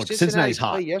mean, look, Cincinnati's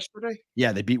hot. Yesterday?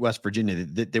 Yeah, they beat West Virginia.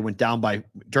 They went down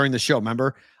during the show.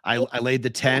 Remember, I laid the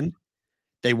 10.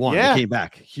 They won. Yeah. They came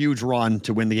back. Huge run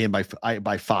to win the game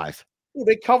by 5. Oh,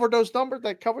 they covered those numbers.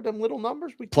 They covered them little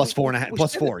numbers. Plus 4.5.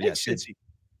 Plus 4. Yes.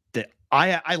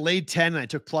 I laid 10 and I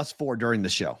took plus 4 during the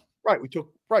show. Right.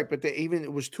 But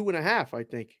it was 2.5. I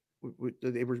think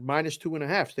they were minus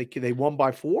 2.5. They won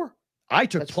by 4. I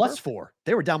took plus 4.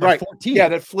 They were down by 14. Yeah,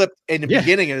 that flipped in the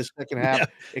beginning of the second half. Yeah.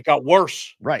 It got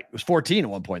worse. Right. It was 14 at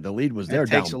one point. The lead was there. It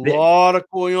takes a lot of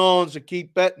coins to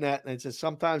keep betting that. And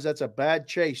sometimes that's a bad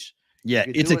chase. Yeah,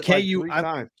 it's a KU.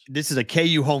 This is a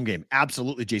KU home game.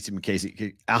 Absolutely, Jason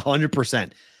McCasey.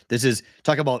 100%. This is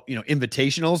talk about,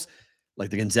 invitationals,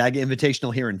 like the Gonzaga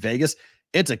Invitational here in Vegas.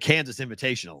 It's a Kansas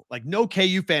Invitational. Like no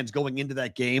KU fans going into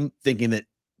that game thinking that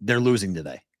they're losing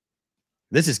today.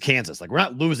 This is Kansas. Like we're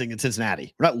not losing in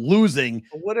Cincinnati. We're not losing.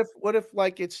 What if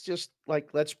like it's just like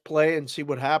let's play and see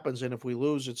what happens, and if we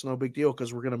lose, it's no big deal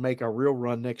because we're going to make our real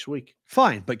run next week.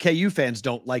 Fine, but KU fans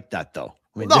don't like that though.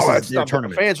 I mean, no, it's not. The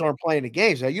fans aren't playing the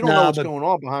games. Now, you don't know what's going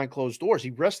on behind closed doors. He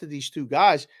rested these 2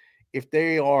 guys. If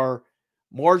they are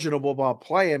marginable about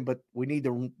playing, but we need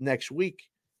them next week,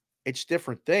 it's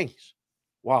different things.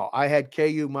 Wow. I had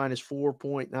KU minus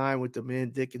 4.9 with the man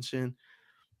Dickinson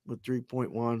with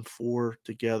 3.14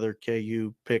 together.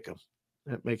 KU pick them.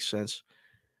 That makes sense.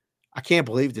 I can't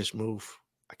believe this move.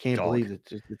 I can't believe that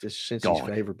this Cincy's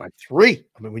favored by 3.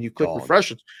 I mean, when you click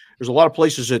refresh, there's a lot of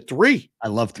places at 3. I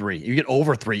love 3. You get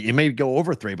over 3. You may go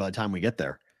over 3 by the time we get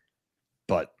there.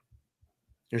 But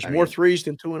there's more 3s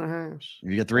than 2.5s.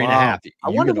 You get 3.5. I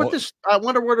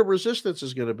wonder where the resistance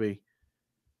is going to be.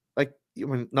 Like,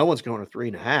 when no one's going to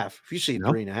 3.5. If you see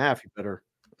 3.5, you better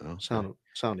sound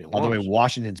the alarm. By the way,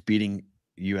 Washington's beating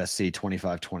USC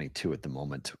 25-22 at the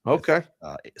moment. Okay.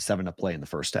 7 to play in the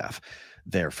first half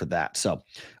there for that. So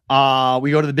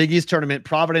we go to the Big East tournament,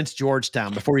 Providence,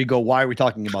 Georgetown. Before you go, why are we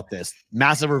talking about this?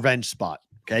 Massive revenge spot.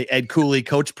 Okay. Ed Cooley,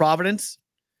 coach Providence.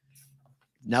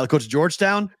 Now the coach of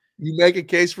Georgetown. You make a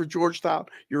case for Georgetown.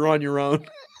 You're on your own.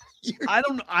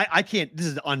 I can't. This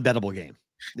is an unbettable game.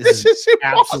 This is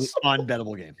absolutely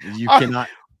unbettable game. You cannot.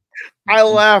 I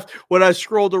laughed when I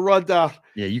scrolled the rundown.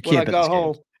 Yeah, you can't. When I got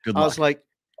home, Good luck. I was like,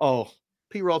 "Oh,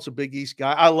 P. Rolt's a Big East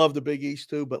guy. I love the Big East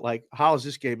too, but like, how does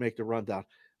this game make the rundown?"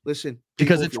 Listen,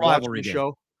 because it's rivalry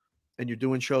show, and you're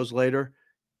doing shows later.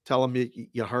 Tell them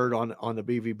you heard on the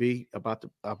BVB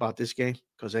about this game,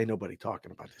 because ain't nobody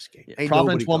talking about this game. Yeah,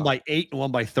 Providence won by 8 and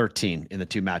won by 13 in the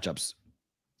 2 matchups.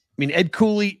 I mean, Ed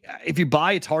Cooley, if you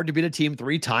buy, it's hard to beat a team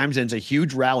 3 times, and it's a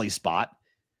huge rally spot.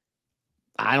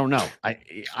 I don't know. I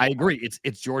agree.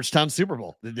 It's Georgetown's Super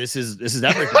Bowl. This is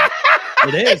everything.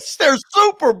 It is. It's their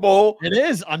Super Bowl. It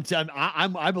is.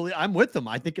 I believe I'm with them.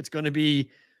 I think it's going to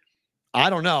be. I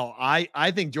don't know.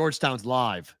 I think Georgetown's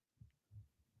live.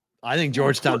 I think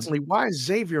Georgetown's. Why is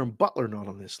Xavier and Butler not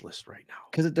on this list right now?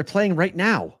 Because they're playing right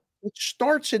now. It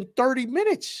starts in 30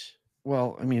 minutes.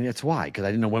 Well, I mean, it's why, because I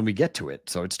didn't know when we get to it.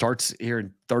 So it starts here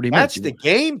in 30 minutes. That's the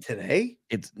game today.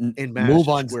 It's in move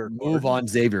on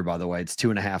Xavier, by the way. It's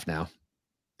 2.5 now.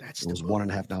 That's it was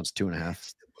 1.5. Now it's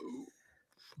 2.5.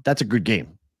 That's a good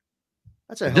game.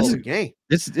 That's a hell of a game.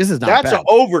 This is not bad. That's an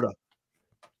over to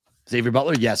Xavier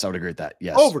Butler. Yes, I would agree with that.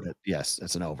 Yes, over to. Yes,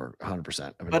 it's an over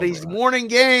 100%. But he's morning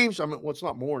games. I mean, well, it's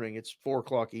not morning. It's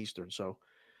 4:00 Eastern, so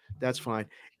that's fine.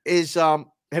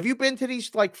 Have you been to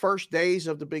these like first days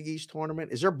of the Big East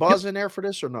tournament? Is there buzz in there for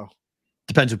this or no?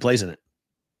 Depends who plays in it.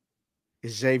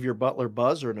 Is Xavier Butler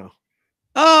buzz or no?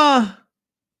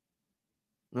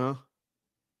 No.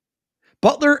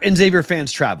 Butler and Xavier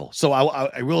fans travel. So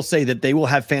I will say that they will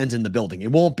have fans in the building.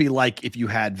 It won't be like if you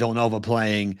had Villanova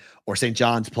playing or St.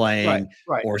 John's playing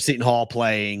or Seton Hall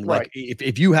playing. Right. Like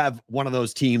if you have one of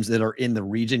those teams that are in the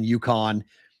region, UConn,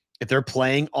 if they're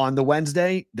playing on the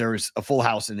Wednesday, there's a full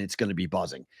house and it's going to be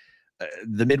buzzing.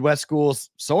 The Midwest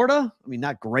schools, sort of. I mean,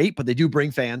 not great, but they do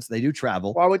bring fans. They do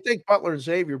travel. Well, I would think Butler and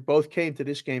Xavier both came to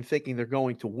this game thinking they're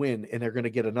going to win and they're going to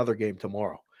get another game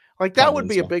tomorrow. Like that would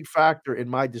be a big factor in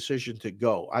my decision to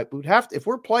go. I would have to, if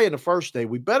we're playing the first day,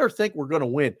 we better think we're going to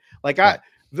win. Like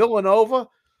Villanova,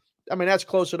 I mean, that's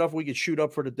close enough. We could shoot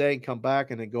up for the day and come back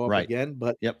and then go up again.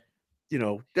 But you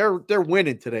know, they're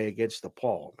winning today against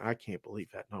DePaul. I can't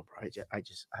believe that number. I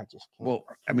just can't. Well,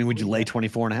 I mean, would you lay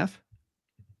 24.5?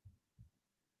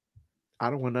 I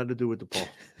don't want nothing to do with DePaul.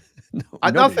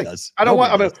 Nothing. Does. I don't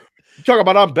want. I mean, talk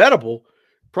about unbettable.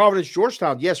 Providence,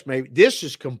 Georgetown. Yes, maybe this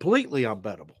is completely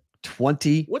unbettable.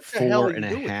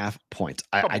 24.5 points.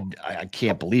 I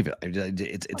can't believe it.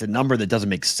 It's a number that doesn't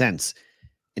make sense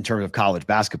in terms of college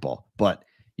basketball. But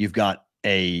you've got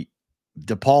a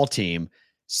DePaul team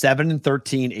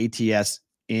 7-13 ATS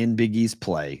in Big East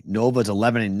play. Nova's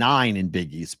 11-9 in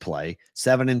Big East play.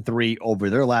 7-3 over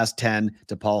their last 10.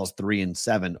 DePaul's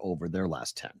 3-7 over their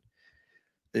last 10.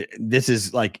 This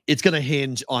is like, it's going to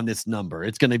hinge on this number.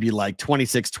 It's going to be like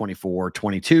 26-24,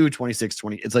 22,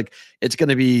 26-20. It's like, it's going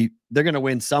to be, they're going to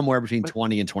win somewhere between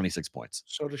 20 and 26 points.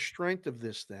 So the strength of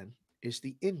this then is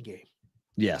the in-game.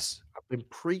 Yes. I've been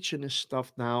preaching this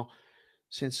stuff now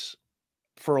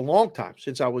for a long time,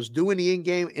 since I was doing the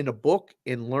in-game in a book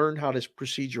and learned how this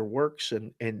procedure works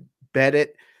and bet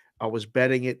it. I was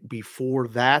betting it before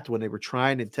that when they were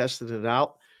trying and testing it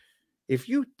out. If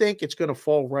you think it's going to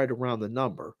fall right around the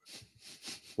number,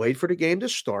 wait for the game to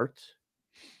start.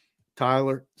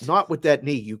 Tyler, not with that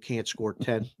knee. You can't score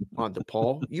 10 on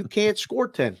DePaul. You can't score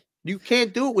 10. You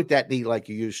can't do it with that knee like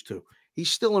you used to.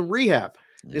 He's still in rehab.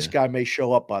 Yeah. This guy may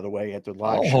show up, by the way, at the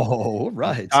live show. Oh,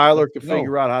 right. Tyler can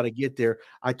figure out how to get there.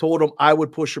 I told him I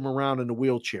would push him around in the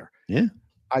wheelchair. Yeah.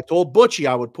 I told Butchie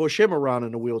I would push him around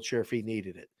in the wheelchair if he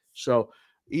needed it. So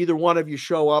either one of you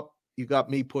show up, you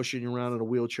got me pushing you around in a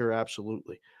wheelchair,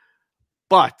 absolutely.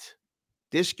 But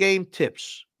this game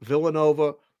tips.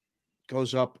 Villanova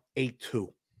goes up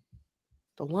 8-2.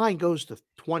 The line goes to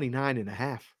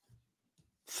 29.5.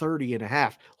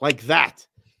 30.5, like that.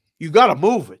 You got to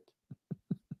move it.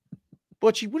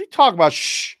 Butchie, what are you talking about?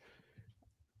 Shh.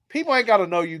 People ain't got to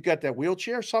know you got that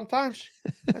wheelchair sometimes.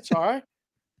 That's all right.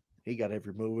 He got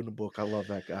every move in the book. I love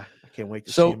that guy. I can't wait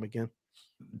to see him again.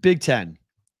 Big Ten.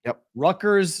 Yep.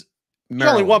 Rutgers, There's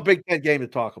only one Big Ten game to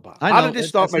talk about. How did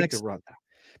this not make the rundown?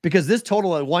 Because this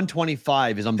total at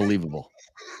 125 is unbelievable.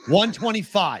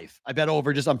 125. I bet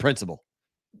over just on principle.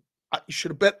 You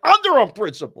should have bet under on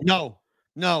principle.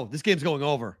 No, this game's going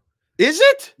over. Is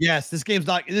it? Yes, this game's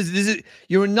not. This is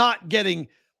you're not getting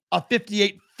a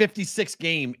 58-56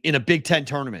 game in a Big Ten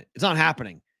tournament. It's not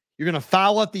happening. You're gonna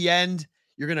foul at the end.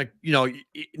 You're gonna,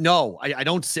 no, I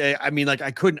don't say. I mean, like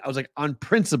I couldn't. I was like, on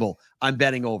principle, I'm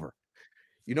betting over.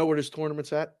 You know where this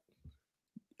tournament's at?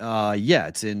 Yeah,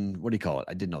 it's in, what do you call it?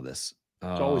 I didn't know this.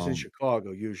 It's always in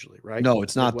Chicago, usually, right? No,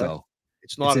 it's not though.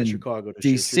 It's not in Chicago.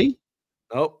 DC?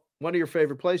 Nope. One of your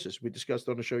favorite places we discussed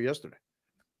on the show yesterday.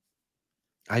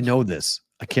 I know this.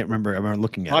 I can't remember. I remember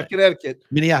looking at it. Connecticut.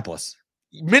 Minneapolis,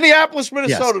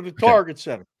 Minnesota, Yes. the Target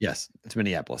Center. Yes, it's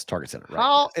Minneapolis, Target Center. Right.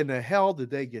 How in the hell did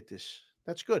they get this?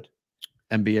 That's good.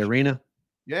 NBA Arena.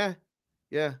 Yeah.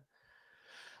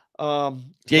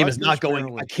 Game is not going.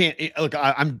 Maryland. I can't look.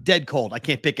 I'm dead cold. I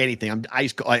can't pick anything.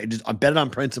 I'm betting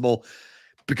on principle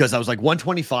because I was like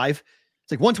 125.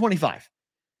 It's like 125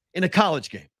 in a college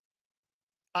game.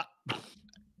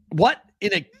 What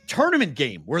in a tournament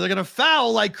game where they're going to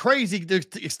foul like crazy to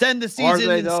extend the season? Are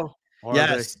they though?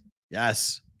 Yes.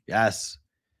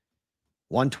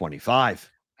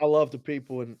 125. I love the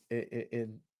people in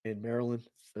Maryland.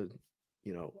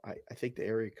 I think the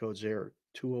area codes there are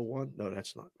 201. No,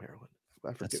 that's not Maryland.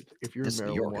 I forget if you're in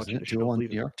Maryland watching the show.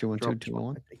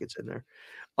 201. I think it's in there.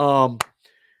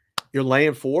 You're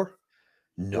laying 4?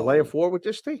 No. You're laying 4 with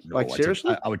this team? No,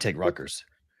 seriously? I would take Rutgers.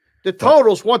 The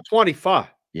total's 125.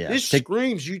 Yeah. This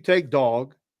screams you take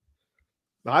dog.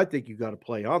 I think you got to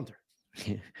play under.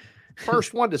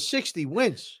 First 1 to 60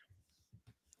 wins.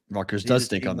 Rutgers does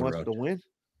stink on the road. To win.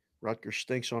 Rutgers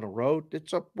stinks on the road.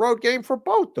 It's a road game for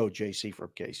both, though, JC from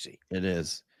KC. It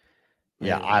is.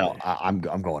 Yeah, I'm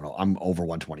going. I'm over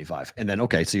 125. And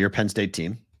then so your Penn State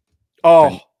team.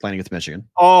 Playing against Michigan.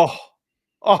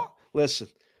 Listen,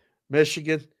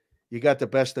 Michigan, you got the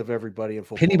best of everybody in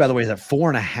football. Penny, by the way, is at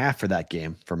 4.5 for that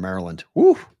game for Maryland.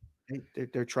 Woo!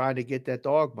 They're trying to get that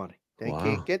dog money. They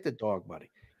can't get the dog money.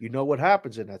 You know what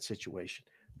happens in that situation.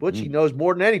 Butchie knows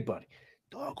more than anybody.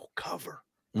 Dog will cover.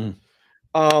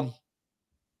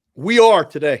 We are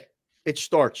today. It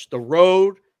starts. The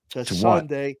road to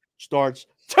Sunday starts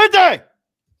today.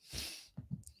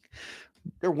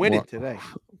 They're winning today.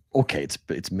 Okay,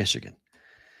 it's Michigan.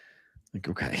 Like,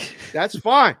 okay. That's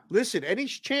fine. Listen, any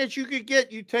chance you could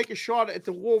get, you take a shot at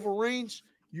the Wolverines,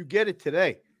 you get it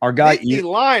today. Our guy the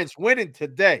Lions winning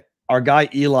today. Our guy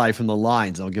Eli from the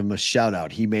Lions, I'll give him a shout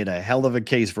out. He made a hell of a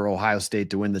case for Ohio State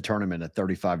to win the tournament at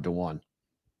 35-1.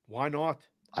 Why not?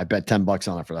 I bet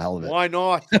 $10 on it for the hell of it. Why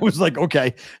not? I was like,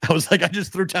 okay. I was like, I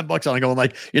just threw $10 on it, going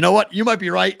like, you know what? You might be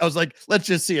right. I was like, let's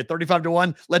just see it.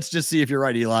 35-1. Let's just see if you're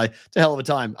right, Eli. It's a hell of a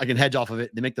time. I can hedge off of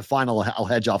it. They make the final. I'll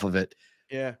hedge off of it.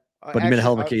 Yeah. But he made a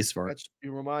hell of a case for it.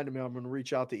 You reminded me, I'm going to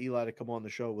reach out to Eli to come on the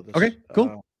show with us. Okay,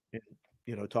 cool.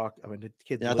 Talk. I mean, the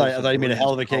kid. Yeah, I thought he made a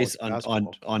hell of a case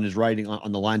on his writing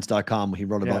on the lines.com. He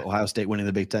wrote about Ohio State winning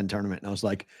the Big Ten tournament. And I was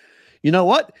like, you know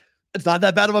what? It's not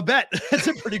that bad of a bet. It's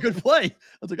a pretty good play.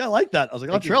 I was like, I like that. I was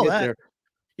like, I'll trail that. There.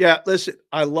 Yeah, listen,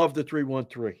 I love the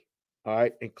 313. All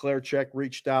right. And Claire Check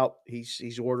reached out.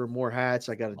 He's ordering more hats.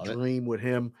 I got a dream with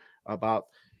him about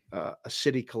a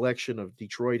city collection of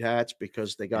Detroit hats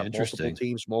because they got multiple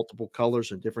teams, multiple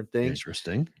colors, and different things.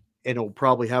 Interesting. And it'll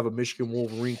probably have a Michigan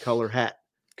Wolverine color hat.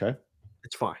 Okay.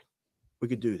 It's fine. We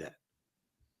could do that.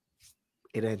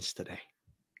 It ends today.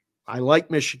 I like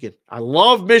Michigan. I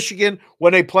love Michigan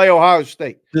when they play Ohio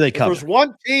State. Do they cover? If there's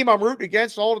one team I'm rooting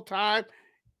against all the time,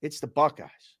 it's the Buckeyes.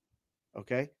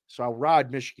 Okay? So I'll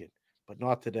ride Michigan, but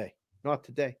not today. Not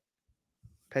today.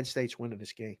 Penn State's winning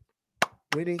this game.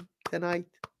 Winning tonight.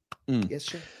 Yes,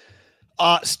 sir.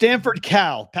 Stanford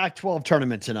Cal, Pac-12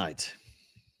 tournament tonight.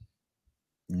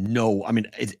 No. I mean,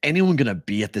 is anyone going to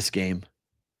be at this game?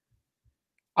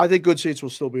 I think good seats will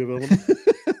still be available.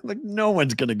 Like, no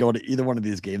one's going to go to either one of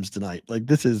these games tonight. Like,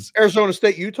 this is Arizona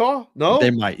State, Utah. No,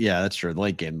 they might. Yeah, that's true. The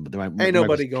late game, but they might. Ain't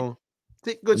nobody going.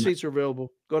 Good seats are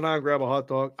available. Go down and grab a hot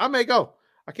dog. I may go.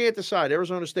 I can't decide.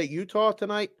 Arizona State, Utah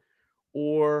tonight,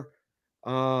 or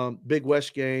Big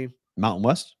West game. Mountain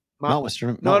West. Mountain West.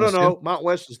 No. Mountain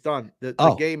West is done.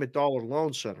 The game at Dollar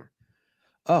Loan Center.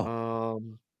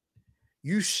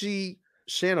 UC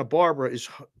Santa Barbara is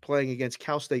playing against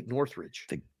Cal State Northridge.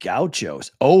 The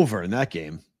Gauchos over in that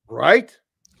game. Right?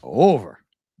 Over.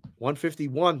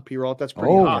 151, P-Roll. That's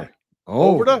pretty high.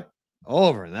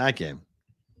 Over in that game.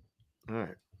 All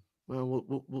right.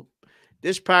 Well,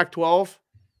 this Pac-12.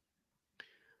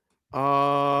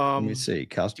 Let me see.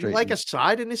 Cal State. Do you like a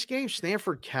side in this game?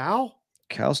 Stanford, Cal?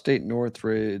 Cal State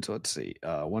Northridge. Let's see.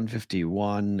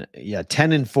 151. Yeah,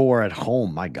 10-4 at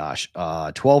home. My gosh.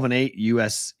 12-8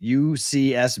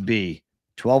 UCSB.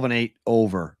 12-8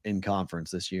 over in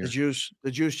conference this year.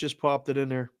 The juice just popped it in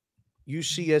there.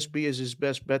 UCSB is his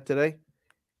best bet today.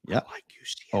 Yep. I like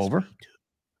UCSB over. too.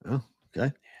 Oh,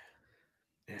 okay.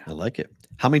 Yeah. I like it.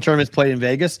 How many tournaments played in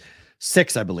Vegas?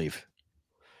 6, I believe.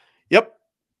 Yep.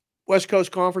 West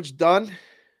Coast Conference done.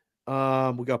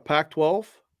 We got Pac-12.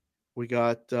 We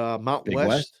got Mountain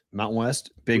West. Mountain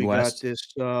West. Big West. We got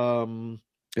this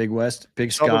Big West.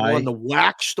 Big Southern Sky. one. The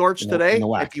WAC starts today the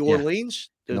WAC, at the Orleans.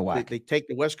 In the WAC. They take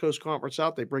the West Coast Conference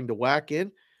out. They bring the WAC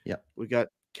in. Yep. We got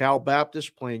Cal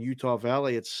Baptist playing Utah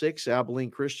Valley at 6.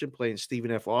 Abilene Christian playing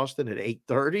Stephen F. Austin at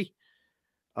 8:30.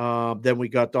 Then we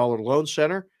got Dollar Loan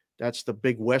Center. That's the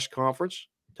Big West Conference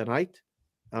tonight.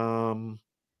 So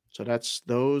that's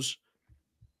those.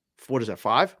 What is that?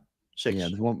 5? 6. Yeah,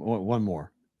 there's one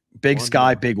more. Big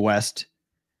Sky, Big West.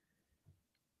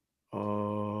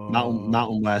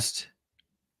 Mountain West.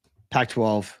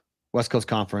 Pac-12, West Coast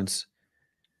Conference,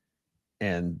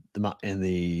 and I'm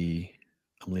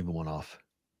leaving one off.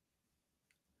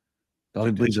 I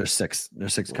believe there's 6.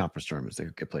 There's 6 conference tournaments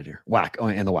that get played here. WAC. Oh,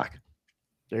 and the WAC.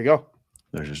 There you go.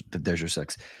 There's your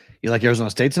 6. You like Arizona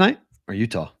State tonight or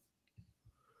Utah?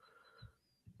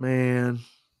 Man,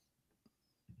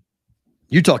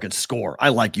 Utah can score. I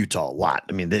like Utah a lot.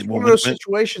 I mean, one of those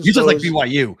situations. Utah's like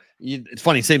BYU. It's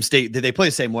funny, same state. They play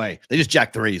the same way. They just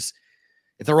jack threes.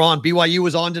 If they're on, BYU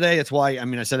was on today. That's why. I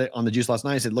mean, I said it on the juice last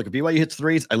night. I said, look, if BYU hits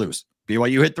threes, I lose.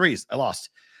 BYU hit threes, I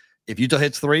lost. If Utah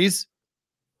hits threes,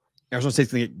 Arizona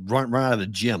State's gonna get run out of the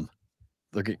gym.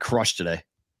 They'll get crushed today.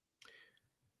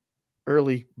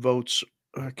 Early votes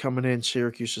coming in.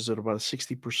 Syracuse is at about a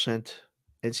 60%.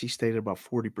 NC State at about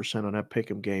 40% on that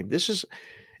pick'em game. This is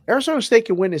Arizona State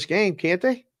can win this game, can't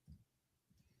they?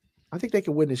 I think they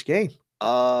can win this game.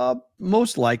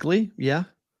 Most likely, yeah.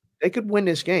 They could win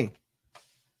this game.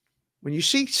 When you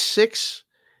see 6,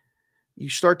 you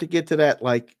start to get to that,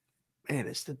 like, man,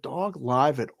 is the dog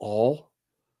live at all?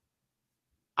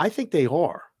 I think they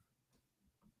are.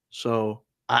 So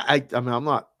I mean,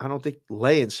 I don't think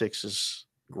laying 6 is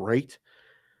great.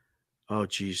 Oh,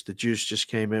 geez. The juice just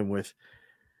came in with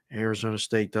Arizona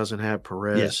State doesn't have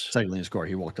Perez. Yes, second leading scorer.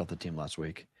 He walked off the team last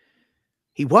week.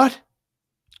 He what?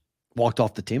 Walked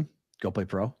off the team. Go play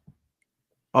pro.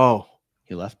 Oh.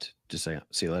 He left. Just say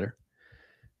see you later.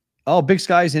 Oh, Big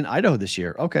Sky's in Idaho this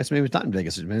year. Okay, so maybe it's not in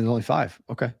Vegas. Maybe there's only 5.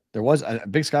 Okay. There was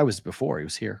Big Sky was before. He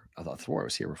was here. I thought Thor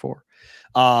was here before.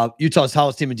 Utah's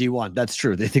tallest team in D1. That's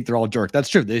true. They think they're all jerk. That's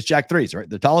true. They just jack threes, right?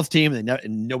 The tallest team, and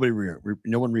no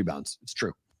one rebounds. It's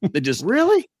true. They just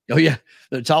really. Oh yeah,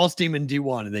 the tallest team in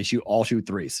D1, and they all shoot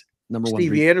threes. Number one.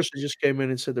 Stevie Anderson just came in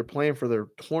and said they're playing for their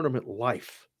tournament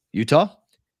life. Utah,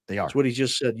 they are. That's what he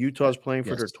just said. Utah's playing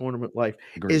for their tournament life.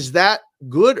 Agreed. Is that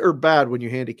good or bad when you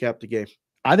handicap the game?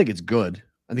 I think it's good.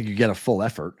 I think you get a full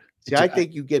effort. See, I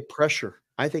think you get pressure.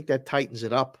 I think that tightens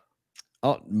it up.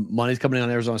 Oh, money's coming in on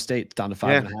Arizona State. It's down to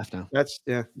 5.5 now. That's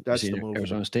the move.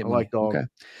 Arizona State. I like dog. Okay.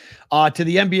 To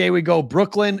the NBA we go.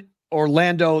 Brooklyn,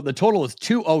 Orlando. The total is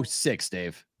 206.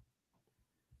 Dave.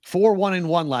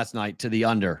 4-1-1 last night to the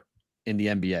under in the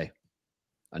NBA.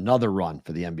 Another run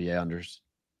for the NBA unders.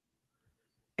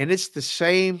 And it's the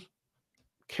same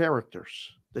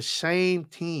characters, the same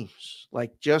teams.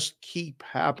 Like, just keep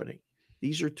happening.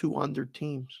 These are 2 under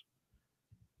teams.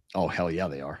 Oh, hell yeah,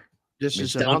 they are. This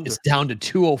is it's down to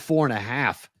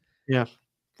 204.5. Yeah.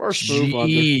 First move under.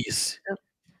 Jeez. Yeah.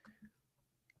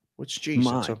 What's G's?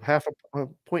 It's a half a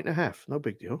point and a half. No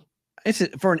big deal. It's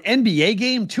for an NBA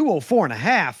game,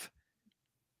 204.5.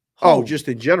 Oh, just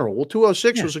in general. Well,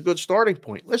 206 was a good starting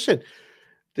point. Listen,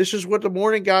 this is what the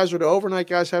morning guys or the overnight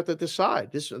guys have to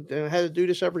decide. They had to do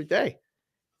this every day.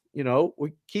 You know,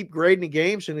 we keep grading the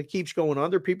games and it keeps going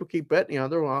under. People keep betting the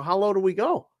under. Well, how low do we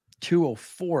go?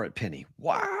 204 at Penny.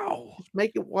 Wow. Just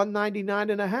make it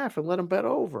 199.5 and let them bet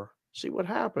over. See what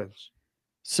happens.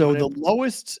 So the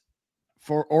lowest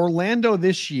for Orlando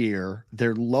this year,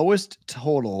 their lowest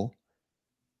total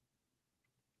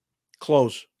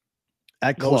closing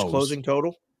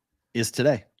total is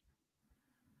today.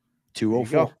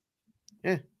 204.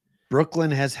 Yeah.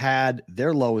 Brooklyn has had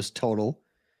their lowest total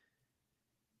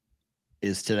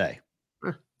is today.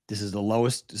 Huh. This is the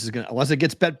lowest. This is going to, unless it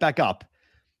gets bet back up,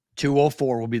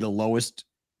 204 will be the lowest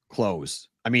close.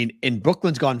 I mean, and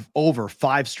Brooklyn's gone over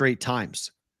 5 straight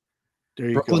times. There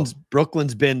you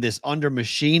Brooklyn's been this under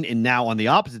machine, and now on the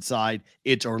opposite side,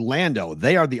 it's Orlando.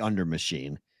 They are the under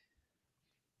machine.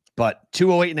 But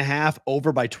 208.5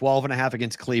 over by 12.5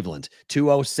 against Cleveland.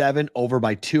 207 over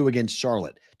by 2 against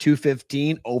Charlotte.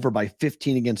 215 over by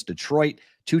 15 against Detroit.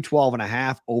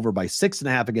 212.5 over by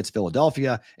 6.5 against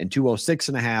Philadelphia, and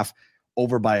 206.5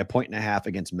 over by 1.5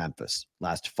 against Memphis.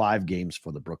 Last 5 games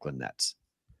for the Brooklyn Nets.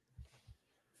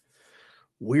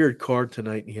 Weird card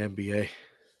tonight in the NBA.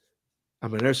 I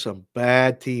mean, there's some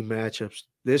bad team matchups.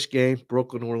 This game,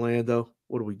 Brooklyn, Orlando,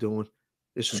 what are we doing?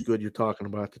 This is good. You're talking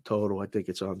about the total. I think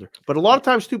it's under. But a lot of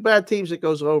times, 2 bad teams, it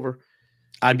goes over.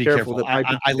 I'd be careful. That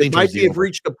I might be have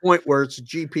reached a point where it's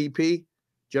GPP,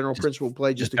 general principle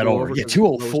play, just to go over. Yeah,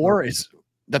 204 is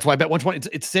that's why I bet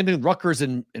 120. It's the same thing with Rutgers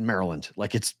in Maryland.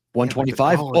 Like it's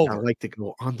 125 over. I like to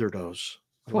go under those.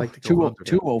 I like to go under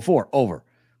 204 over.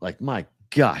 Like my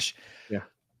gosh. Yeah.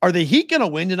 Are the Heat going to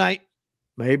win tonight?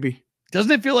 Maybe.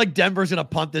 Doesn't it feel like Denver's going to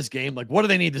punt this game? Like, what do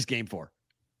they need this game for?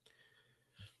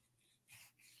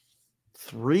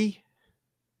 3?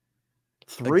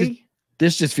 Like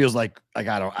this just feels like I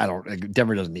don't.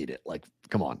 Denver doesn't need it. Like,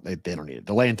 come on, they don't need it.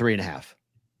 They're laying 3.5.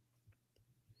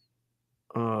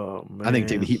 Oh man, I think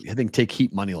take the Heat. I think take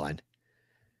Heat money line.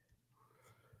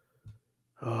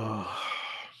 Oh,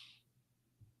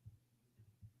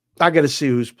 I got to see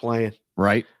who's playing.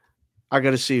 Right. I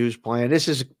got to see who's playing. This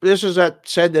is that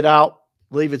send it out,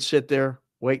 leave it sit there,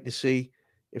 waiting to see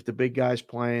if the big guy's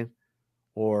playing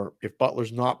or if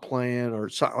Butler's not playing or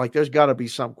something. Like there's got to be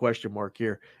some question mark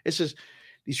here.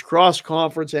 These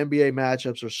cross-conference NBA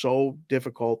matchups are so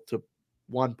difficult to,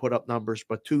 1, put up numbers,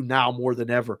 but 2, now more than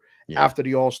ever after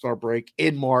the All-Star break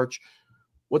in March.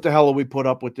 What the hell do we put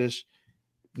up with this?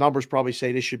 Numbers probably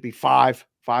say this should be 5,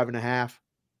 5.5.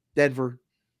 Denver,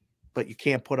 but you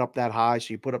can't put up that high,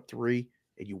 so you put up 3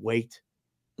 and you wait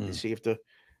and see if the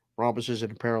rhombuses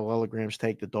and the parallelograms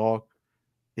take the dog.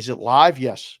 Is it live?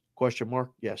 Yes. Question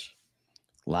mark? Yes.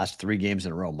 Last 3 games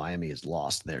in a row, Miami has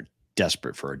lost. They're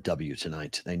desperate for a W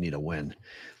tonight. They need a win,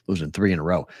 losing 3 in a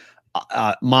row.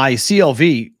 My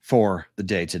CLV for the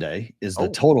day today is the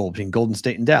total between Golden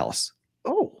State and Dallas.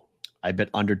 Oh, I bet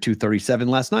under 237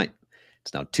 last night.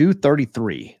 It's now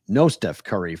 233. No Steph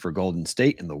Curry for Golden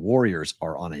State, and the Warriors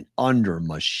are on an under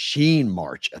machine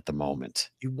march at the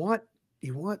moment. You want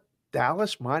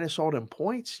Dallas minus all them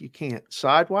points? You can't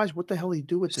sidewise. What the hell do you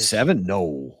do with this? 7?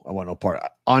 No, I want no part.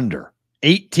 Under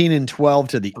 18-12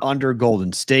 to the under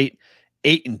Golden State.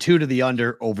 8-2 to the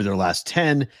under over their last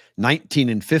 10.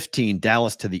 19-15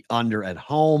 Dallas to the under at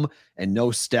home, and no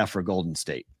Steph for Golden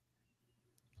State.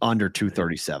 Under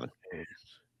 237.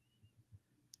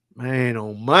 Man,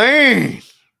 oh man.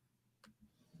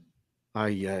 Yeah. I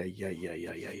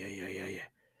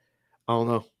don't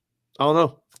know.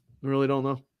 I really don't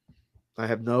know. I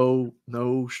have no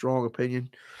strong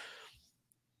opinion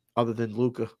other than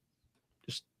Luka.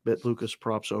 Just bet Luka's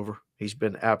props over. He's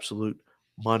been absolute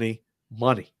money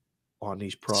on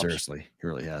these props. Seriously, he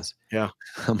really has. Yeah.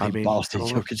 How many balls did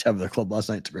Jokic have in the club last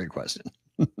night? It's a great question.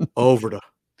 Over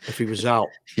if he was out.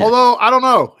 Yeah. Although I don't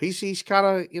know. He's kind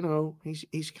of,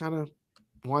 he's kind of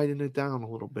winding it down a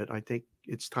little bit. I think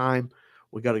it's time.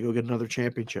 We got to go get another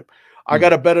championship. I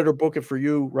got a bet it or book it for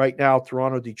you right now.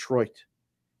 Toronto, Detroit.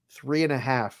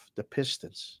 3.5, the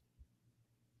Pistons.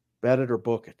 Bet it or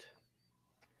book it.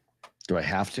 Do I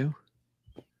have to?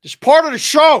 It's part of the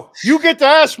show. You get to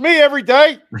ask me every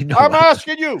day. I'm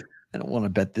asking you. I don't want to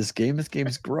bet this game. This game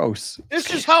is gross.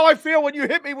 This is how I feel when you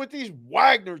hit me with these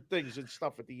Wagner things and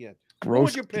stuff at the end. Gross. Who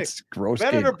would you pick? Gross.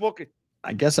 Bet it or book it.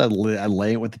 I guess I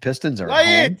lay it with the Pistons. Or lay at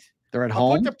home. it. They're at I'll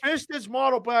home. put the Pistons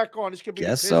model back on. This could be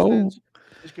Guess the Pistons. so.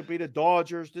 This could be the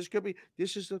Dodgers. This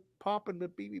is the popping the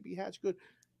BBB hat's good.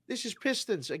 This is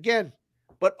Pistons again,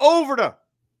 but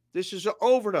this is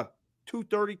over the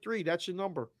 233. That's the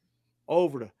number.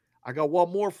 I got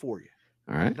one more for you.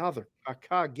 All right. Another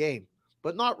game,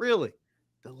 but not really.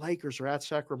 The Lakers are at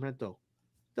Sacramento.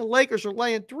 The Lakers are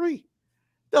laying 3.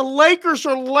 The Lakers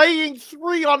are laying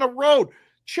 3 on the road.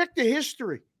 Check the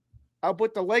history. I'll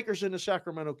put the Lakers in the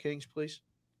Sacramento Kings, please.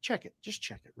 Check it. Just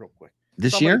check it real quick.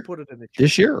 This year? Put it in the chat.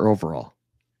 This year or overall?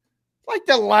 Like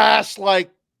the last,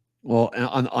 well,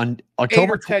 on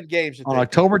October 10 games. On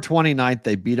October 29th,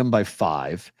 they beat them by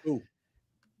 5. Ooh.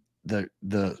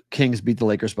 The Kings beat the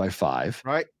Lakers by 5.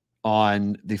 Right.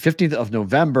 On the 15th of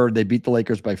November, they beat the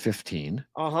Lakers by 15.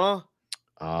 And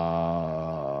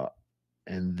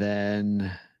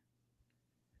then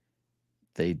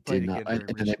they did not. And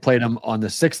then they played them on the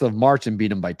 6th of March and beat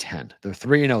them by 10. They're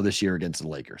 3-0 this year against the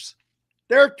Lakers.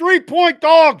 They're 3-point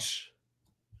dogs.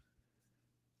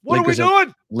 What Lakers are we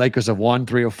doing? Lakers have won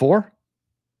 3 of 4.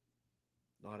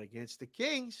 Not against the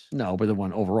Kings. No, but they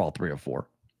won overall 3 of 4.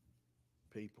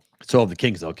 People. So have the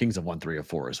Kings, though. Kings have won 3 of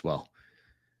 4 as well.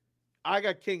 I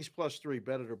got Kings +3.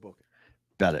 Bet it or book it.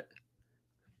 Bet it.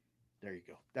 There you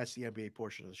go. That's the NBA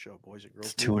portion of the show, boys and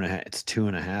girls. It's 2.5. It's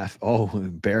 2.5. Oh,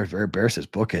 Bear says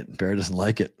book it. Bear doesn't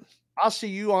like it. I'll see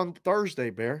you on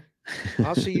Thursday, Bear.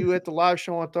 I'll see you at the live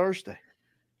show on Thursday.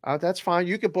 That's fine.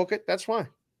 You can book it. That's fine.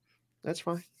 That's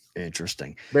fine.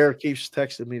 Interesting. Bear keeps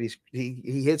texting me.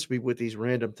 He hits me with these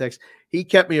random texts. He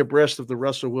kept me abreast of the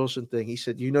Russell Wilson thing. He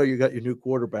said, you got your new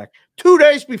quarterback. 2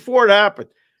 days before it happened.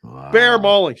 Wow. Bear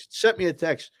Mullings sent me a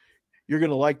text. You're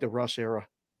going to like the Russ era.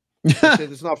 I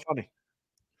said, it's not funny.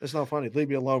 It's not funny. Leave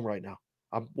me alone right now.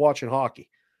 I'm watching hockey.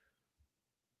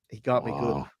 He got me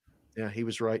good. Yeah, he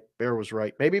was right. Bear was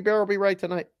right. Maybe Bear will be right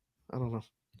tonight. I don't know.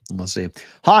 Let's see.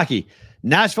 Hockey.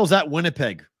 Nashville's at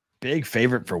Winnipeg. Big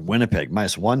favorite for Winnipeg.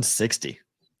 -160.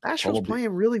 Nashville's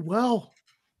playing really well.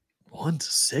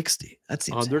 160. That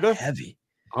seems heavy.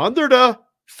 Under the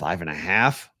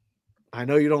 5.5. I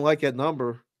know you don't like that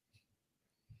number.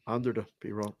 Under the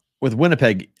be wrong. With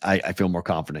Winnipeg, I feel more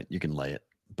confident you can lay it,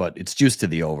 but it's juiced to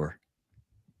the over.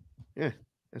 Yeah,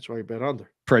 that's why you bet under.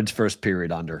 Pred's first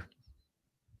period under.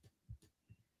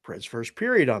 Pred's first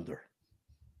period under.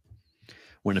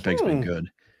 Winnipeg's been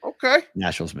good. Okay.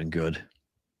 Nashville's been good.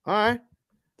 All right.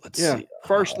 Let's see.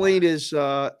 First lead is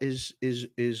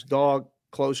dog,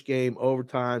 close game,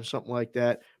 overtime, something like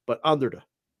that. But under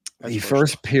the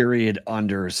first period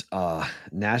unders.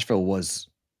 Nashville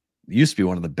used to be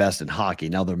one of the best in hockey.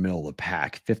 Now they're middle of the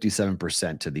pack,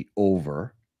 57% to the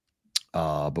over.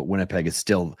 But Winnipeg is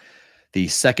still the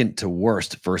second to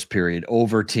worst first period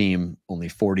over team, only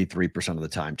 43% of the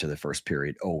time to the first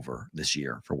period over this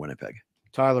year for Winnipeg.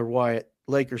 Tyler Wyatt,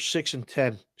 Lakers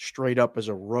 6-10 straight up as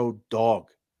a road dog.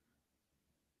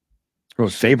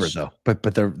 Road favorite though, but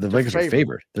the Lakers are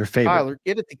favored. They're favored. Tyler,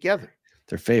 get it together.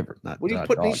 They're favored. Not. What are you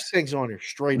putting these things on here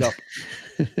straight up?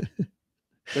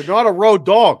 They're not a road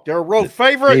dog. They're a road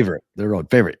favorite. They're road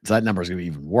favorite. So that number is going to be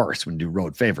even worse when you do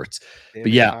road favorites. Damn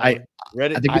but yeah, Tyler.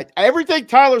 Read it. Everything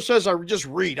Tyler says, I just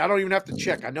read. I don't even have to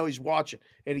check. I know he's watching,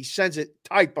 and he sends it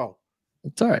typo.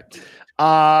 It's all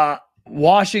right.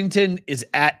 Washington is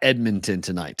at Edmonton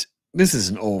tonight. This is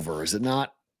an over, is it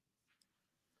not?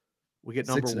 We get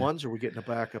number ones, or we getting a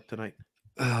backup tonight?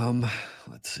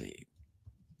 Let's see.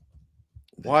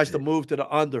 Why is the move to the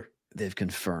under? They've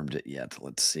confirmed it yet.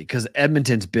 Let's see. Because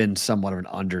Edmonton's been somewhat of an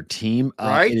under team.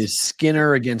 Right. It is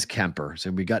Skinner against Kemper.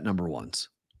 So we got number ones.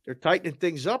 They're tightening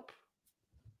things up.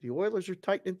 The Oilers are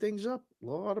tightening things up. A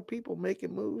lot of people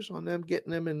making moves on them,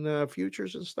 getting them in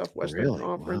futures and stuff. Western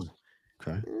Conference. Wow.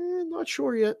 Okay. Not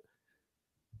sure yet.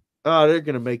 They're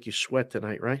going to make you sweat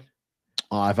tonight, right?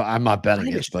 I'm not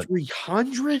betting it, but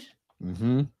 300.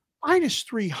 Mm-hmm. Minus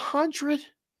 300.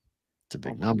 It's a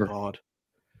big number. God.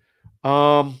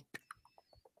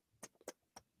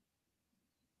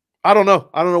 I don't know.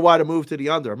 I don't know why to move to the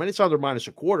under. I mean, it's under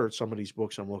 -1/4 at some of these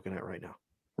books I'm looking at right now.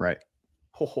 Right.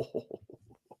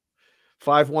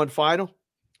 5-1 final.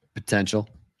 Potential.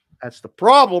 That's the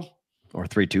problem. Or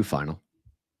 3-2 final.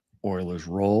 Oilers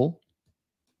roll.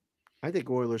 I think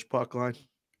Oilers puck line.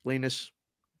 Linus.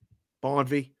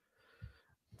 Bonvy.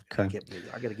 Okay.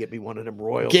 I got to get me one of them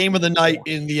Royals. Game of the night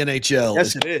in the NHL.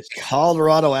 Yes, it is.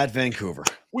 Colorado at Vancouver.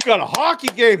 We got a hockey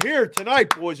game here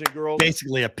tonight, boys and girls.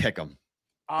 Basically a pick 'em.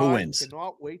 Who wins? I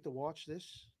cannot wait to watch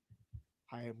this.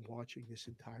 I am watching this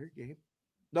entire game.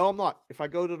 No, I'm not. If I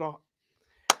go to the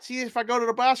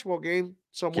basketball game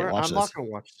somewhere, I'm not going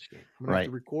to watch this game. I'm going to have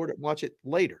to record it and watch it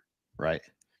later. Right.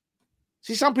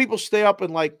 See, some people stay up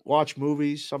and watch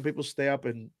movies. Some people stay up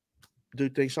and do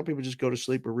things. Some people just go to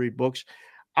sleep or read books.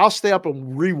 I'll stay up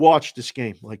and rewatch this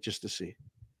game, just to see.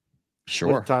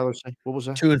 Sure. What did Tyler say? What was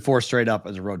that? 2-4 straight up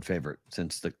as a road favorite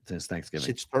since Thanksgiving.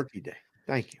 It's Turkey Day.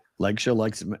 Thank you. Leg Show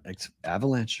likes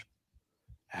Avalanche.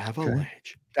 Avalanche.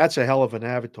 Okay. That's a hell of an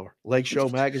avatar. Leg Show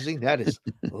magazine. That is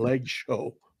Leg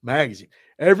Show magazine.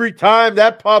 Every time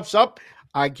that pops up,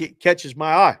 catches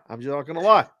my eye. I'm just not going to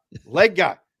lie. Leg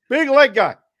guy. Big leg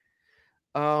guy.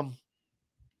 I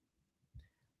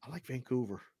like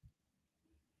Vancouver.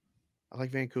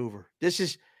 This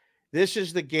is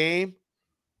the game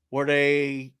where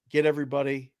they get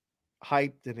everybody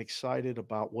hyped and excited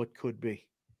about what could be.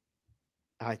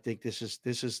 I think this is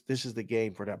the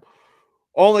game for them.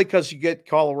 Only because you get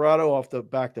Colorado off the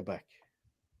back-to-back.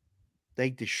 They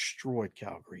destroyed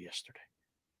Calgary yesterday.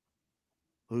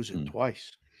 Losing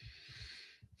twice.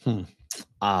 I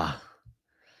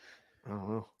don't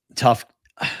know. Tough.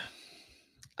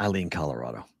 I lean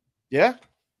Colorado. Yeah?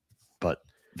 But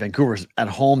Vancouver's at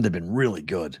home. They've been really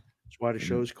good. That's why the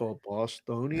show's called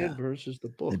Bostonian versus the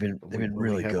Book. They've been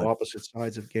really good. Opposite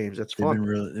sides of games. That's fun.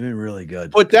 They've been really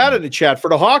good. Put that in the chat for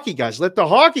the hockey guys. Let the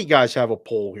hockey guys have a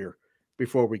poll here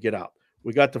before we get out.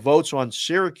 We got the votes on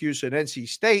Syracuse and NC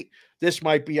State. This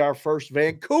might be our first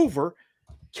Vancouver,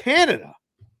 Canada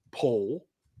poll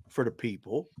for the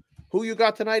people. Who you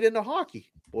got tonight in the hockey,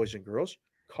 boys and girls?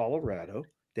 Colorado.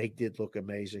 They did look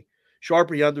amazing.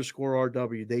 Sharpie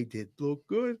 _RW. They did look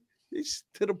good. It's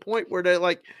to the point where they're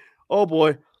like, oh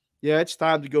boy, yeah, it's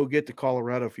time to go get the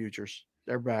Colorado futures.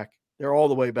 They're back. They're all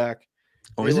the way back.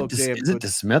 Oh, is it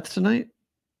DeSmith tonight?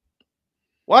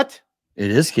 What? It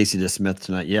is Casey DeSmith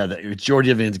tonight. Yeah, it's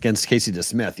Georgia against Casey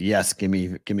DeSmith. Yes, give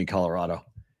me Colorado.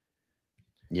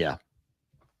 Yeah.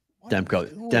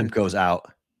 Demko's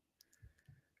out.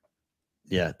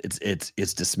 Yeah, it's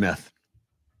DeSmith.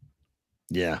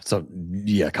 Yeah. So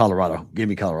yeah, Colorado. Give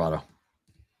me Colorado.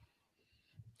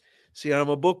 See, I'm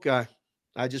a book guy.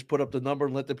 I just put up the number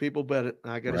and let the people bet it.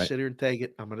 I got to sit here and take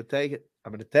it. I'm going to take it.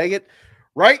 I'm going to take it.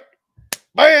 Right?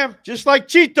 Bam! Just like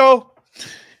Cheeto.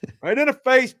 Right in the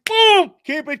face. Boom!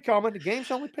 Keep it coming. The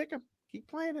game's only pick 'em. Keep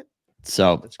playing it.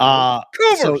 So,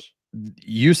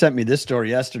 you sent me this story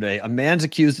yesterday. A man's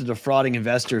accused of defrauding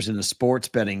investors in a sports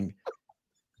betting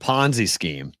Ponzi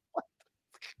scheme.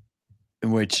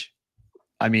 In which,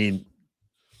 I mean,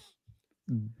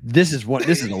 this is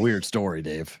a weird story,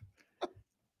 Dave.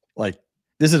 Like,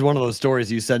 this is one of those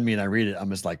stories you send me and I read it. I'm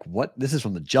just like, what? This is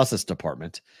from the Justice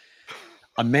Department.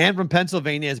 A man from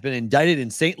Pennsylvania has been indicted in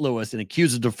St. Louis and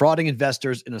accused of defrauding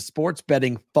investors in a sports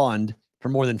betting fund for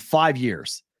more than 5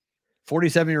 years.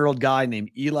 47-year-old guy named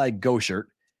Eli Goshert,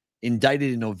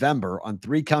 indicted in November on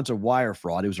 3 counts of wire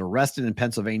fraud. He was arrested in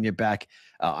Pennsylvania back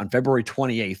on February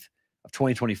 28th of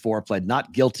 2024, pled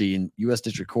not guilty in U.S.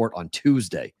 District Court on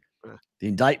Tuesday. The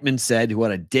indictment said who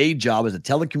had a day job as a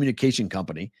telecommunication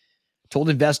company told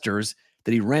investors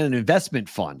that he ran an investment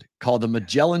fund called the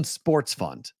Magellan Sports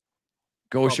Fund.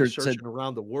 Goshert said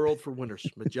around the world for winners.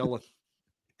 Magellan.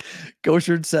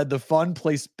 Goshert said the fund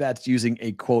placed bets using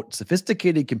a, quote,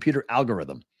 sophisticated computer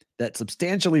algorithm that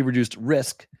substantially reduced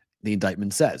risk, the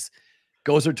indictment says.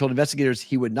 Goshert told investigators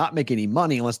he would not make any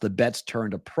money unless the bets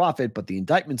turned a profit, but the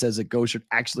indictment says that Goshert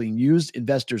actually used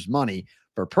investors' money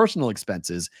for personal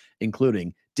expenses,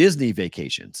 including Disney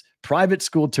vacations, private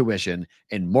school tuition,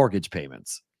 and mortgage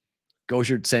payments.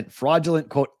 Goshert sent fraudulent,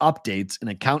 quote, updates and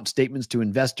account statements to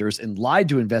investors and lied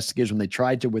to investigators when they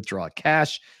tried to withdraw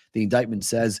cash. The indictment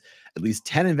says at least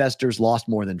 10 investors lost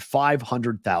more than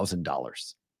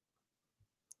 $500,000.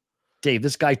 Dave,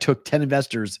 this guy took 10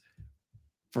 investors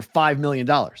for $5 million.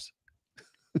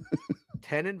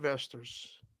 10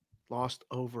 investors lost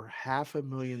over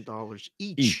 $500,000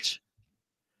 each.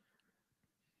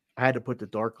 I had to put the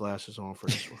dark glasses on for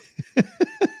this one.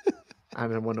 I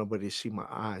didn't want nobody to see my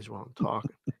eyes while I'm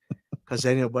talking because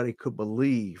anybody could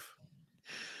believe.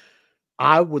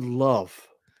 I would love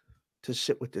to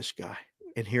sit with this guy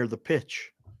and hear the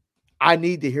pitch. I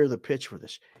need to hear the pitch for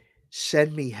this.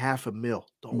 Send me $500,000.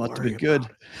 Don't Must worry have been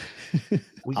good.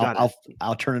 We got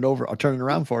I'll turn it over. I'll turn it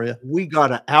around for you. We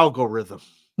got an algorithm.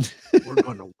 We're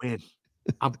going to win.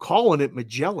 I'm calling it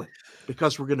Magellan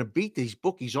because we're going to beat these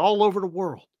bookies all over the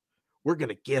world. We're going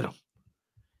to get them.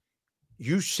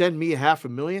 You send me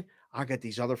 $500,000. I got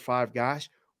these other 5 guys.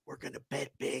 We're going to bet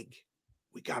big.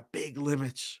 We got big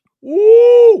limits.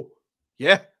 Woo!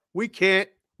 Yeah, we can't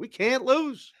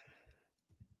lose.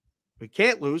 We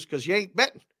can't lose because you ain't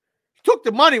betting. You took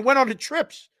the money, went on the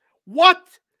trips. What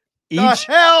the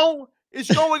hell is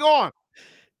going on?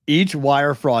 Each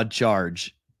wire fraud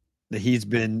charge that he's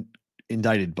been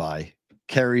indicted by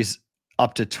carries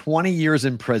up to 20 years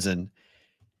in prison,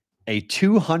 a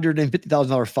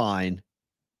 $250,000 fine,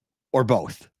 or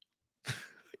both.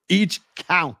 Each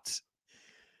count.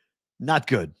 Not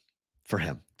good for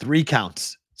him. 3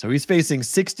 counts. So he's facing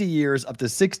 60 years, up to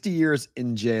 60 years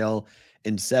in jail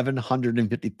and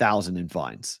 $750,000 in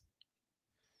fines.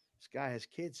 This guy has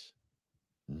kids.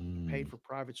 Paid for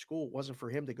private school. It wasn't for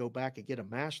him to go back and get a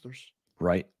master's.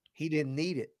 Right. He didn't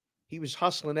need it. He was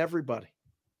hustling everybody.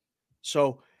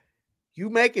 So you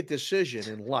make a decision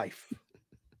in life.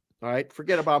 All right.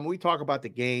 Forget about him. We talk about the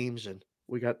games and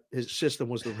we got his system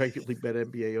was the regularly bet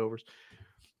NBA overs.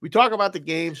 We talk about the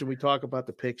games and we talk about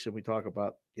the picks and we talk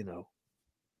about,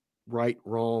 right,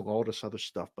 wrong, all this other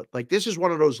stuff. But like, this is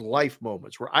one of those life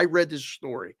moments where I read this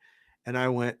story and I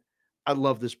went, I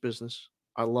love this business.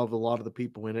 I love a lot of the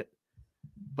people in it,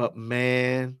 but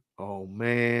man, oh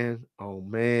man,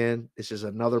 this is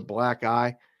another black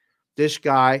eye. This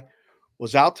guy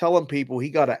was out telling people he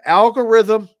got an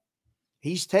algorithm.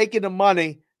 He's taking the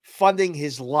money, funding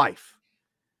his life.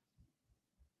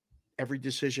 every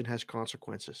decision has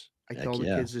consequences. I Heck tell the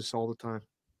yeah. kids this all the time.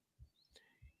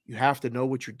 You have to know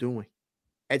what you're doing.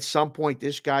 At some point,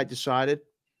 this guy decided,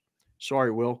 sorry,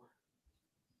 Will,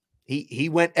 he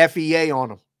went FEA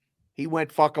on him. He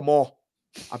went fuck them all.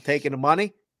 I'm taking the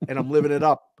money and I'm living it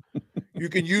up. You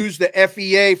can use the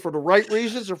FEA for the right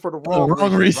reasons or for the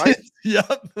wrong reasons, right?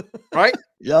 Yep. Right?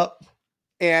 Yep.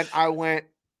 And I went,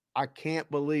 I can't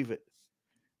believe it.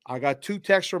 I got 2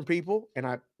 texts from people,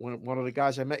 and one of the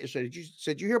guys I met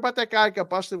said, "You hear about that guy got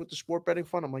busted with the sport betting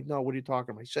fund?" I'm like, "No, what are you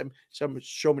talking about?" He said,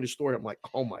 "Show me the story." I'm like,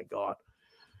 "Oh my God,"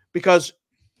 because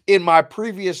in my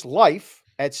previous life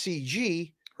at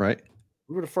CG, Right.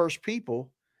 we were the first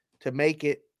people to make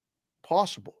it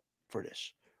possible for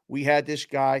this. We had this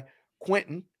guy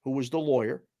Quentin, who was the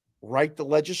lawyer, write the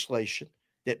legislation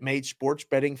that made sports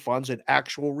betting funds an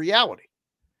actual reality,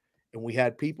 and we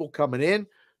had people coming in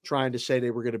trying to say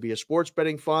they were going to be a sports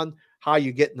betting fund, how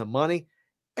you getting the money.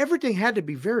 Everything had to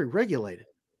be very regulated.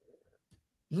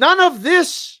 None of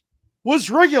this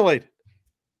was regulated.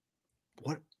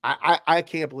 What I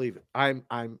can't believe it.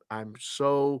 I'm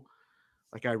so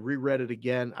like I reread it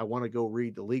again. I want to go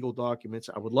read the legal documents.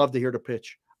 I would love to hear the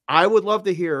pitch. I would love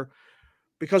to hear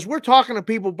because we're talking to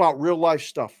people about real life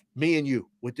stuff, me and you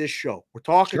with this show. We're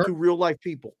talking to real life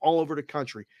people all over the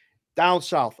country, down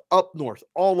south, up north,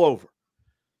 all over.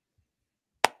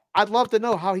 I'd love to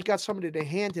know how he got somebody to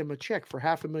hand him a check for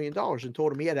 $500,000 and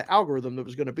told him he had an algorithm that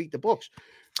was going to beat the books.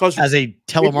 Because as a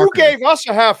telemarketer, if you gave us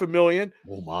 $500,000,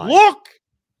 oh my, look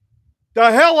the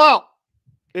hell out.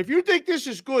 If you think this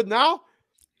is good now,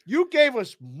 you gave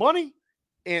us money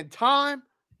and time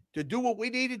to do what we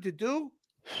needed to do.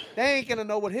 They ain't going to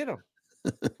know what hit them.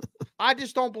 I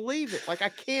just don't believe it. Like, I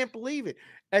can't believe it.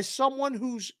 As someone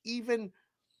who's even,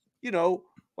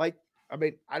 like, I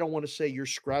mean, I don't want to say you're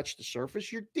scratched the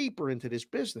surface. You're deeper into this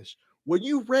business. When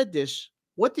you read this,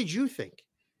 what did you think?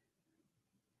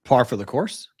 Par for the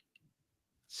course.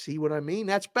 See what I mean?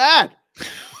 That's bad.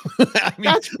 I mean,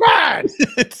 that's bad.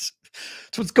 It's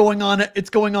what's going on. It's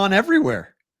going on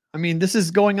everywhere. I mean, this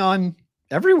is going on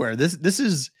everywhere. This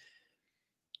is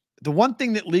the one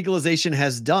thing that legalization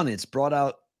has done. It's brought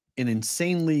out an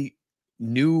insanely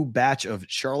new batch of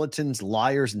charlatans,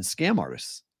 liars, and scam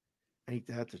artists. Ain't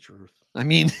that the truth? I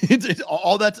mean,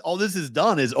 all this has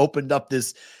done is opened up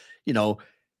this,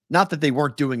 not that they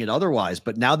weren't doing it otherwise,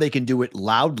 but now they can do it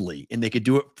loudly and they could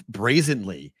do it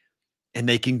brazenly, and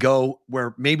they can go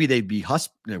where maybe they'd be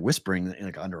whispering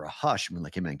like under a hush. I mean,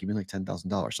 like, hey man, give me like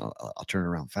 $10,000. I'll turn it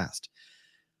around fast.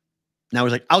 Now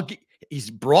he's like, he's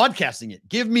broadcasting it.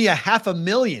 Give me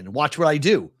 $500,000. Watch what I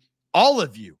do. All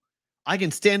of you, I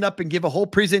can stand up and give a whole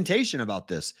presentation about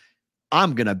this.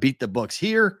 I'm going to beat the books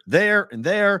here, there, and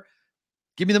there.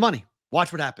 Give me the money.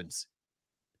 Watch what happens.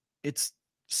 It's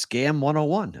scam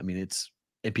 101. I mean,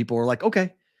 and people are like,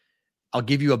 okay, I'll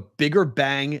give you a bigger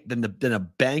bang than a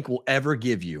bank will ever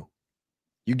give you.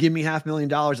 You give me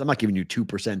 $500,000. I'm not giving you 2%,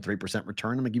 3%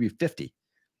 return. I'm going to give you 50.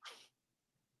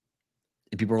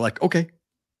 And people are like, okay,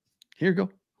 here you go.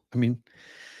 I mean,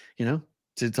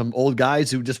 to some old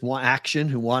guys who just want action,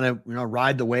 who want to,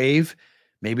 ride the wave.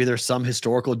 Maybe there's some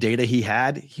historical data he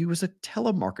had. He was a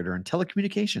telemarketer in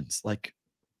telecommunications. Like,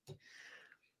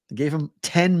 they gave him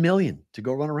 $10 million to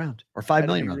go run around, or $5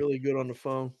 million. Really good on the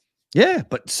phone. Yeah,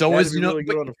 but so is really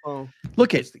good on the phone.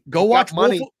 Look at go watch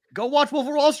money. Go watch Wolf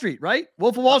of Wall Street, right?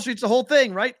 Wolf of Wall Street's the whole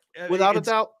thing, right? Without a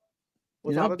doubt.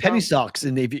 Penny stocks,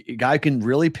 and if a guy can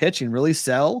really pitch and really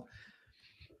sell,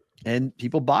 and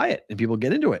people buy it and people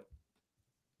get into it.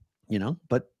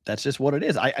 But that's just what it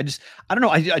is. I don't know.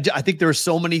 I think there are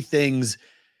so many things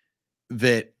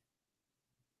that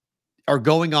are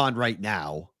going on right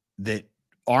now that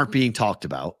aren't being talked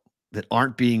about, that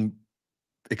aren't being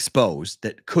exposed,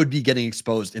 that could be getting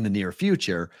exposed in the near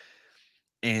future.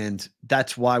 And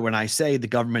that's why when I say the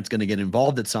government's going to get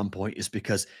involved at some point, is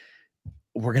because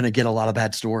we're going to get a lot of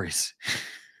bad stories.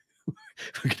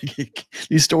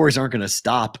 These stories aren't going to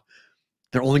stop.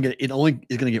 It only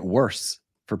is going to get worse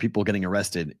for people getting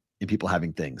arrested and people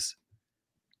having things.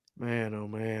 Man, oh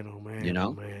man, oh man,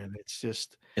 oh man. It's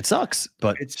just, it sucks,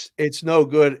 but it's no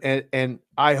good. And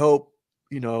I hope,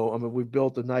 I mean, we've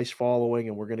built a nice following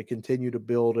and we're going to continue to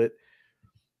build it.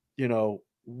 We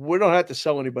don't have to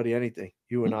sell anybody anything.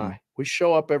 You and I, we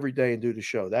show up every day and do the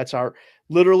show. That's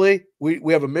literally,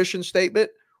 we have a mission statement.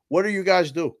 What do you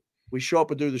guys do? We show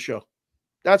up and do the show.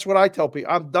 That's what I tell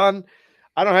people. I'm done.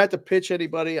 I don't have to pitch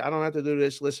anybody. I don't have to do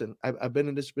this. Listen, I've been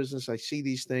in this business. I see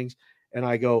these things and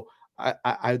I go,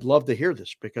 I'd love to hear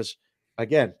this because,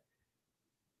 again,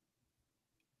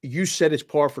 you said it's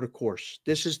par for the course.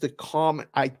 This is the common.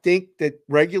 I think that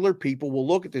regular people will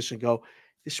look at this and go,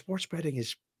 this sports betting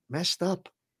is messed up.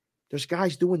 There's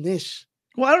guys doing this.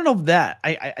 Well, I don't know that.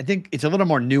 I think it's a little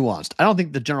more nuanced. I don't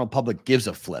think the general public gives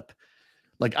a flip.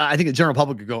 Like, I think the general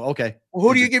public could go, okay. Well,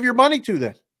 who do you give your money to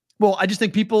then? Well, I just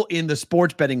think people in the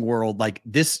sports betting world, like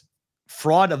this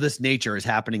fraud of this nature is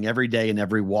happening every day in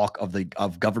every walk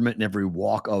of government and every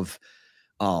walk of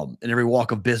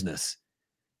business.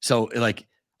 So like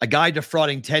a guy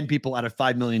defrauding 10 people out of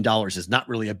 $5 million is not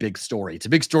really a big story. It's a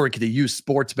big story because they use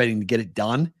sports betting to get it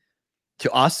done.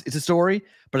 To us, it's a story,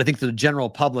 but I think to the general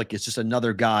public, it's just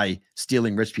another guy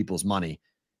stealing rich people's money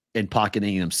and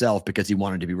pocketing himself because he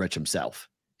wanted to be rich himself,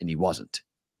 and he wasn't.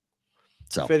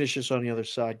 So finish this on the other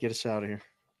side. Get us out of here.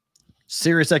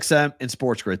 SiriusXM and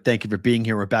Sports Grid, thank you for being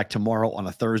here. We're back tomorrow on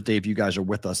a Thursday. If you guys are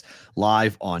with us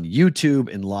live on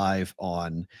YouTube and live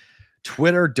on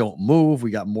Twitter, don't move. We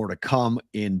got more to come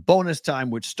in bonus time,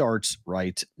 which starts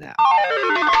right now.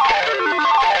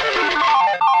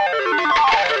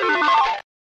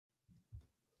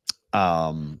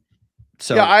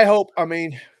 So yeah, I hope, I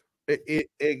mean, it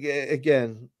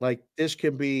again, like this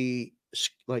can be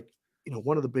like, you know,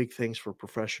 one of the big things for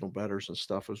professional bettors and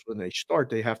stuff is when they start,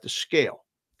 they have to scale.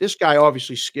 This guy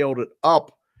obviously scaled it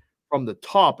up from the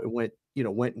top and went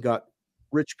and got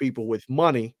rich people with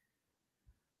money.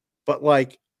 But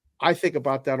like, I think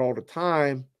about that all the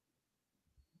time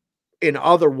in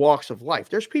other walks of life.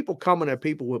 There's people coming at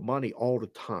people with money all the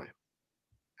time.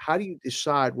 How do you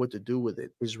decide what to do with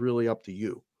it is really up to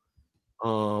you.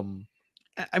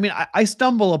 I mean, I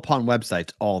stumble upon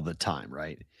websites all the time,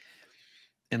 right?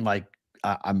 And like,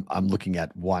 I'm looking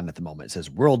at one at the moment. It says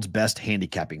world's best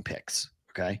handicapping picks.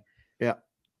 Okay. Yeah.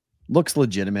 Looks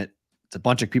legitimate. It's a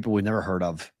bunch of people we've never heard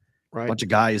of. Right. A bunch of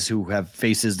guys who have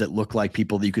faces that look like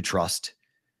people that you could trust.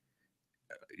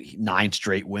 9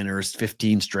 straight winners,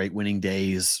 15 straight winning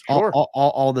days, Sure.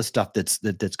 all the stuff that's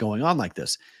going on like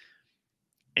this.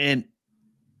 And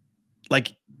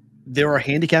like, there are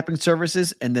handicapping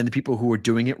services, and then the people who are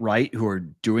doing it right, who are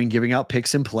giving out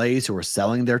picks and plays, who are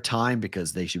selling their time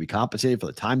because they should be compensated for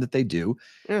the time that they do.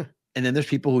 Yeah. And then there's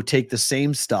people who take the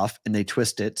same stuff and they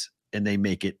twist it and they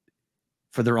make it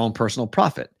for their own personal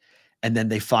profit. And then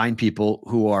they find people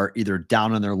who are either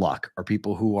down on their luck or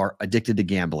people who are addicted to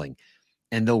gambling,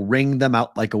 and they'll wring them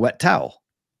out like a wet towel,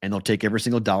 and they'll take every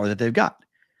single dollar that they've got.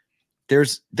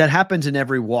 That happens in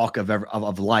every walk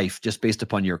of life, just based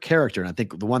upon your character. And I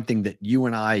think the one thing that you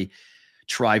and I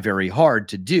try very hard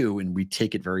to do, and we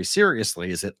take it very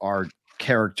seriously, is that our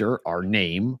character, our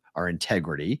name, our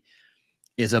integrity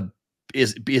is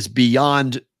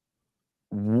beyond,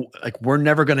 like, we're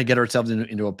never going to get ourselves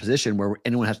into a position where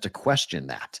anyone has to question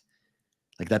that.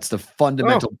 Like, that's the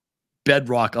fundamental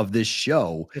bedrock of this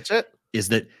show. That's it. Is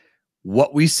that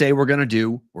what we say we're going to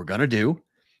do, we're going to do.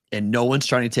 And no one's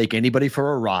trying to take anybody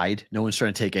for a ride. No one's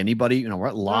trying to take anybody, we're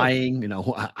not lying.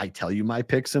 I tell you my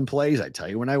picks and plays. I tell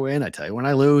you when I win. I tell you when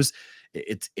I lose.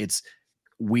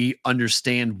 We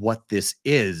understand what this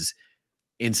is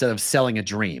instead of selling a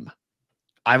dream.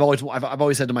 I've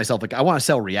always said to myself, like, I want to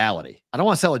sell reality. I don't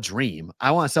want to sell a dream.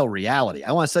 I want to sell reality.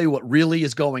 I want to tell you what really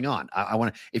is going on. I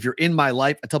want to, if you're in my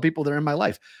life, I tell people they're in my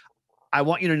life. I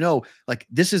want you to know, like,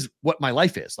 this is what my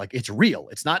life is. Like, it's real.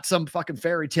 It's not some fucking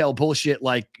fairy tale bullshit.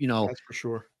 Like, that's for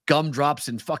sure. Gumdrops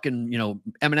and fucking,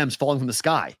 M&Ms falling from the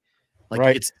sky. Like,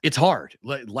 right. It's hard.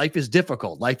 Life is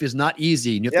difficult. Life is not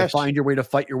easy. And you have to find your way to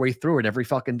fight your way through it every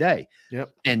fucking day.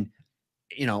 Yep. And,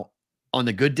 on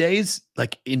the good days,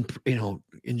 like,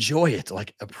 enjoy it,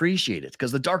 like, appreciate it,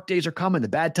 because the dark days are coming. The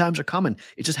bad times are coming.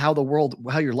 It's just how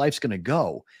your life's going to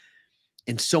go.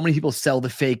 And so many people sell the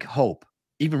fake hope.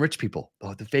 Even rich people,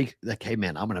 the fake, like, hey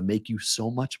man, I'm going to make you so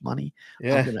much money.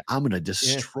 Yeah. I'm going to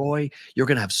destroy. You're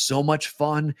going to have so much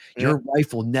fun. Yeah. Your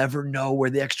wife will never know where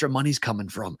the extra money's coming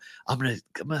from. I'm going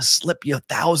to slip you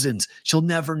thousands. She'll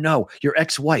never know. Your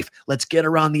ex-wife, let's get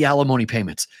around the alimony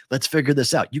payments. Let's figure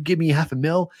this out. You give me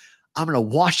 $500,000. I'm going to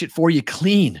wash it for you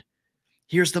clean.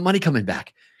 Here's the money coming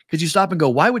back. Because you stop and go,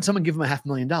 why would someone give him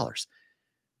 $500,000?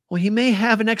 Well, he may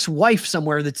have an ex-wife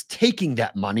somewhere that's taking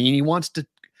that money, and he wants to,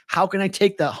 how can I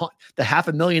take the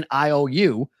 $500,000 I owe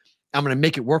you? I'm going to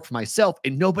make it work for myself,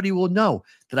 and nobody will know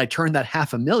that I turned that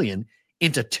 $500,000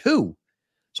 into 2.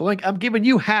 So, like, I'm giving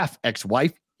you half,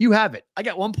 ex-wife. You have it. I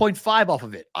got 1.5 off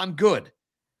of it. I'm good.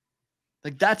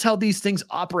 Like, that's how these things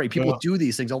operate. People do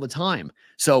these things all the time.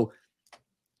 So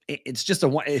it's just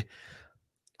I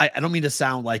don't mean to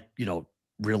sound like,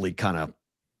 really kind of,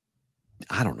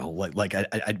 I don't know, like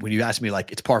I when you ask me,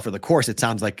 like, it's par for the course, it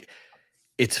sounds like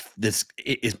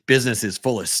business is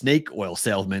full of snake oil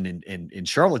salesmen and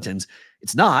charlatans.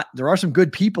 It's not. There are some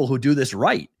good people who do this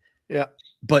right. Yeah.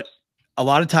 But a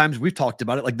lot of times, we've talked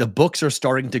about it, like, the books are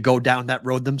starting to go down that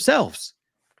road themselves.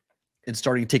 and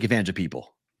starting to take advantage of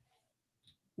people.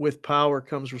 With power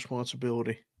comes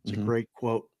responsibility. It's a great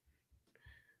quote.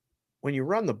 When you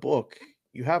run the book,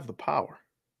 you have the power.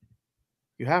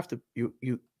 You have to,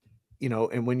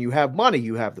 and when you have money,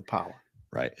 you have the power.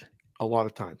 Right. A lot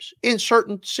of times. In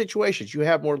certain situations, you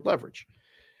have more leverage.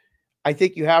 I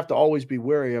think you have to always be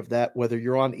wary of that, whether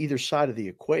you're on either side of the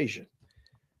equation.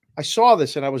 I saw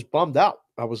this and I was bummed out.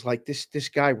 I was like, this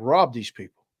guy robbed these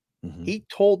people. He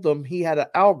told them he had an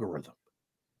algorithm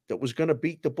that was going to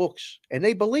beat the books, and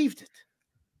they believed it.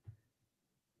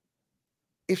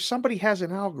 If somebody has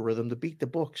an algorithm to beat the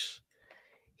books,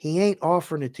 he ain't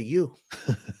offering it to you.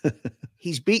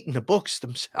 He's beating the books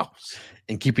themselves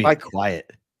and keeping it quiet.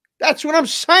 That's what I'm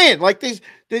saying. Like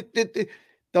the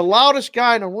loudest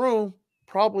guy in the room,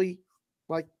 probably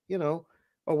we're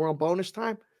on bonus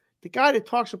time. The guy that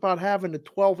talks about having a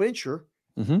 12-incher,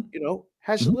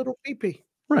 has a little pee-pee.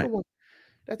 Right.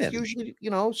 That's usually,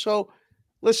 so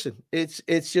listen, it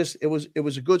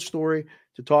was a good story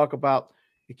to talk about.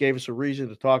 It gave us a reason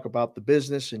to talk about the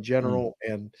business in general.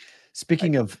 And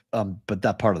speaking of, but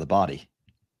that part of the body,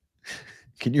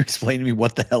 can you explain to me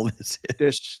what the hell this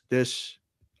is? This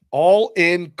all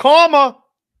in comma,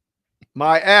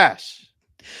 my ass.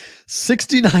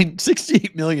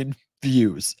 68 million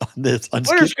views on this.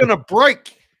 Twitter's going to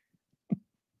break.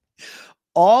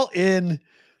 All in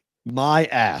my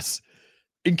ass.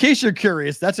 In case you're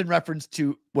curious, that's in reference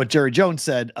to what Jerry Jones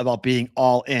said about being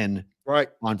all in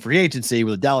on free agency,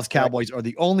 where the Dallas Cowboys are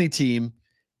the only team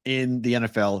in the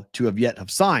NFL to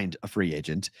have signed a free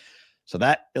agent. So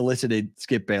that elicited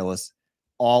Skip Bayless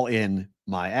all in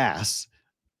my ass,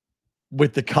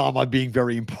 with the comma being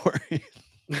very important.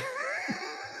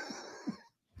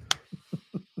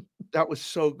 That was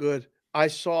so good. I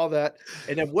saw that.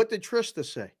 And then what did Trista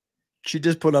say? She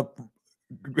just put up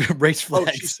race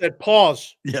flags. She said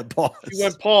pause. Yeah, pause. She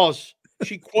went pause.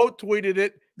 She quote tweeted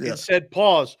it and said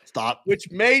pause. Stop.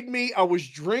 Which made me, I was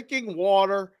drinking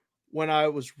water when I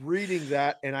was reading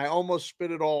that, and I almost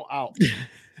spit it all out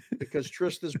because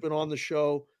Trista's been on the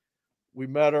show. We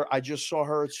met her. I just saw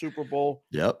her at Super Bowl.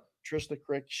 Yep. Trista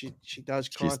Crick, she does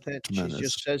content. She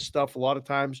just says stuff a lot of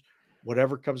times.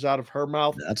 Whatever comes out of her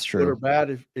mouth, that's true. Good or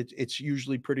bad, it's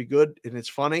usually pretty good and it's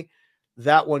funny.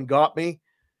 That one got me.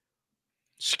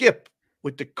 Skip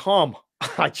with the comma.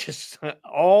 I just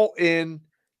all in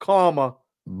comma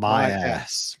my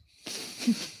ass.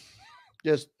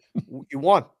 Just you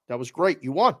won. That was great.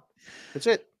 You won. That's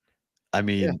it. I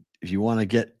mean, if you want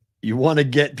to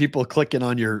get people clicking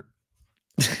on your,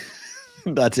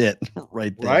 that's it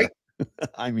right there. Right.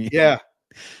 I mean,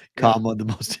 comma, the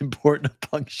most important of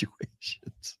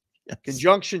punctuations. Yes.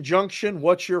 Conjunction, junction.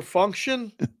 What's your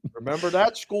function? Remember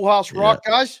that Schoolhouse Rock,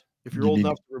 guys? If you're old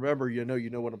enough to remember, you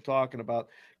know what I'm talking about.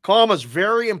 Comma's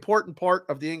very important part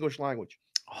of the English language.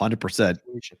 100%.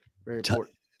 Very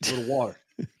important. A little water.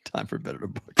 Time for a better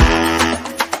book.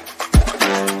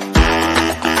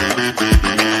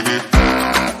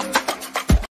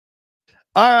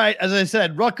 All right, as I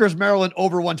said, Rutgers, Maryland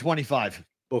over 125.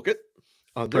 Book it.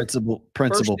 Under.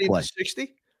 Principal play.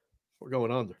 60. We're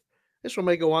going under. This one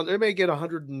may go under. They may get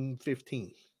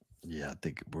 115. Yeah, I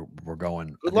think we're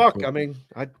going. Good luck. I mean,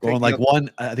 I going like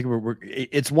one. I think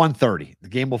it's 130. The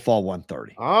game will fall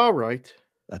 130. All right.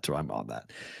 That's where I'm on that.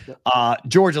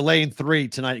 Georgia laying 3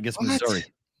 tonight against Missouri.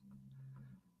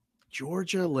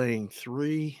 Georgia laying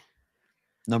 3.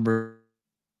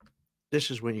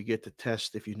 This is when you get to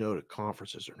test if you know the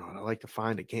conferences or not. I like to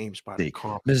find the games by the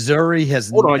conference. Missouri has.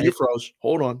 Hold on, you froze.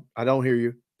 Hold on. I don't hear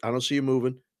you. I don't see you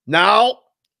moving. Now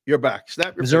you're back.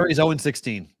 Snap your Missouri's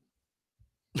 0-16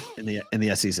 in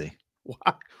the SEC.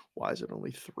 Why is it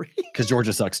only 3? Because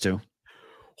Georgia sucks too.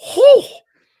 Oh,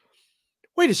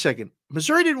 wait a second.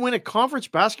 Missouri didn't win a conference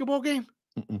basketball game?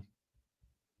 Mm-mm.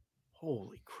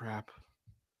 Holy crap.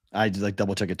 I just like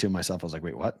double check it too myself. I was like,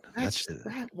 wait, what?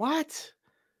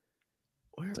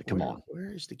 What? Come on.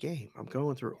 Where is the game? I'm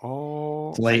going through all.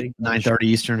 It's late, 9:30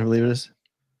 Eastern, I believe it is.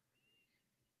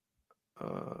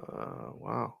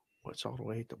 Wow. What's all the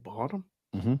way at the bottom?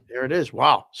 Mm-hmm. There it is.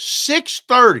 Wow.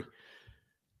 6:30.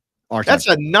 That's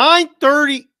a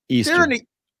 9:30 Eastern.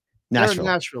 Nashville.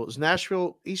 Nashville. Is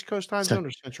Nashville East Coast time zone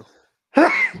or Central?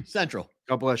 Central.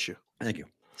 God bless you. Thank you.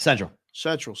 Central.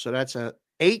 So that's a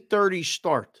 8:30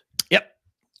 start. Yep.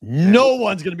 No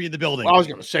one's going to be in the building. Well, I was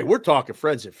going to say, we're talking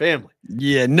friends and family.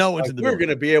 Yeah, no one's in the building. We're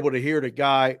going to be able to hear the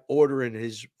guy ordering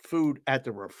his food at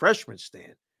the refreshment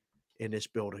stand in this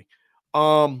building.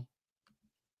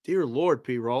 Dear Lord,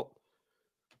 P-Roll,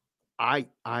 they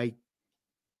ain't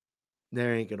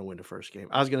going to win the first game.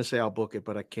 I was going to say I'll book it,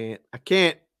 but I can't.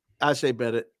 I say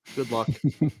bet it. Good luck.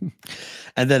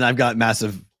 And then I've got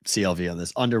massive CLV on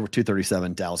this. Under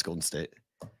 237, Dallas Golden State.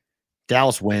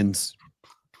 Dallas wins.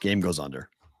 Game goes under.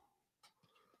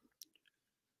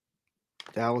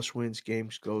 Dallas wins,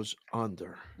 games goes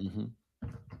under. Mm-hmm.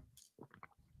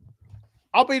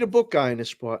 I'll be the book guy in this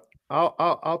spot.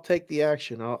 I'll take the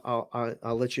action. I'll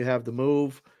let you have the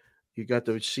move. You got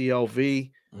the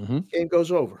CLV. Mm-hmm. Game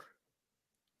goes over.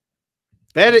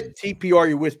 Bet it. TPR,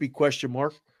 you with me? Question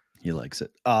mark. He likes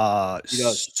it. He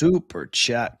does. Super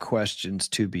chat questions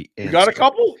to be answered. You got a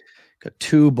couple? Got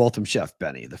two, both from Chef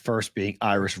Benny. The first being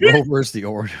Irish Rovers. The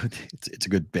orange. It's a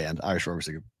good band. Irish Rovers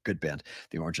is a good band.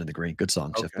 The Orange and the Green. Good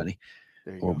song, Okay. Chef Benny.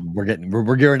 There you go.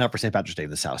 We're gearing up for St. Patrick's Day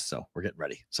in this house, so we're getting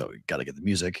ready. So we got to get the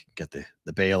music, get the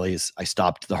Baileys. I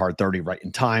stopped the hard 30 right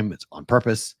in time. It's on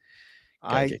purpose.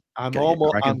 I'm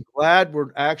cracking. glad we're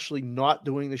actually not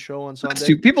doing the show on Sunday.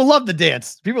 Dude, people love the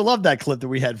dance. People love that clip that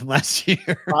we had from last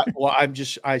year.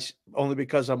 Only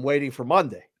because I'm waiting for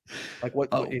Monday. Like what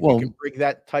if well, you can bring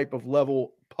that type of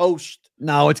level post?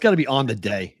 No, it's got to be on the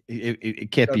day.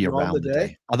 It can't be around the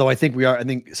day. Although I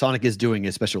think Sonic is doing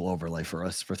a special overlay for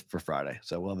us for Friday.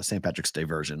 So we'll have a St. Patrick's Day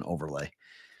version overlay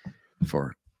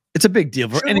for. It's a big deal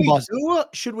for any boss.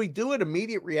 Should we do an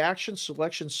immediate reaction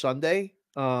selection Sunday?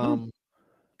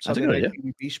 That's a good idea.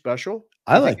 Be special.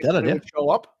 I like that idea. Show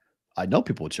up. I know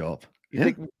people would show up. You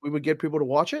think we would get people to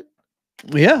watch it?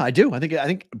 Yeah, I do. I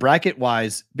think bracket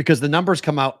wise, because the numbers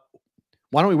come out.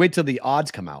 Why don't we wait till the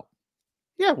odds come out?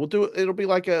 Yeah, we'll do it. It'll be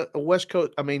like a West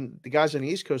Coast. I mean, the guys on the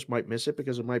East Coast might miss it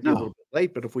because it might be a little bit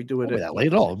late. But if we do it that late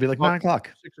at all, it'll be like 9 o'clock,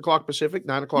 6 o'clock Pacific,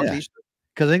 9 o'clock Eastern.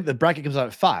 Because I think the bracket comes out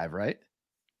at 5, right?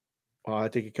 I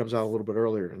think it comes out a little bit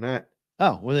earlier than that.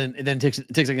 Oh, well, then it takes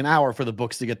like an hour for the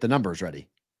books to get the numbers ready.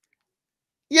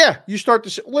 Yeah, you start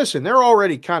to listen. They're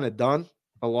already kind of done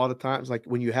a lot of times. Like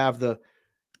when you have the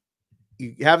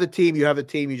team,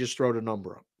 you just throw the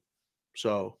number up.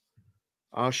 So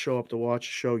I'll show up to watch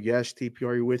the show. Yes,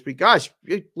 TPR, you with me, guys?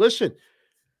 Listen,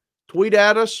 tweet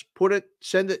at us, put it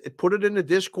in the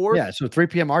Discord. Yeah, so 3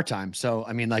 p.m. our time. So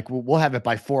I mean, like we'll have it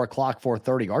by 4 o'clock,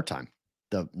 4:30 our time.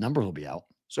 The numbers will be out.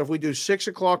 So if we do 6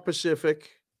 o'clock Pacific,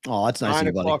 oh, that's nice. 9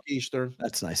 o'clock Eastern.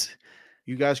 That's nice.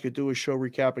 You guys could do a show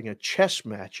recapping a chess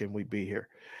match, and we'd be here.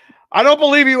 I don't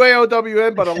believe you,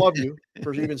 AOWN, but I love you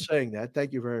for even saying that.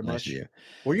 Thank you very much.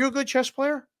 Were you a good chess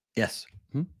player? Yes,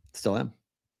 still am.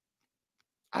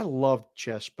 I loved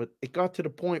chess, but it got to the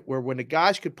point where when the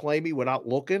guys could play me without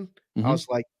looking, I was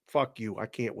like, "Fuck you, I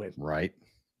can't win." Right?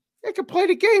 They could play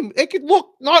the game. They could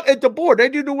look not at the board. They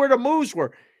didn't know where the moves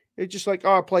were. It's just like,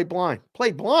 "Oh, I play blind.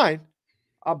 Play blind.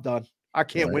 I'm done. I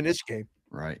can't win this game."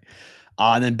 Right.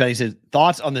 And then Benny says,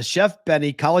 thoughts on the Chef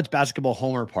Benny college basketball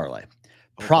homer parlay.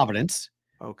 Providence,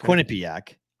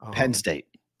 Quinnipiac, Penn State.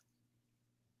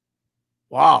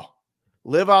 Wow.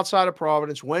 Live outside of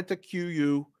Providence, went to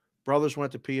QU, brothers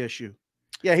went to PSU.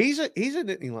 Yeah, he's a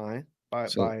Nittany Lion.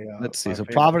 Let's see. So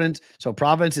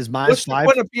Providence is minus 5.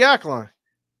 What's the Quinnipiac line?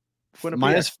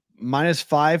 Minus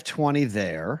 520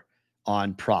 there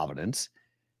on Providence.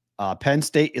 Penn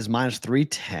State is minus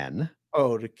 310.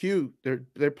 Oh, the Q.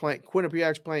 They're playing.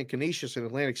 Quinnipiac's playing Canisius in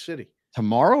Atlantic City.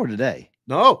 Tomorrow or today?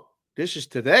 No, this is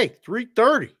today,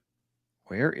 3:30.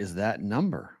 Where is that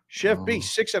number? Chef B,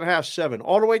 6.5, 7,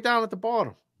 all the way down at the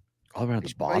bottom. All the way at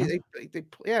the bottom?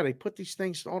 They put these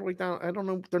things all the way down. I don't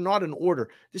know. They're not in order.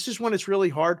 This is when it's really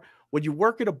hard. When you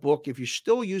work at a book, if you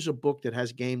still use a book that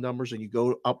has game numbers and you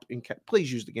go up,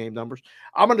 please use the game numbers.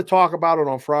 I'm going to talk about it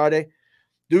on Friday.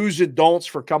 Do's and don'ts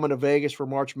for coming to Vegas for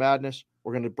March Madness.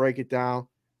 We're going to break it down.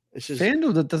 This is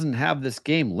FanDuel that doesn't have this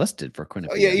game listed for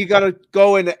Quinnipiac. Yeah, you got to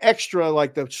go into extra,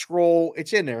 like the scroll.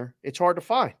 It's in there. It's hard to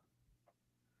find.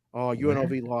 Oh,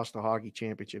 UNLV lost the hockey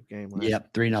championship game.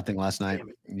 Yep, 3-0 last night.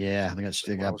 Yeah, I think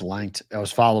I got blanked. I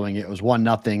was following it. It was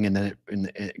 1-0, and then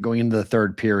going into the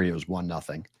third period, it was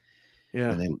 1-0.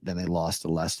 Yeah, and then they lost the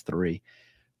last 3.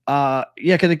 Yeah,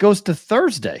 because it goes to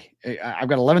Thursday. I've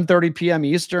got 11:30 p.m.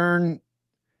 Eastern.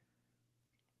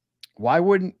 Why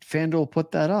wouldn't FanDuel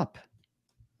put that up?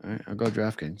 All right, I'll go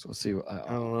DraftKings. Let's see. I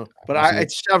don't know, but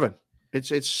it's 7.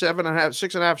 It's 7.5,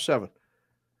 6.5, 7.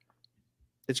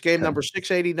 It's game number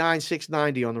 689,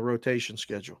 690 on the rotation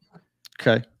schedule.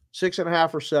 Okay,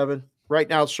 6.5 or 7. Right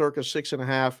now, Circa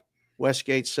 6.5.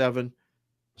 Westgate 7.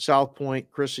 South Point,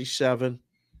 Chrissy 7.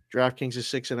 DraftKings is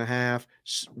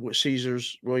 6.5.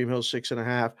 Caesars, William Hill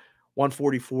 6.5.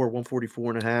 144,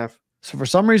 144.5. So for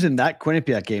some reason, that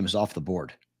Quinnipiac game is off the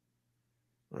board.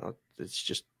 Well, it's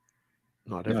just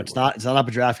not. No, it's not. It's not up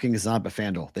at DraftKings. It's not up at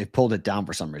FanDuel. They've pulled it down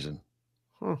for some reason.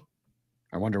 Huh.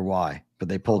 I wonder why, but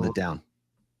they pulled it down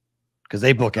because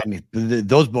they book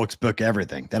those books book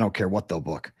everything. They don't care what they'll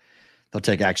book. They'll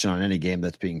take action on any game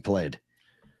that's being played.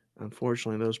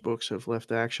 Unfortunately, those books have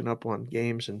left action up on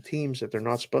games and teams that they're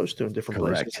not supposed to in different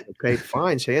places. Correct. They paid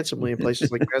fines handsomely in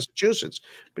places like Massachusetts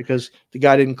because the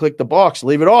guy didn't click the box.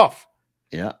 Leave it off.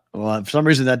 Yeah. Well, for some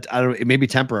reason that I don't. It may be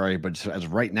temporary, but as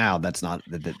of right now, that's not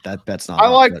that bet's not. I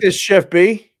up, like but- this, Chef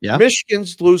B. Yeah.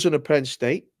 Michigan's losing to Penn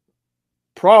State.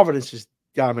 Providence is.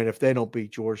 I mean, if they don't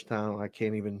beat Georgetown, I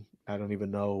don't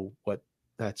even know what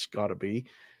that's got to be.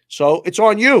 So it's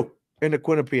on you in the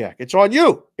Quinnipiac. It's on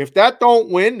you. If that don't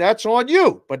win, that's on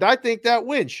you. But I think that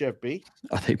wins, Chef B.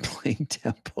 Are they playing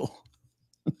Temple?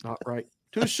 Not right.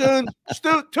 Too soon.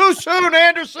 Too soon,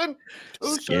 Anderson.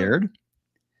 Too Scared? soon.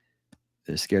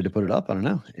 They're scared to put it up. I don't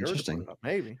know. Scared to put Interesting. it up,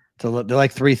 maybe. So they're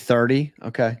like 330.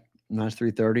 Okay. Minus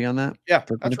 330 on that. Yeah,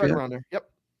 for that's right Quinnipiac? around there. Yep.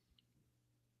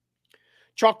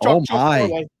 Chalk, Oh, chalk, my.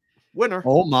 parlay. Winner.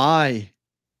 Oh my.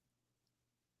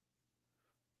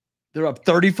 They're up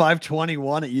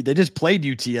 35-21. They just played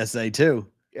UTSA too.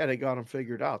 Yeah, they got them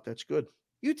figured out. That's good.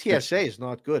 UTSA is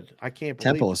not good. I can't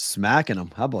believe Temple it. is smacking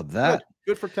them. How about that?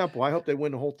 Good for Temple. I hope they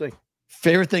win the whole thing.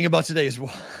 Favorite thing about today is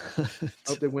what? I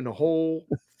hope they win the whole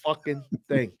fucking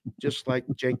thing, just like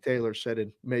Jake Taylor said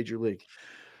in Major League.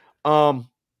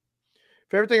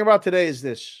 Favorite thing about today is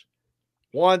this.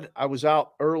 One, I was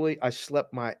out early. I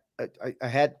slept I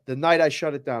had the night I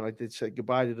shut it down. I did say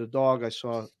goodbye to the dog. I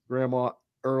saw Grandma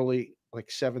early, like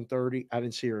 7:30. I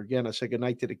didn't see her again. I said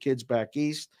goodnight to the kids back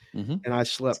east, and I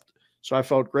slept. So I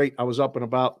felt great. I was up and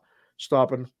about,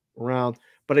 stopping around.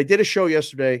 But I did a show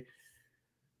yesterday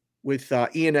with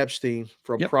Ian Epstein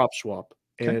from Prop Swap,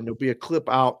 and there'll be a clip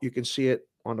out. You can see it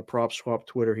on the Prop Swap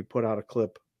Twitter. He put out a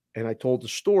clip, and I told the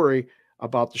story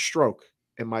about the stroke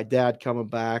and my dad coming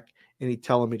back and he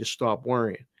telling me to stop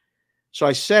worrying. So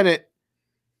I sent it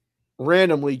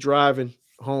randomly driving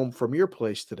home from your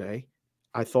place today.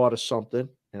 I thought of something,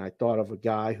 and I thought of a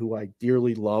guy who I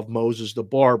dearly love, Moses the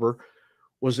barber,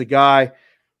 was a guy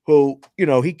who,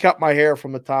 he cut my hair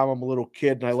from the time I'm a little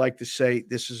kid. And I like to say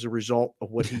this is a result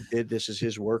of what he did. This is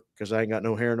his work because I ain't got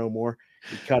no hair no more.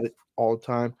 He cut it all the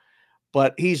time.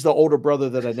 But he's the older brother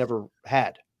that I never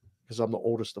had because I'm the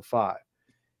oldest of 5.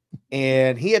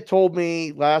 And he had told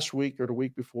me last week or the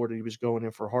week before that he was going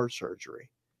in for heart surgery.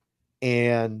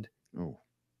 And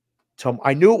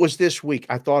I knew it was this week.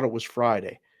 I thought it was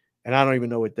Friday. And I don't even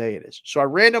know what day it is. So I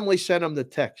randomly sent him the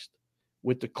text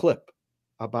with the clip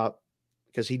about,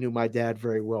 because he knew my dad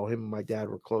very well. Him and my dad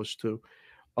were close too,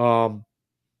 about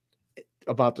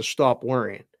the stop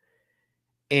worrying.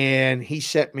 And he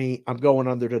sent me, I'm going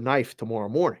under the knife tomorrow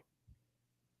morning.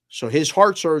 So his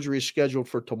heart surgery is scheduled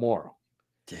for tomorrow.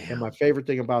 Damn. And my favorite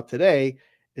thing about today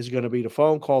is going to be the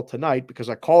phone call tonight, because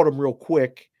I called him real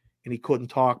quick and he couldn't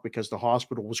talk because the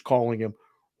hospital was calling him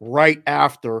right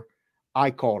after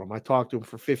I called him. I talked to him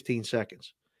for 15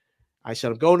 seconds. I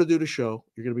said, I'm going to do the show.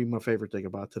 You're going to be my favorite thing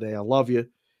about today. I love you.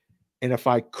 And if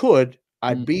I could,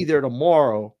 I'd be there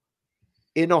tomorrow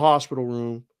in the hospital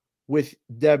room with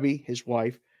Debbie, his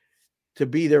wife, to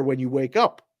be there when you wake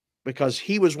up, because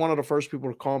he was one of the first people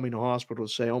to call me in the hospital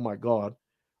to say, oh my God,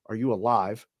 are you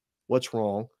alive? What's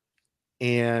wrong?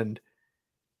 And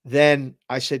then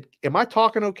I said, am I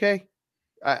talking okay?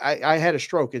 I had a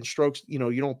stroke, and strokes, you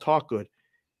don't talk good.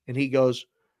 And he goes,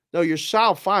 no, you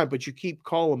sound fine, but you keep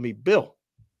calling me Bill.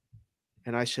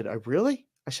 And I said, I really?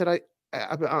 I said,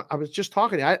 I was just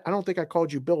talking to you. I don't think I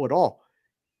called you Bill at all.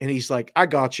 And he's like, I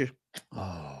got you.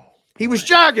 Oh, he was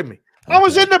jogging me. Okay. I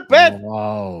was in the bed.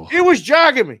 Wow. He was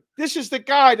jogging me. This is the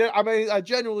guy that, I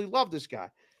genuinely love this guy.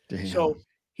 Damn. So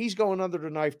he's going under the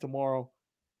knife tomorrow.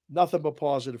 Nothing but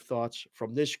positive thoughts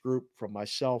from this group, from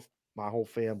myself, my whole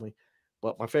family.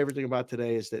 But my favorite thing about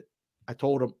today is that I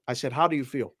told him, I said, how do you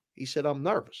feel? He said, I'm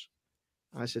nervous.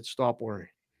 I said, stop worrying.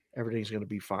 Everything's going to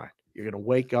be fine. You're going to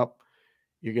wake up.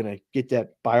 You're going to get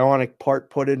that bionic part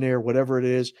put in there, whatever it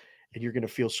is, and you're going to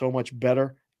feel so much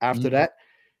better after that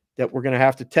we're going to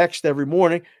have to text every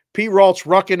morning. P-Ralt's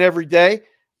rucking every day.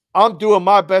 I'm doing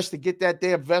my best to get that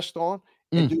damn vest on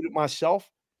and do it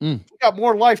myself. We got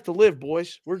more life to live,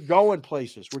 boys. We're going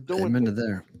places. We're doing Amen to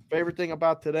there. Favorite thing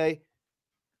about today,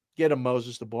 get him,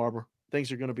 Moses the barber.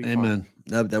 Things are going to be Amen.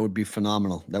 fun. That would be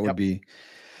phenomenal. That would be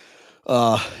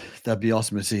that'd be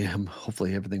awesome to see him.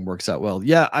 Hopefully everything works out well.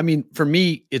 Yeah, I mean, for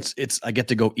me, it's I get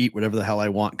to go eat whatever the hell I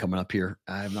want coming up here.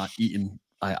 I have not eaten.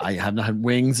 I have not had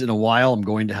wings in a while. I'm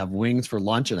going to have wings for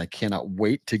lunch, and I cannot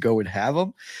wait to go and have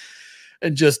them.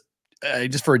 And just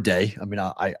for a day. I mean,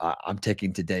 I'm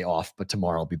taking today off, but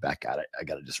tomorrow I'll be back at it. I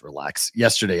got to just relax.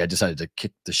 Yesterday, I decided to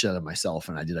kick the shit out of myself,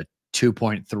 and I did a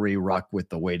 2.3 ruck with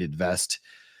the weighted vest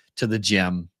to the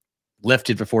gym,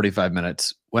 lifted for 45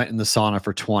 minutes, went in the sauna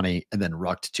for 20, and then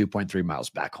rucked 2.3 miles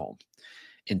back home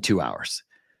in 2 hours.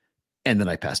 And then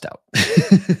I passed out.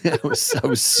 I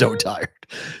was so tired.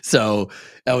 So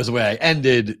that was the way I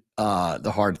ended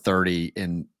the hard 30.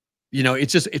 And,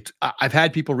 I've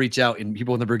had people reach out, and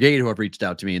people in the brigade who have reached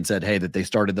out to me and said, hey, that they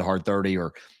started the hard 30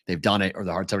 or they've done it, or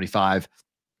the hard 75.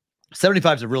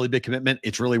 75 is a really big commitment.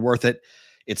 It's really worth it.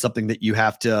 It's something that you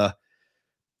have to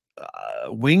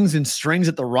wings and strings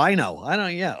at the Rhino.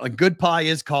 A good pie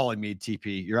is calling me,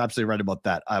 TP. You're absolutely right about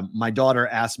that. My daughter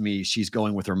asked me, she's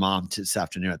going with her mom this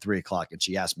afternoon at 3:00, and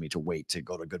she asked me to wait to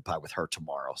go to Good Pie with her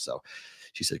tomorrow. So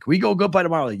she said, can we go Good Pie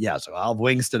tomorrow? Yeah. So I'll have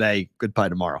wings today, Good Pie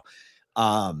tomorrow.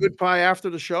 Good Pie after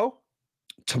the show?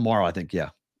 Tomorrow, I think. Yeah.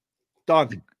 Done.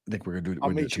 I think we're going to do it. I'll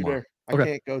meet you there. I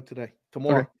can't go today.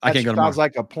 Tomorrow. Okay. I can't go tomorrow. Sounds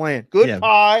like a plan. Good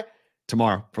Pie.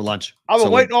 Tomorrow for lunch. I've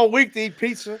been waiting all week to eat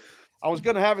pizza. I was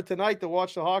going to have it tonight to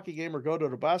watch the hockey game or go to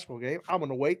the basketball game. I'm going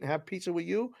to wait and have pizza with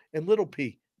you and Little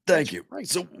P. Thank you. Right.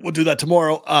 So we'll do that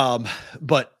tomorrow.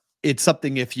 But it's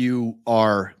something, it's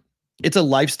a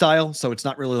lifestyle. So it's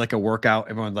not really like a workout.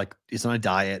 Everyone's like, it's not a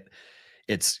diet.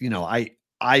 It's,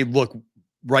 I look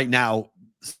right now.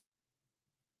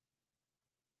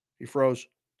 He froze.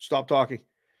 Stop talking.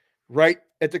 Right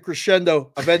at the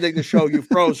crescendo of ending the show, you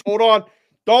froze. Hold on.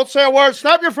 Don't say a word.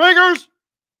 Snap your fingers.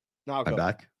 Now I'm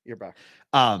back. You're back.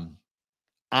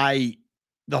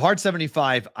 The hard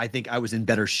 75, I think I was in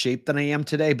better shape than I am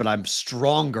today, but I'm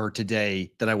stronger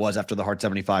today than I was after the hard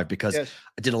 75 because I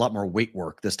did a lot more weight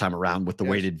work this time around with the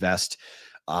weighted vest,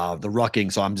 the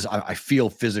rucking. So I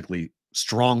feel physically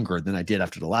stronger than I did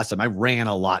after the last time. I ran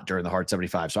a lot during the hard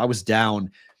 75. So I was down.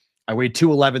 I weighed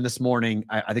 211 this morning.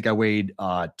 I think I weighed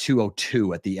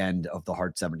 202 at the end of the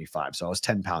hard 75. So I was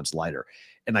 10 pounds lighter.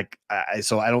 And I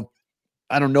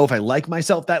don't know if I like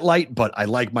myself that light, but I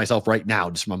like myself right now,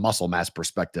 just from a muscle mass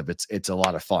perspective. It's a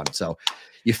lot of fun. So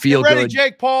you feel ready, good.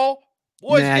 Jake Paul?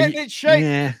 Boys, getting in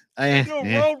shape.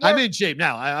 I'm in shape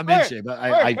now. I'm in shape.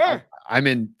 I'm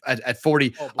in at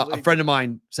 40. A friend of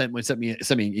mine sent me.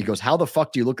 He goes, "How the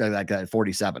fuck do you look like that guy at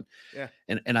 47?" Yeah.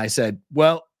 And I said,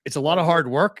 "Well, it's a lot of hard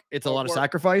work. It's a lot of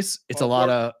sacrifice. It's a lot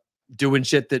of doing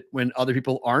shit that when other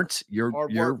people aren't,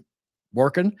 you're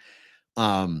working.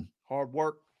 Hard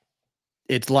work.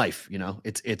 It's life,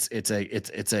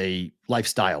 it's a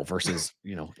lifestyle versus,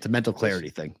 it's a mental clarity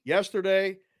thing.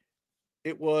 Yesterday,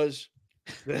 it was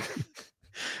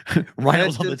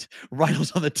Rhinos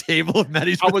on the table of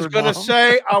Maddie's. I was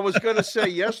going to say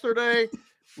yesterday,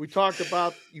 we talked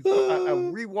about, I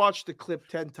rewatched the clip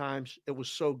 10 times. It was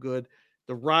so good.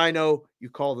 The Rhino, you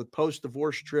call the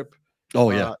post-divorce trip.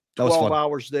 Oh yeah. That was 12 fun.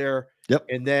 hours there. Yep.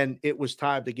 And then it was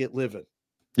time to get living.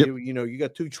 Yep. You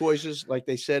got two choices, like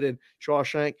they said in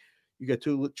Shawshank. You got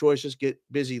two choices: get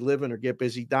busy living or get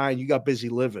busy dying. You got busy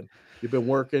living. You've been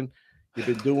working. You've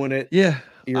been doing it. Yeah.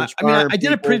 I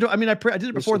did it I did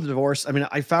it before the divorce.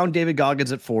 I found David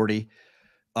Goggins at 40.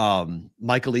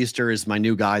 Michael Easter is my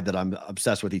new guy that I'm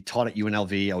obsessed with. He taught at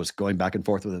UNLV. I was going back and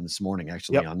forth with him this morning,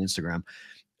 actually, on Instagram.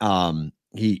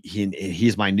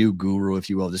 He's my new guru, if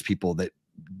you will. Just people that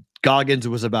Goggins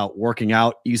was about working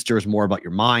out. Easter is more about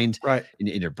your mind, right,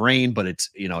 in your brain. But it's,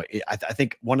 I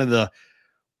think one of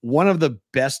the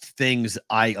best things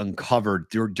I uncovered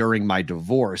during my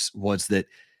divorce was that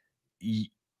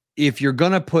if you're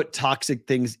going to put toxic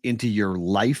things into your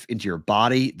life, into your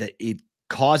body, that it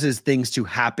causes things to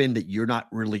happen that you're not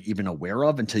really even aware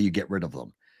of until you get rid of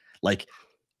them. Like,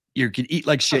 you can eat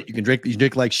like shit, you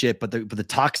drink like shit, but the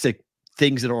toxic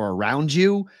things that are around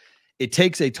you, it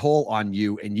takes a toll on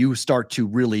you, and you start to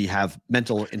really have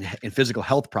mental and physical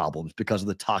health problems because of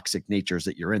the toxic natures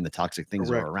that you're in, the toxic things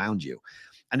that are around you.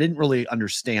 I didn't really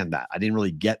understand that. I didn't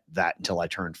really get that until I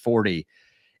turned 40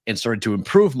 and started to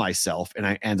improve myself.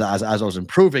 And as I was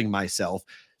improving myself,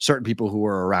 certain people who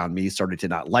were around me started to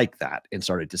not like that and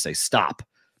started to say, stop.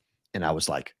 And I was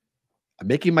like, I'm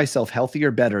making myself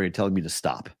healthier, better. You're telling me to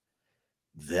stop.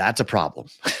 That's a problem.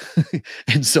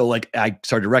 And so I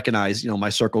started to recognize, my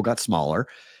circle got smaller,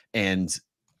 and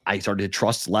I started to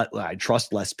trust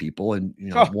less people, and,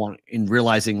 in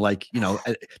realizing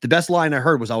the best line I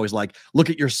heard was always like, look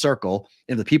at your circle,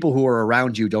 and the people who are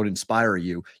around you don't inspire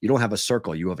you. You don't have a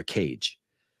circle, you have a cage.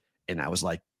 And I was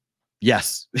like,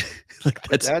 yes.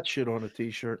 That's that shit on a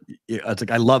t-shirt. It's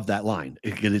I love that line.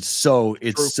 It's so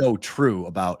true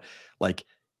about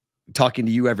talking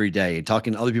to you every day and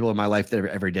talking to other people in my life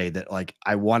every day, that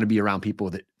I want to be around people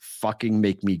that fucking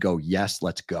make me go, yes,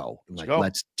 let's go.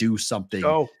 Let's do something.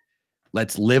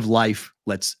 Let's live life.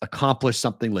 Let's accomplish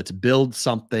something. Let's build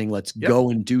something. Let's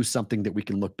go and do something that we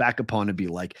can look back upon and be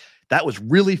like, that was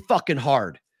really fucking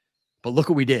hard, but look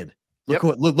what we did. Look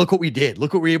what we did.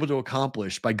 Look what we were able to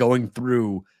accomplish by going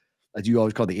through as you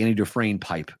always call the Annie Dufresne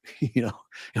pipe, you know,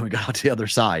 and we got out to the other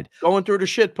side. Going through the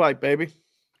shit pipe, baby.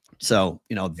 So,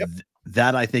 you know,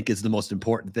 that I think is the most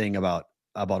important thing about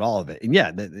all of it. And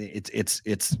yeah,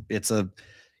 it's a,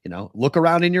 you know, look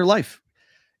around in your life.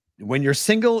 When you're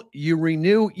single, you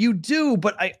renew, you do,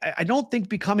 but I don't think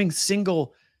becoming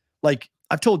single, like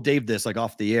I've told Dave this, like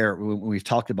off the air when we've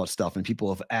talked about stuff, and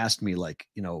people have asked me, like,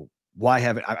 you know, why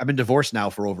haven't I've been divorced now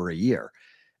for over a year,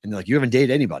 and they're like, you haven't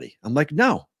dated anybody. I'm like,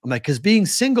 no. I'm like, because being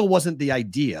single wasn't the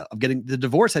idea of getting the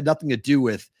divorce, had nothing to do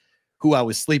with who I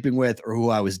was sleeping with or who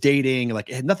I was dating. Like,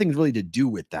 it had nothing really to do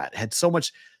with that. It had so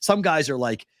much. Some guys are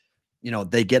like, you know,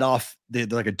 they get off, they're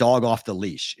like a dog off the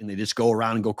leash, and they just go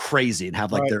around and go crazy and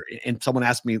have like and someone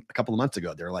asked me a couple of months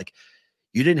ago, they're like,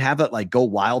 you didn't have that like go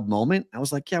wild moment? I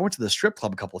was like, yeah, I went to the strip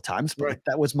club a couple of times, but like,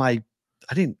 that was I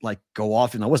didn't like go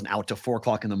off, and I wasn't out till 4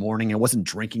 o'clock in the morning. I wasn't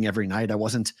drinking every night. I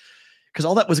wasn't, because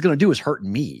all that was going to do is hurt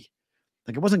me.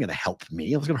 Like, it wasn't going to help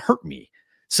me. It was going to hurt me.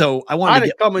 So I wanted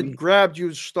to come and grabbed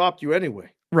you, stopped you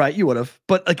anyway. Right. You would have,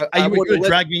 but like,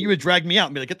 you would drag me out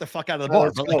and be like, get the fuck out of the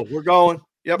bar. But like, we're going.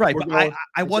 Yep, right. But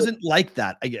I wasn't like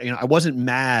that. I wasn't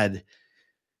mad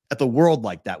at the world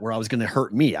like that, where I was going to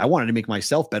hurt me. I wanted to make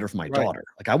myself better for my daughter.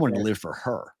 Like, I wanted to live for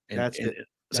her. And,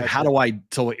 so how do I,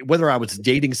 so whether I was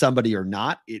dating somebody or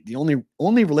not, the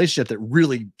only relationship that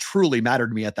really truly mattered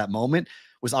to me at that moment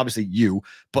was obviously you,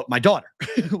 but my daughter.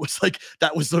 It was like,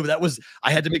 that was,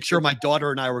 I had to make sure my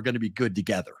daughter and I were going to be good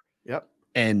together. Yep.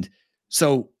 And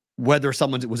so whether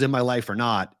someone was in my life or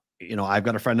not, you know, I've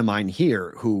got a friend of mine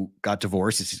here who got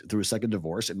divorced. He's through a second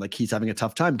divorce, and like, he's having a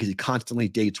tough time because he constantly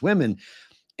dates women,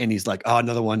 and he's like, oh,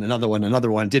 another one.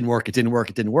 It didn't work.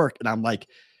 And I'm like,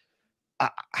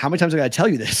 how many times I got to tell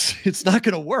you this? It's not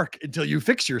going to work until you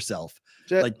fix yourself.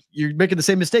 Like, you're making the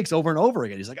same mistakes over and over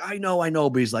again. He's like, I know.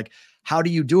 But he's like, how do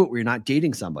you do it where you're not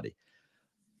dating somebody?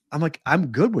 I'm like, I'm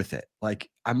good with it. Like,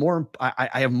 I want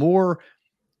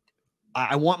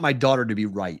my daughter to be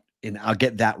right, and I'll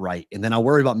get that right. And then I'll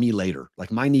worry about me later.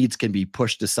 Like, my needs can be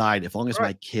pushed aside as long as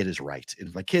my kid is right. And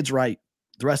if my kid's right,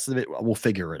 the rest of it, we'll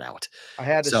figure it out. I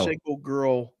had a single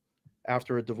girl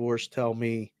after a divorce tell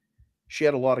me she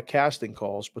had a lot of casting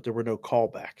calls, but there were no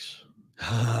callbacks.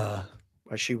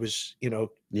 She was, you know,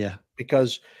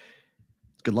 because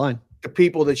good line. The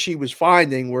people that she was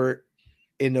finding were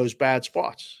in those bad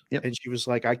spots. Yep. And she was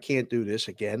like, I can't do this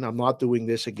again. I'm not doing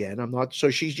this again. I'm not.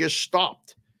 So she just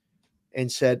stopped and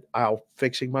said, I'll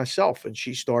fixing myself. And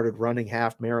she started running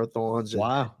half marathons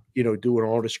and, you know, doing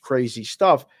all this crazy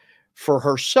stuff for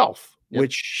herself,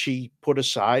 which she put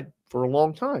aside for a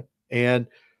long time. And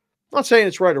I'm not saying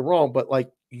it's right or wrong, but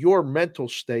like, your mental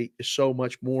state is so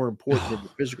much more important than the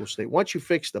physical state. Once you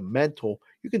fix the mental,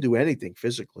 you can do anything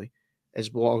physically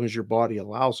as long as your body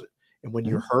allows it. And when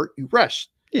you're hurt, you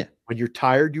rest. Yeah. When you're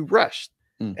tired, you rest.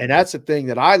 And that's the thing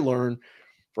that I learned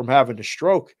from having a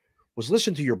stroke was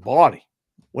listen to your body.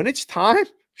 When it's time,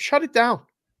 shut it down.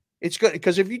 It's good,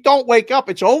 because if you don't wake up,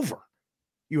 it's over.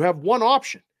 You have one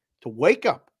option, to wake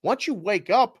up. Once you wake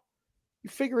up, you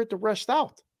figure it the rest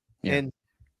out. Yeah. And,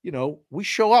 you know, we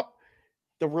show up.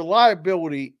 The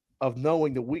reliability of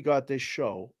knowing that we got this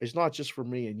show is not just for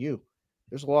me and you.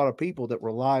 There's a lot of people that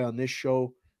rely on this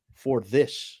show for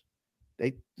this.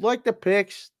 They like the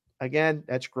picks. Again,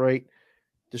 that's great.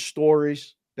 The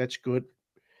stories, that's good.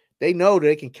 They know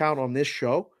they can count on this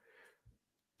show.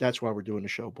 That's why we're doing the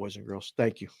show, boys and girls.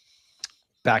 Thank you.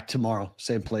 Back tomorrow,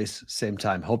 same place, same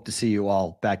time. Hope to see you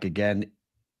all back again.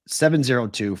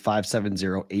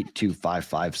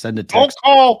 702-570-8255. Send a text.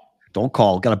 Don't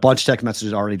call. Got a bunch of text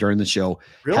messages already during the show.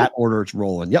 Really? Hat order, it's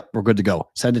rolling. Yep, we're good to go.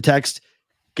 Send a text.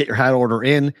 Get your hat order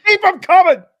in. Keep them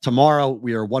coming. Tomorrow,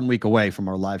 we are 1 week away from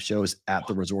our live shows at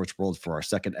the Resorts World for our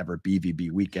second ever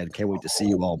BVB weekend. Can't wait to see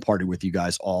you all and party with you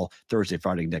guys all Thursday,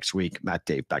 Friday next week. Matt,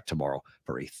 Dave, back tomorrow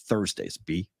for a Thursday's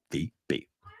BVB.